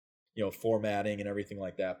different, formatting and everything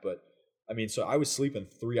like that. But I mean, so I was sleeping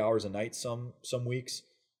 3 hours a night some weeks,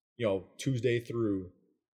 Tuesday through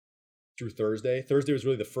Thursday. Thursday was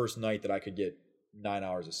really the first night that I could get 9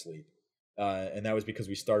 hours of sleep. And that was because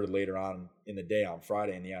we started later on in the day on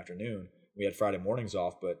Friday in the afternoon. We had Friday mornings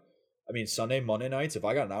off. But I mean, Sunday, Monday nights, if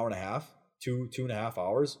I got an hour and a half, 2.5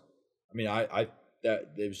 hours, I mean,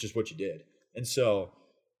 that it was just what you did. And so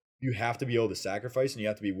you have to be able to sacrifice, and you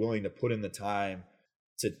have to be willing to put in the time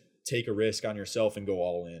to take a risk on yourself and go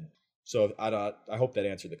all in. So I hope that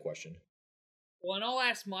answered the question. Well, and I'll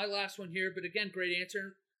ask my last one here, but again, great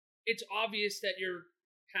answer. It's obvious that you're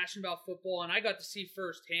passionate about football, and I got to see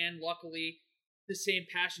firsthand, luckily, the same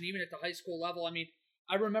passion even at the high school level. I mean,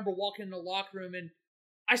 I remember walking in the locker room, and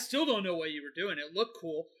I still don't know what you were doing. It looked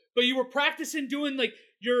cool, but you were practicing doing like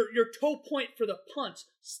your toe point for the punts,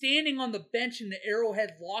 standing on the bench in the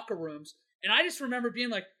Arrowhead locker rooms, and I just remember being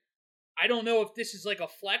like, I don't know if this is like a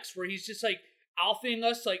flex where he's just like alphaing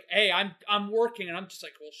us, like, hey, I'm working, and I'm just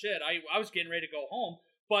like, well, shit, I was getting ready to go home,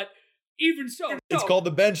 but even so, it's called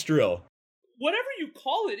the bench drill. Whatever you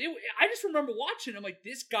call it, I just remember watching. I'm like,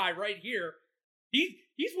 this guy right here,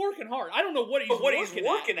 he's working hard. I don't know what he's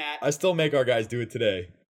working at. I still make our guys do it today.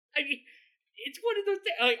 I mean, it's one of those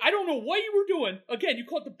things. Like, I don't know what you were doing. Again, you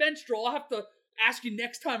call it the bench drill. I'll have to ask you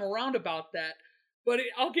next time around about that. But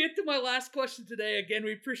I'll get to my last question today. Again,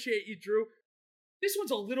 we appreciate you, Drew. This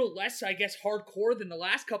one's a little less, I guess, hardcore than the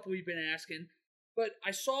last couple we've been asking. But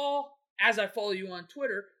I saw, as I follow you on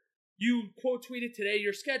Twitter, you quote tweeted today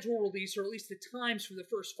your schedule release, or at least the times for the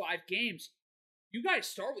first 5 games. You guys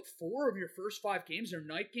start with 4 of your first 5 games are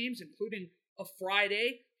night games, including a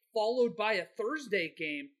Friday, followed by a Thursday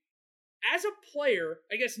game. As a player,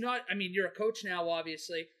 I guess not, I mean, you're a coach now,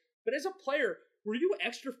 obviously, but as a player, were you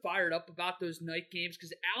extra fired up about those night games?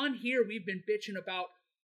 Because on here, we've been bitching about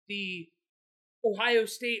the Ohio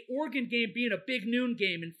State-Oregon game being a big noon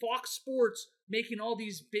game and Fox Sports making all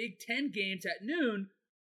these Big Ten games at noon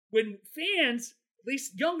when fans, at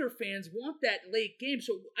least younger fans, want that late game.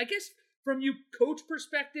 So I guess from you coach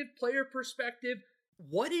perspective, player perspective,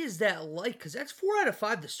 what is that like? Because that's 4 out of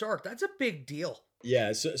 5 to start. That's a big deal.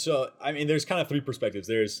 Yeah, so I mean, there's kind of 3 perspectives.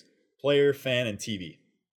 There's player, fan, and TV.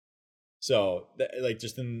 So, like,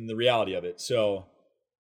 just in the reality of it. So,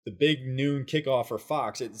 the big noon kickoff for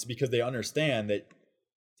Fox, it's because they understand that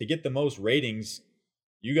to get the most ratings,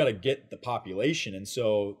 you got to get the population. And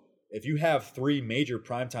so, if you have 3 major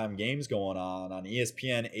primetime games going on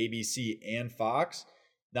ESPN, ABC, and Fox,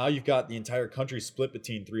 now you've got the entire country split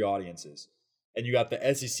between 3 audiences. And you got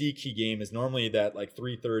the SEC key game is normally that like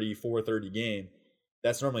 3:30, 4:30 game.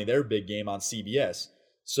 That's normally their big game on CBS.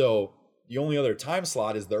 So the only other time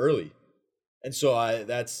slot is the early. And so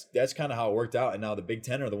that's kind of how it worked out. And now the Big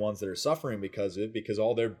Ten are the ones that are suffering because of it, because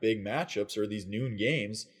all their big matchups are these noon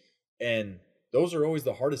games. And those are always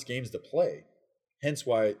the hardest games to play. Hence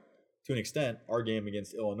why, to an extent, our game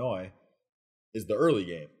against Illinois is the early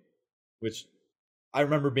game, which I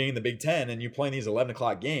remember being in the Big Ten and you playing these 11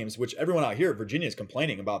 o'clock games, which everyone out here at Virginia is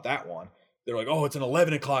complaining about that one. They're like, oh, it's an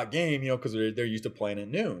 11 o'clock game, because they're used to playing at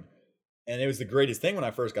noon. And it was the greatest thing when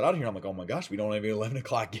I first got out of here. I'm like, oh my gosh, we don't have any 11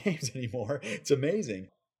 o'clock games anymore. It's amazing.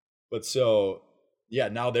 But so, yeah,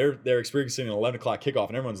 now they're experiencing an 11 o'clock kickoff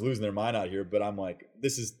and everyone's losing their mind out here. But I'm like,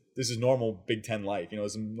 this is normal Big Ten life.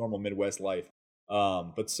 This is normal Midwest life.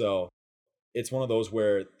 But so it's one of those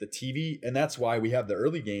where the TV, and that's why we have the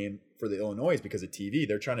early game for the Illinois is because of TV.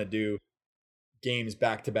 They're trying to do games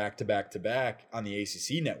back to back to back to back on the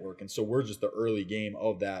ACC network. And so we're just the early game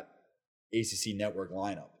of that ACC network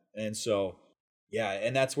lineup. And so, yeah,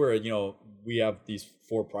 and that's where, we have these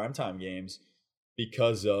 4 primetime games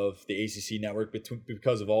because of the ACC network,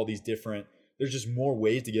 because of all these different, there's just more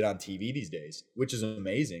ways to get on TV these days, which is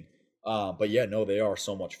amazing. But yeah, no, they are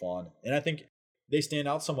so much fun. And I think they stand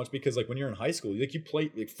out so much because like when you're in high school, like you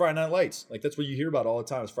play like Friday Night Lights, like that's what you hear about all the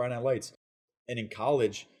time is Friday Night Lights. And in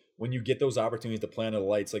college, when you get those opportunities to play under the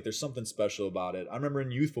lights, like there's something special about it. I remember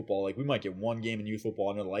in youth football, like we might get one game in youth football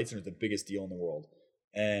under the lights and it's the biggest deal in the world.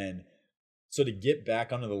 And so to get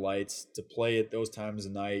back under the lights, to play at those times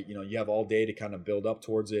of night, you have all day to kind of build up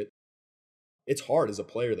towards it. It's hard as a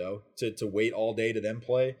player though, to wait all day to then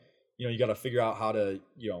play. You got to figure out how to,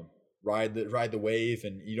 ride the wave,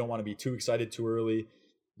 and you don't want to be too excited too early.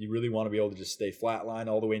 You really want to be able to just stay flatline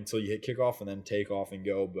all the way until you hit kickoff and then take off and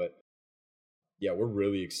go. But yeah, we're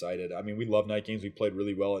really excited. I mean, we love night games. We played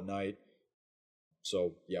really well at night.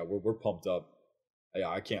 So yeah, we're pumped up. Yeah,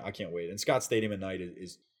 I can't wait. And Scott Stadium at night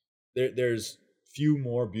is there's few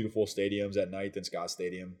more beautiful stadiums at night than Scott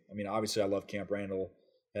Stadium. I mean, obviously I love Camp Randall.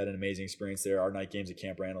 Had an amazing experience there. Our night games at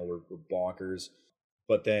Camp Randall were bonkers.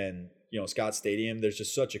 But then, Scott Stadium, there's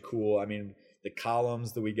just such a cool, I mean, the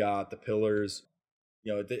columns that we got, the pillars,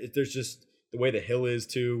 there's just the way the hill is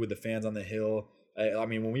too, with the fans on the hill. I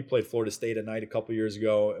mean, when we played Florida State at night a couple years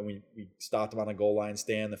ago and we stopped them on a goal line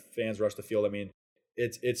stand, the fans rushed the field. I mean,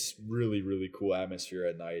 it's really, really cool atmosphere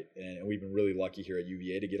at night. And we've been really lucky here at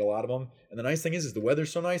UVA to get a lot of them. And the nice thing is the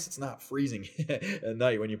weather's so nice, it's not freezing at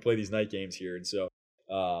night when you play these night games here. And so,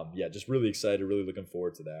 yeah, just really excited, really looking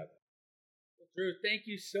forward to that. Drew, thank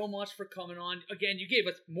you so much for coming on. Again, you gave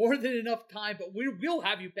us more than enough time, but we will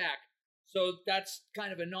have you back. So that's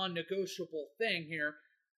kind of a non-negotiable thing here.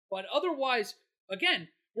 But otherwise, again,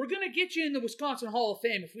 we're going to get you in the Wisconsin Hall of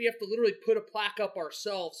Fame if we have to literally put a plaque up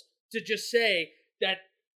ourselves to just say that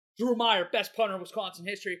Drew Meyer, best punter in Wisconsin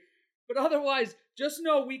history. But otherwise, just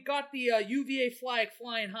know we got the UVA flag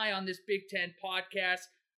flying high on this Big Ten podcast.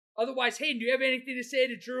 Otherwise, Hayden, do you have anything to say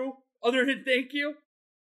to Drew other than thank you?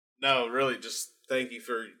 No, really, just thank you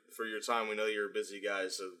for your time. We know you're a busy guy,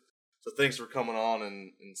 so thanks for coming on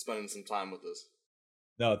and spending some time with us.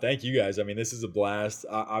 No, thank you guys. I mean, this is a blast.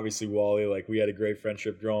 Obviously, Wally, like we had a great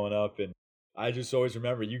friendship growing up, and I just always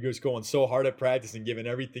remember you guys going so hard at practice and giving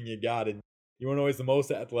everything you got, and you weren't always the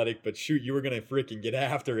most athletic, but shoot, you were going to freaking get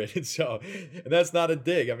after it. And so, and that's not a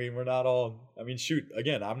dig. I mean, we're not all, I mean, shoot,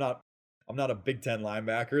 again, I'm not a Big Ten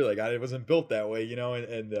linebacker. Like I wasn't built that way,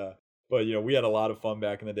 but we had a lot of fun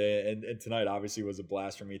back in the day, and tonight obviously was a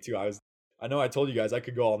blast for me too. I know I told you guys I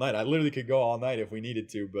could go all night. I literally could go all night if we needed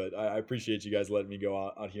to, but I appreciate you guys letting me go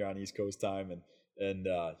out here on East Coast time, and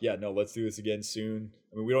yeah, no, let's do this again soon.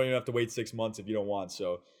 I mean, we don't even have to wait 6 months if you don't want.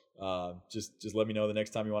 So just let me know the next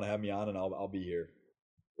time you want to have me on, and I'll be here.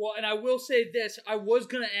 Well, and I will say this. I was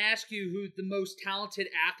going to ask you who the most talented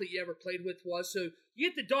athlete you ever played with was, so you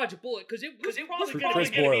get to dodge a bullet, because it was probably going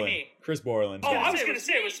to be me. Chris Borland. Oh, I was going to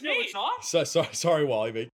say it was me. No, it's not? Sorry,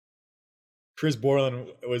 Wally, but Chris Borland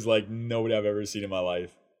was like nobody I've ever seen in my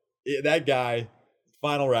life. That guy,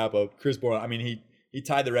 final wrap up, Chris Borland. I mean, he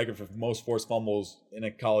tied the record for most forced fumbles in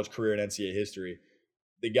a college career in NCAA history.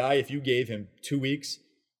 The guy, if you gave him 2 weeks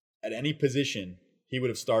at any position, he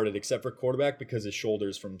would have started except for quarterback because his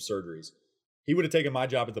shoulders from surgeries. He would have taken my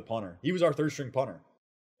job as the punter. He was our third string punter.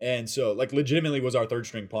 And so, like, legitimately was our third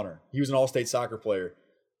string punter. He was an all-state soccer player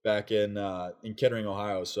back in Kettering,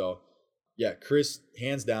 Ohio. So, yeah, Chris,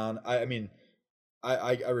 hands down. I mean,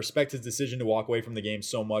 I respect his decision to walk away from the game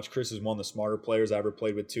so much. Chris is one of the smarter players I ever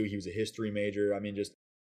played with, too. He was a history major. I mean, just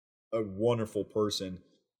a wonderful person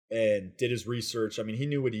and did his research. I mean, he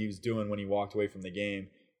knew what he was doing when he walked away from the game,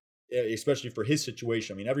 especially for his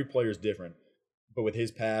situation. I mean, every player is different. But with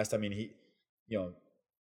his past, I mean,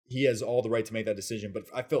 he has all the right to make that decision. But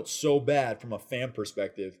I felt so bad from a fan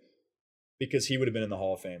perspective because he would have been in the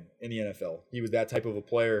Hall of Fame in the NFL. He was that type of a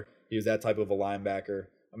player. He was that type of a linebacker.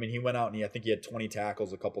 I mean, he went out and I think he had 20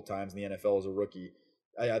 tackles a couple times in the NFL as a rookie.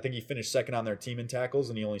 I think he finished second on their team in tackles,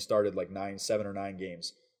 and he only started like 7 or 9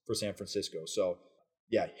 games for San Francisco. So,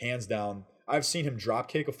 yeah, hands down. I've seen him drop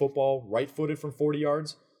kick a football right-footed from 40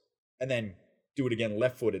 yards and then do it again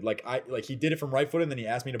left-footed. Like he did it from right-footed, and then he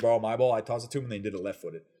asked me to borrow my ball. I tossed it to him, and then he did it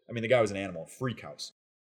left-footed. I mean, the guy was an animal, freak house.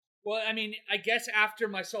 Well, I mean, I guess after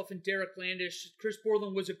myself and Derek Landish, Chris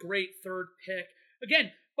Borland was a great third pick.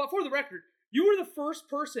 Again, but for the record, you were the first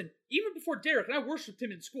person, even before Derek, and I worshipped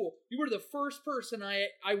him in school, you were the first person I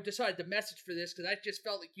decided to message for this because I just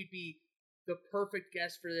felt like you'd be the perfect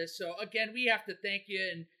guest for this. So, again, we have to thank you,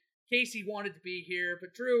 and Casey wanted to be here.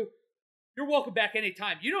 But, Drew, you're welcome back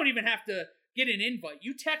anytime. You don't even have to get an invite.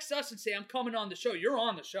 You text us and say, I'm coming on the show. You're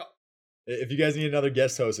on the show. If you guys need another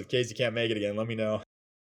guest host, if Casey can't make it again, let me know.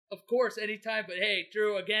 Of course, anytime. But, hey,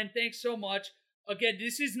 Drew, again, thanks so much. Again,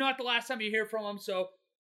 this is not the last time you hear from him, so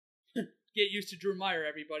get used to Drew Meyer,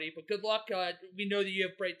 everybody. But good luck. We know that you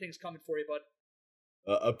have great things coming for you,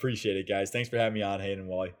 bud. Appreciate it, guys. Thanks for having me on, Hayden and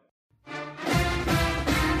Wally.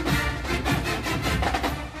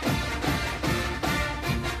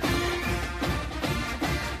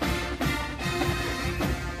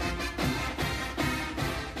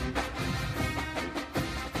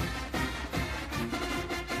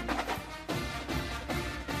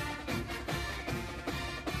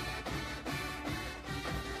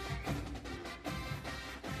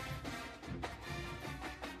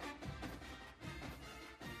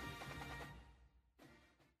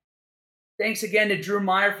 Thanks again to Drew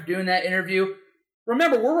Meyer for doing that interview.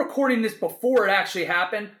 Remember, we're recording this before it actually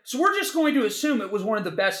happened, so we're just going to assume it was one of the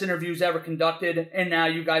best interviews ever conducted, and now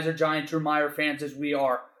you guys are giant Drew Meyer fans as we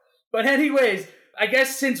are. But anyways, I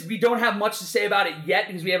guess since we don't have much to say about it yet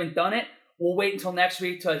because we haven't done it, we'll wait until next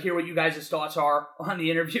week to hear what you guys' thoughts are on the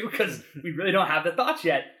interview because we really don't have the thoughts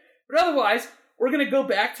yet. But otherwise, we're going to go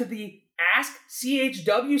back to the Ask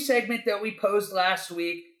CHW segment that we posed last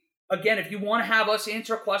week. Again, if you want to have us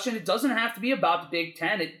answer a question, it doesn't have to be about the Big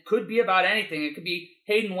Ten. It could be about anything. It could be,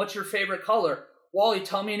 Hayden, what's your favorite color? Wally,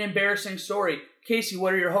 tell me an embarrassing story. Casey,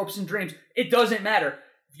 what are your hopes and dreams? It doesn't matter.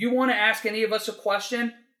 If you want to ask any of us a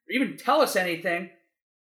question, or even tell us anything,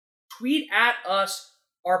 tweet at us,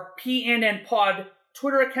 our PNN Pod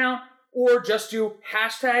Twitter account, or just do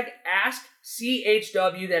hashtag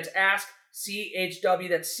AskCHW. That's AskCHW.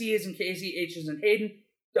 That's C as in Casey, H as in Hayden,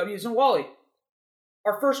 W as in Wally.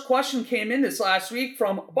 Our first question came in this last week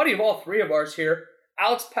from a buddy of all three of ours here,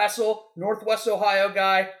 Alex Pessel, Northwest Ohio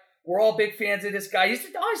guy. We're all big fans of this guy.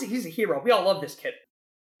 He's a hero. We all love this kid.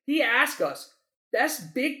 He asked us,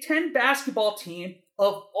 best Big Ten basketball team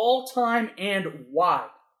of all time and why?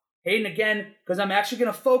 Hayden, again, because I'm actually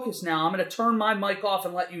going to focus now. I'm going to turn my mic off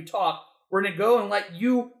and let you talk. We're going to go and let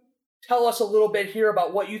you tell us a little bit here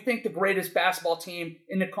about what you think the greatest basketball team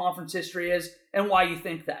in the conference history is and why you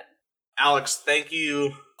think that. Alex, thank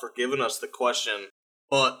you for giving us the question,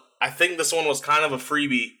 but I think this one was kind of a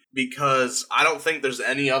freebie because I don't think there's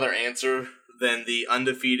any other answer than the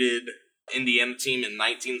undefeated Indiana team in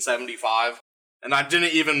 1975, and I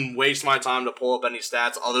didn't even waste my time to pull up any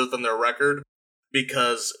stats other than their record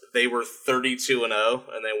because they were 32-0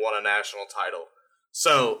 and they won a national title.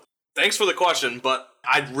 So, thanks for the question, but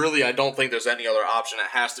I don't think there's any other option.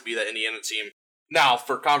 It has to be the Indiana team. Now,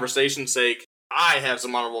 for conversation's sake, I have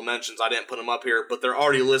some honorable mentions. I didn't put them up here, but they're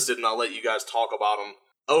already listed, and I'll let you guys talk about them.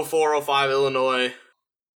 04-05 Illinois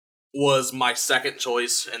was my second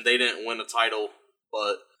choice, and they didn't win a title,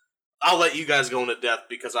 but I'll let you guys go into depth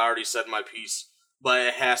because I already said my piece, but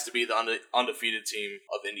it has to be the undefeated team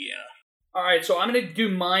of Indiana. All right, so I'm going to do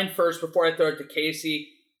mine first before I throw it to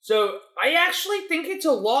Casey. So I actually think it's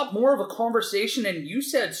a lot more of a conversation than you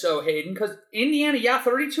said so, Hayden, because Indiana,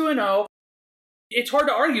 32-0. it's hard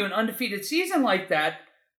to argue an undefeated season like that.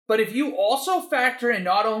 But if you also factor in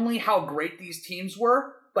not only how great these teams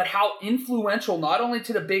were, but how influential not only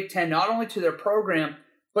to the Big Ten, not only to their program,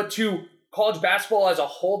 but to college basketball as a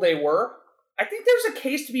whole they were, I think there's a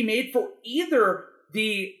case to be made for either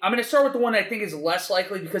I'm going to start with the one I think is less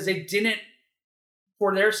likely because they didn't,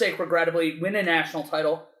 for their sake, regrettably, win a national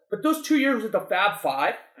title. But those 2 years with the Fab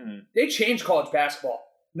Five, they changed college basketball.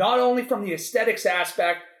 Not only from the aesthetics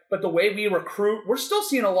aspect, but the way we recruit. We're still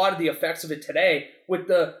seeing a lot of the effects of it today with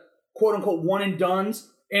the quote-unquote one-and-dones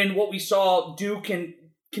and what we saw Duke and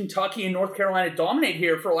Kentucky and North Carolina dominate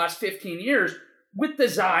here for the last 15 years with the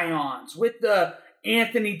Zions, with the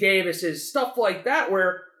Anthony Davises, stuff like that,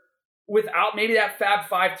 where without maybe that Fab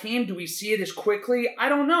Five team, do we see it as quickly? I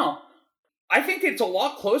don't know. I think it's a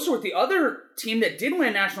lot closer with the other team that did win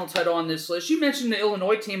a national title on this list. You mentioned the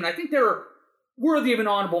Illinois team, and I think they're worthy of an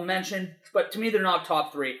honorable mention, but to me, they're not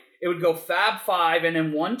top three. It would go Fab Five, and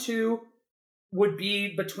then 1, 2 would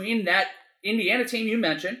be between that Indiana team you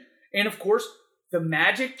mentioned, and of course, the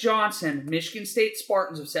Magic Johnson, Michigan State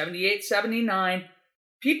Spartans of 78, 79.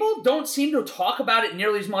 People don't seem to talk about it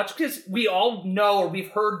nearly as much because we all know, or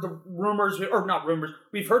we've heard the rumors, or not rumors,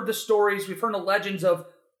 we've heard the stories, we've heard the legends of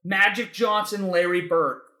Magic Johnson, Larry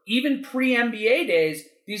Bird. Even pre-NBA days,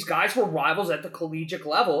 these guys were rivals at the collegiate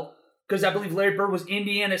level because I believe Larry Bird was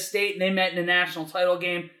Indiana State and they met in a national title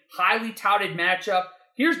game. Highly touted matchup.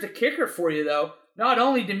 Here's the kicker for you, though. Not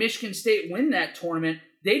only did Michigan State win that tournament,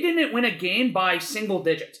 they didn't win a game by single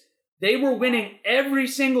digits. They were winning every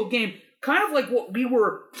single game. Kind of like what we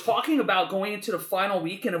were talking about going into the final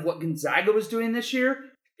weekend of what Gonzaga was doing this year,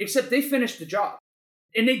 except they finished the job.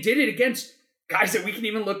 And they did it against guys that we can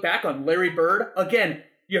even look back on. Larry Bird, again,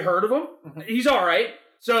 you heard of him? He's all right.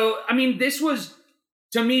 So, I mean, this was,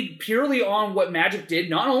 to me, purely on what Magic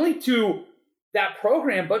did, not only to that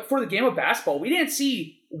program, but for the game of basketball. We didn't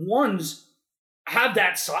see ones have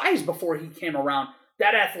that size before he came around,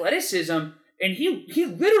 that athleticism, and he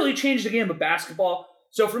literally changed the game of basketball.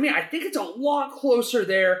 So for me, I think it's a lot closer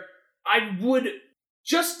there. I would,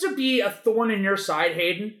 just to be a thorn in your side,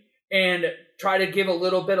 Hayden, and try to give a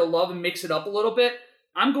little bit of love and mix it up a little bit,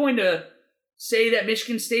 I'm going to say that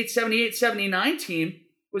Michigan State 78-79 team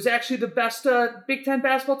was actually the best Big Ten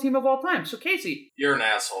basketball team of all time. So Casey. You're an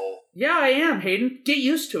asshole. Yeah, I am, Hayden. Get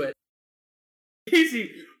used to it.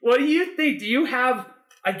 Casey, what do you think? Do you have,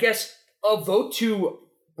 I guess, a vote to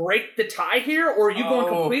break the tie here, or are you going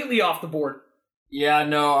completely off the board? Yeah,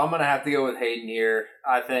 no, I'm going to have to go with Hayden here.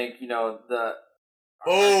 I think,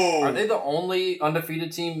 are they the only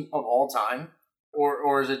undefeated team of all time?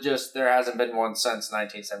 Or is it just there hasn't been one since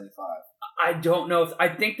 1975? I don't know. I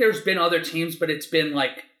think there's been other teams, but it's been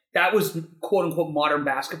like, that was quote-unquote modern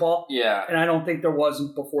basketball. Yeah. And I don't think there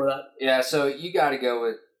wasn't before that. Yeah, so you got to go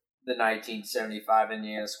with the 1975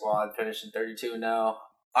 Indiana squad finishing 32-0.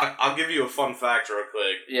 I'll give you a fun fact real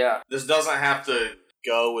quick. Yeah. This doesn't have to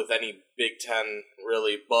go with any Big Ten,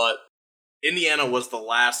 really, but Indiana was the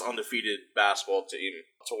last undefeated basketball team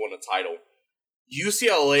to win a title.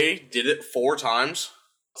 UCLA did it 4 times.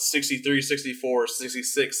 63, 64,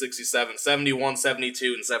 66, 67, 71,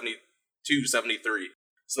 72, and 72, 73.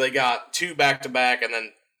 So they got 2 back-to-back and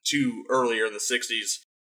then 2 earlier in the 60s.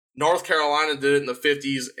 North Carolina did it in the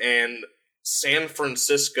 50s, and San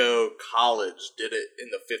Francisco College did it in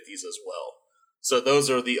the 50s as well. So those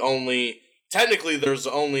are the only... Technically, there's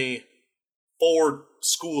only 4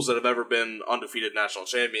 schools that have ever been undefeated national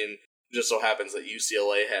champion. It just so happens that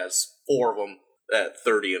UCLA has 4 of them at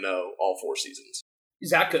 30-0 all 4 seasons. Is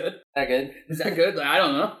that good? Is that good? I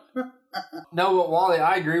don't know. No, but Wally,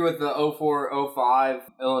 I agree with the 04-05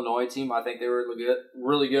 Illinois team. I think they were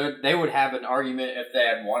really good. They would have an argument if they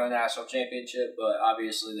had won a national championship, but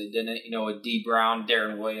obviously they didn't. With D. Brown,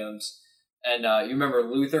 Darren Williams. And you remember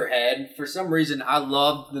Luther Head? For some reason, I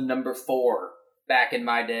loved the number 4 back in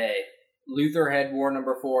my day. Luther Head wore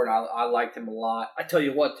number 4, and I liked him a lot. I tell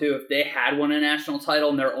you what, too, if they had won a national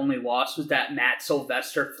title and their only loss was that Matt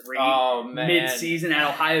Sylvester 3 mid-season at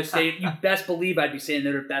Ohio State, you best believe I'd be saying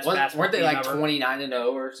they're the best basketball weren't they team like ever.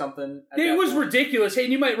 29-0 or something? It was ridiculous. Hey,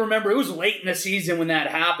 and you might remember, it was late in the season when that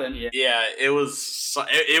happened. Yeah, it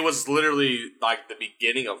was literally like the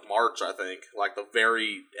beginning of March, I think, like the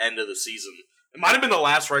very end of the season. It might have been the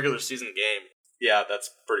last regular season game. Yeah, that's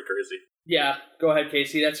pretty crazy. Yeah, go ahead,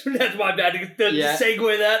 Casey. That's my bad to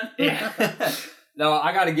segue that. Yeah. No,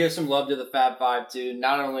 I got to give some love to the Fab Five too.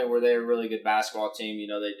 Not only were they a really good basketball team,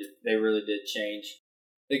 they really did change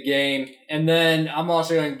the game. And then I'm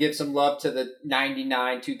also going to give some love to the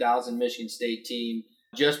 99-2000 Michigan State team,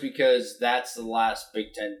 just because that's the last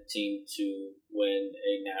Big Ten team to win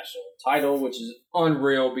a national title, which is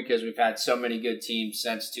unreal because we've had so many good teams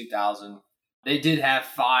since 2000. They did have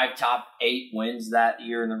 5 top 8 wins that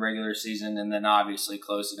year in the regular season, and then obviously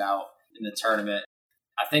closed it out in the tournament.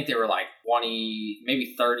 I think they were like 20,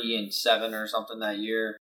 maybe 30-7 or something that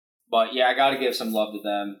year. But yeah, I got to give some love to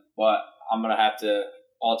them. But I'm going to have to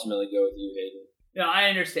ultimately go with you, Hayden. No, I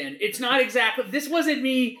understand. It's not exactly, this wasn't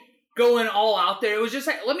me going all out there. It was just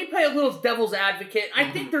like, let me play a little devil's advocate.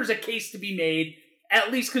 I think there's a case to be made,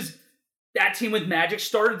 at least because that team with Magic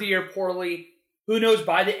started the year poorly. Who knows,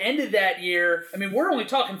 by the end of that year, I mean, we're only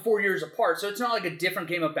talking 4 years apart, so it's not like a different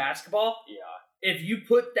game of basketball. Yeah. If you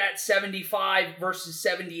put that 75 versus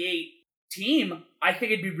 78 team, I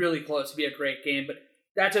think it'd be really close. It'd be a great game. But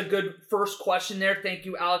that's a good first question there. Thank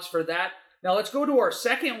you, Alex, for that. Now let's go to our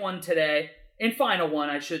second one today, and final one,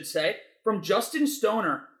 I should say, from Justin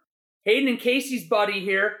Stoner. Hayden and Casey's buddy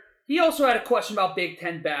here. He also had a question about Big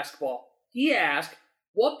Ten basketball. He asked,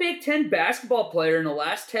 what Big Ten basketball player in the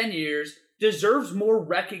last 10 years deserves more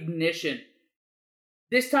recognition?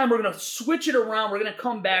 This time we're going to switch it around. We're going to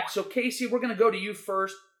come back. So, Casey, we're going to go to you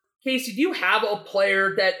first. Casey, do you have a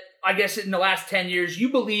player that, I guess, in the last 10 years you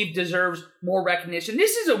believe deserves more recognition?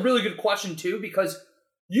 This is a really good question, too, because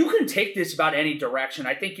you can take this about any direction.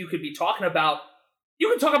 I think you could be talking about, you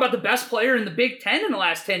can talk about the best player in the Big Ten in the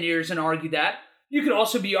last 10 years and argue that. You could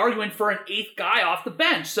also be arguing for an 8th guy off the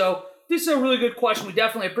bench. So, this is a really good question. We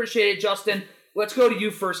definitely appreciate it, Justin. Let's go to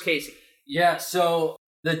you first, Casey. Yeah, so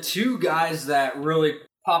the 2 guys that really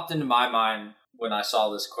popped into my mind when I saw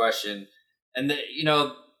this question, and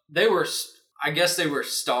they were, I guess they were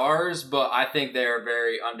stars, but I think they are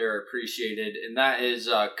very underappreciated, and that is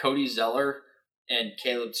Cody Zeller and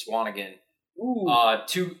Caleb Swanigan.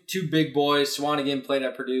 Two big boys. Swanigan played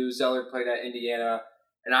at Purdue, Zeller played at Indiana,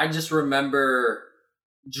 and I just remember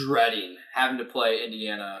dreading having to play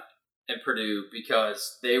Indiana and Purdue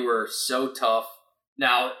because they were so tough.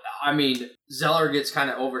 Now, I mean, Zeller gets kind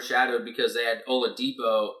of overshadowed because they had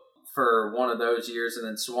Oladipo for one of those years, and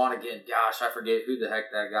then Swanigan, gosh, I forget who the heck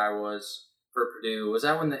that guy was for Purdue. Was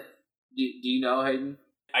that when do you know, Hayden?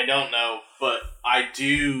 I don't know, but I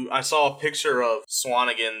do. I saw a picture of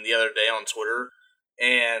Swanigan the other day on Twitter,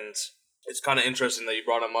 and it's kind of interesting that you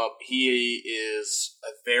brought him up. He is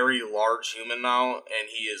a very large human now, and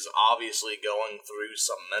he is obviously going through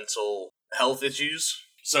some mental health issues.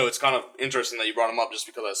 So it's kind of interesting that you brought him up just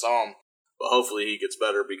because I saw him. But hopefully he gets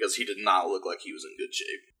better because he did not look like he was in good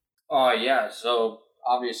shape. Yeah. So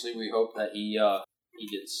obviously we hope that he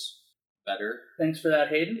gets better. Thanks for that,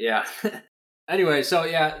 Hayden. Yeah. Anyway, so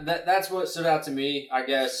yeah, that's what stood out to me, I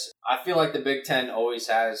guess. I feel like the Big Ten always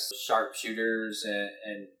has sharpshooters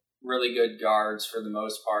and really good guards for the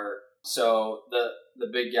most part. So the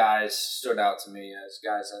big guys stood out to me as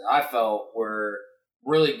guys that I felt were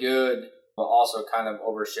really good, but also kind of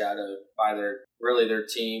overshadowed by their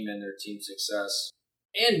team and their team success.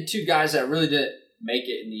 And 2 guys that really didn't make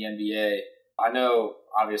it in the NBA. I know,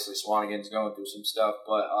 obviously, Swanigan's going through some stuff,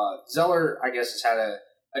 but Zeller, I guess, has had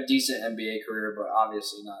a decent NBA career, but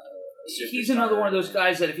obviously not a superstar. He's another one of those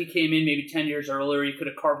guys that if he came in maybe 10 years earlier, he could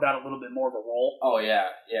have carved out a little bit more of a role. Oh, yeah.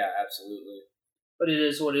 Yeah, absolutely. But it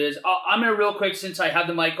is what it is. I'm going to real quick, since I have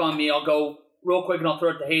the mic on me, I'll go real quick and I'll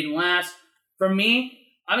throw it to Hayden last. For me,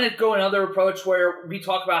 I'm going to go another approach where we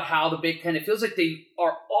talk about how the Big Ten, it feels like they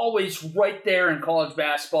are always right there in college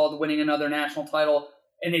basketball to winning another national title,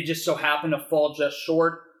 and they just so happen to fall just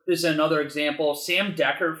short. This is another example. Sam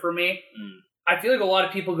Dekker for me. I feel like a lot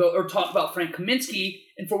of people go or talk about Frank Kaminsky,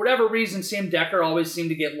 and for whatever reason, Sam Dekker always seemed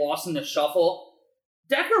to get lost in the shuffle.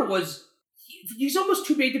 Dekker he's almost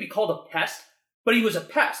too big to be called a pest, but he was a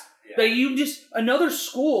pest. Yeah. Like another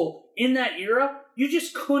school in that era, you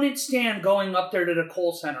just couldn't stand going up there to the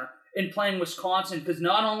Kohl Center and playing Wisconsin because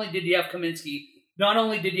not only did you have Kaminsky, not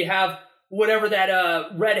only did you have whatever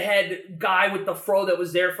that redhead guy with the fro that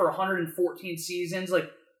was there for 114 seasons, like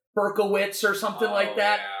Berkowitz or something like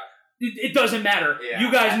that. Yeah. It doesn't matter. Yeah.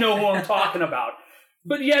 You guys know who I'm talking about.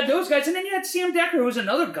 But you had those guys, and then you had Sam Dekker, who was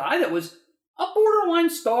another guy that was a borderline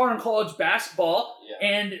star in college basketball. Yeah.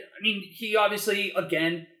 And, I mean, he obviously,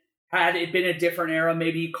 again, had it been a different era,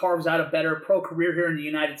 maybe he carves out a better pro career here in the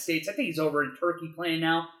United States. I think he's over in Turkey playing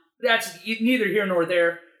now. But that's neither here nor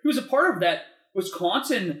there. He was a part of that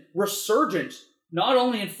Wisconsin resurgence, not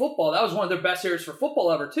only in football. That was one of their best years for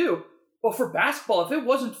football ever, too. But for basketball, if it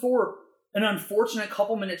wasn't for an unfortunate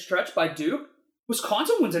couple-minute stretch by Duke,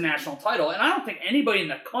 Wisconsin wins a national title. And I don't think anybody in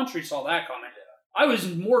the country saw that coming. I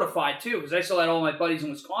was mortified, too, because I still had all my buddies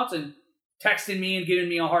in Wisconsin texting me and giving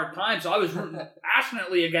me a hard time, so I was rooting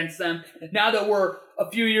passionately against them. Now that we're a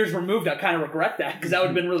few years removed, I kind of regret that, because that would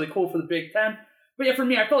have been really cool for the Big Ten. But yeah, for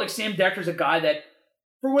me, I felt like Sam Dekker's a guy that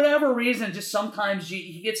for whatever reason, just sometimes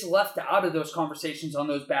he gets left out of those conversations on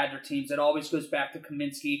those Badger teams. It always goes back to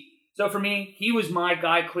Kaminsky. So for me, he was my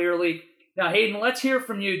guy clearly. Now, Hayden, let's hear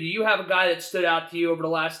from you. Do you have a guy that stood out to you over the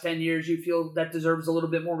last 10 years you feel that deserves a little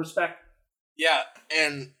bit more respect? Yeah,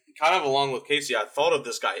 and kind of along with Casey, I thought of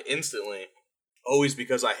this guy instantly, always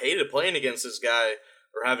because I hated playing against this guy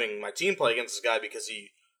or having my team play against this guy because he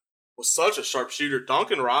was such a sharp shooter.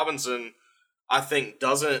 Duncan Robinson, I think,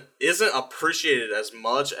 isn't appreciated as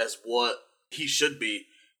much as what he should be.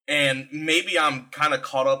 And maybe I'm kind of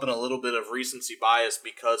caught up in a little bit of recency bias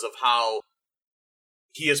because of how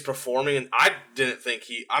he is performing. And I didn't think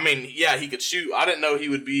he could shoot. I didn't know he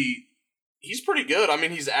would be. He's pretty good. I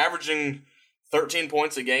mean, he's averaging 13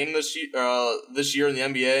 points a game this year in the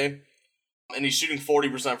NBA, and he's shooting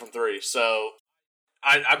 40% from three. So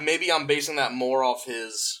I'm basing that more off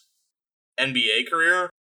his NBA career,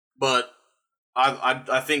 but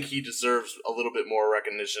I think he deserves a little bit more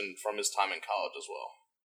recognition from his time in college as well.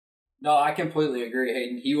 No, I completely agree,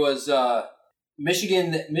 Hayden. He was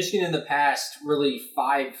Michigan in the past, really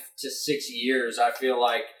 5 to 6 years, I feel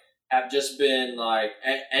like, have just been like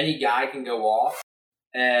any guy can go off,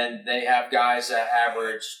 and they have guys that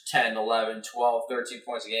average 10, 11, 12, 13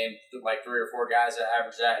 points a game, like 3 or 4 guys that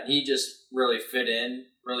average that, and he just really fit in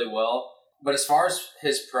really well. But as far as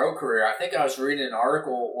his pro career, I think I was reading an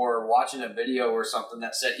article or watching a video or something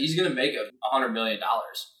that said he's going to make $100 million.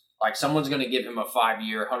 Like, someone's going to give him a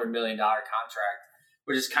 5-year, $100 million contract,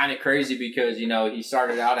 which is kind of crazy because, you know, he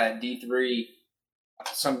started out at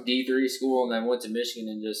some D3 school, and then went to Michigan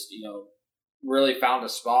and just, you know, really found a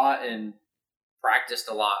spot and practiced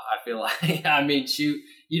a lot, I feel like. I mean,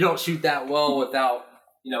 you don't shoot that well without,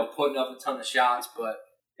 you know, putting up a ton of shots. But,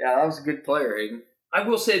 yeah, that was a good player, Hayden. I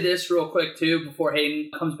will say this real quick, too, before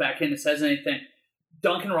Hayden comes back in and says anything.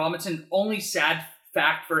 Duncan Robinson, only sad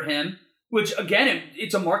fact for him, which, again,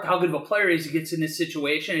 it's a mark how good of a player he is. He gets in this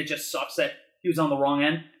situation. It just sucks that he was on the wrong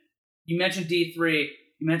end. You mentioned D3,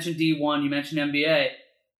 you mentioned D1, you mentioned NBA.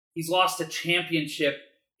 He's lost a championship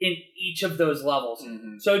in each of those levels.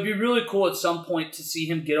 Mm-hmm. So it'd be really cool at some point to see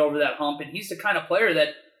him get over that hump. And he's the kind of player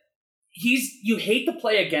that you hate to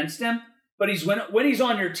play against him, but when he's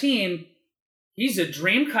on your team, he's a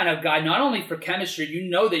dream kind of guy, not only for chemistry. You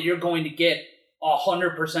know that you're going to get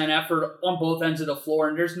 100% effort on both ends of the floor.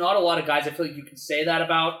 And there's not a lot of guys I feel like you can say that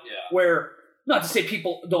about, where, not to say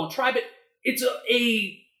people don't try, but it's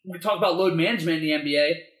we talk about load management in the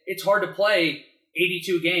NBA. It's hard to play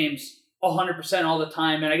 82 games 100% all the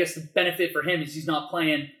time. And I guess the benefit for him is he's not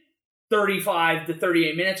playing 35 to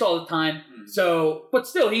 38 minutes all the time. Mm-hmm. So, but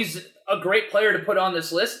still, he's a great player to put on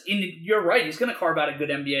this list. And you're right, he's going to carve out a good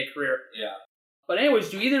NBA career. Yeah. But anyways,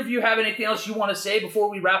 do either of you have anything else you want to say before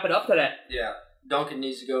we wrap it up today? Yeah. Duncan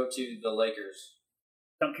needs to go to the Lakers.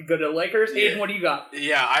 Duncan go to the Lakers? Yeah. Aiden, what do you got?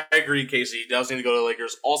 Yeah, I agree, Casey. He does need to go to the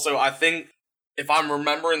Lakers. Also, I think, if I'm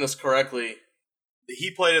remembering this correctly,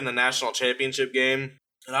 he played in the national championship game,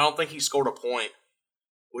 and I don't think he scored a point,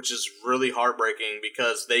 which is really heartbreaking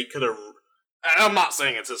because they could have... I'm not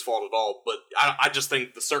saying it's his fault at all, but I just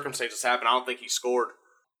think the circumstances happened. I don't think he scored,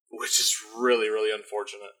 which is really, really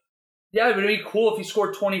unfortunate. Yeah, it would be cool if he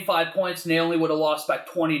scored 25 points and they only would have lost by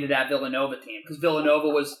 20 to that Villanova team, because Villanova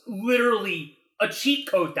was literally a cheat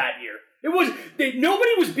code that year.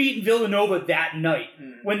 Nobody was beating Villanova that night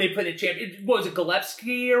when they played the champion. Was it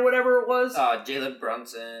Gillespie or whatever it was? Jalen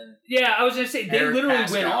Brunson. Yeah, I was going to say, they Eric literally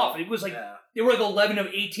Pascal. went off. It was like, they were like 11 of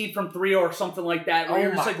 18 from 3 or something like that. Where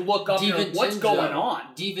you're just like, look up and like, what's going on?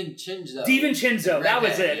 DiVincenzo, that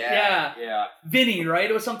was it. Yeah. Vinny, right?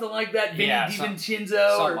 It was something like that. Vinny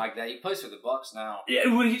DiVincenzo. Something like that. He plays for the Bucks now. Yeah,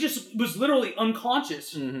 he just was literally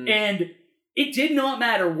unconscious. Mm-hmm. And it did not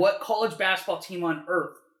matter what college basketball team on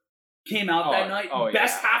earth came out that night.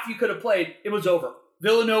 Best half you could have played, it was over.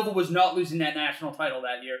 Villanova was not losing that national title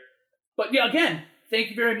that year. But yeah, again, thank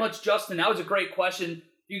you very much, Justin. That was a great question.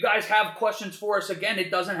 You guys have questions for us. Again, it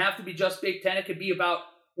doesn't have to be just Big Ten. It could be about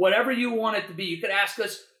whatever you want it to be. You could ask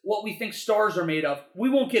us what we think stars are made of. We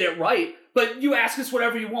won't get it right, but you ask us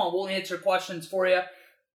whatever you want. We'll answer questions for you.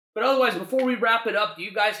 But otherwise, before we wrap it up, do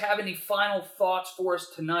you guys have any final thoughts for us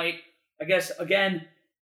tonight? I guess, again,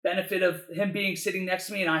 benefit of him being sitting next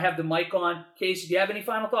to me and I have the mic on. Casey, do you have any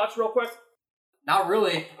final thoughts real quick? Not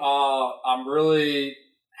really. I'm really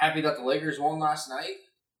happy that the Lakers won last night.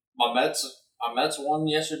 My Mets won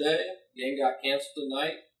yesterday. Game got canceled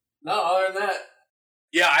tonight. No, other than that.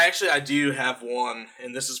 Yeah, I do have one,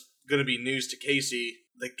 and this is going to be news to Casey.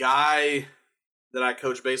 The guy that I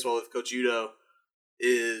coach baseball with, Coach Udo,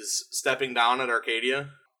 is stepping down at Arcadia.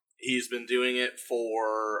 He's been doing it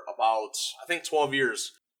for about, I think, 12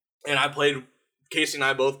 years. And I played Casey and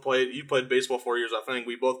I both played. You played baseball 4 years, I think.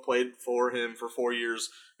 We both played for him for 4 years,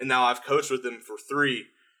 and now I've coached with him for 3.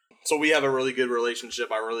 So we have a really good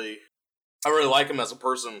relationship. I really like him as a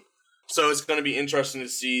person. So it's going to be interesting to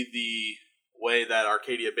see the way that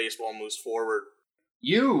Arcadia baseball moves forward.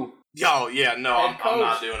 You? Oh yeah, no, Head I'm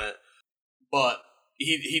not coach. doing it. But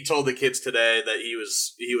he told the kids today that he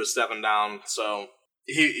was stepping down. So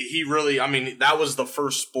he really, I mean, that was the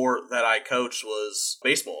first sport that I coached was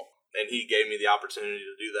baseball, and he gave me the opportunity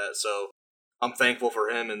to do that. So I'm thankful for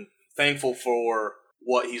him and thankful for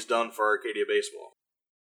what he's done for Arcadia baseball.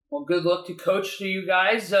 Well, good luck to Coach to you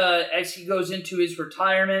guys as he goes into his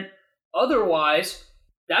retirement. Otherwise,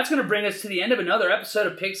 that's going to bring us to the end of another episode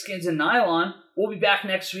of Pigskins and Nylon. We'll be back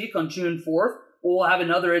next week on June 4th. We'll have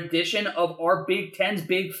another edition of our Big Ten's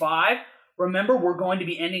Big Five. Remember, we're going to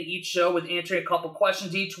be ending each show with answering a couple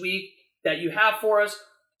questions each week that you have for us.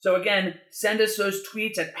 So again, send us those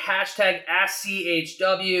tweets at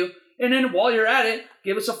 #AskCHW. And then while you're at it,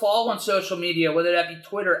 give us a follow on social media, whether that be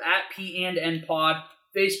Twitter at @PandNPod,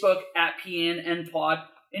 Facebook at @PandNPod,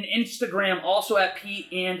 and Instagram also at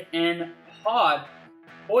 @PandNPod.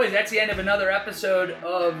 Boys, that's the end of another episode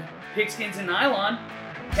of Pigskins and Nylon.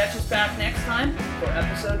 Catch us back next time for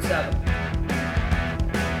episode 7.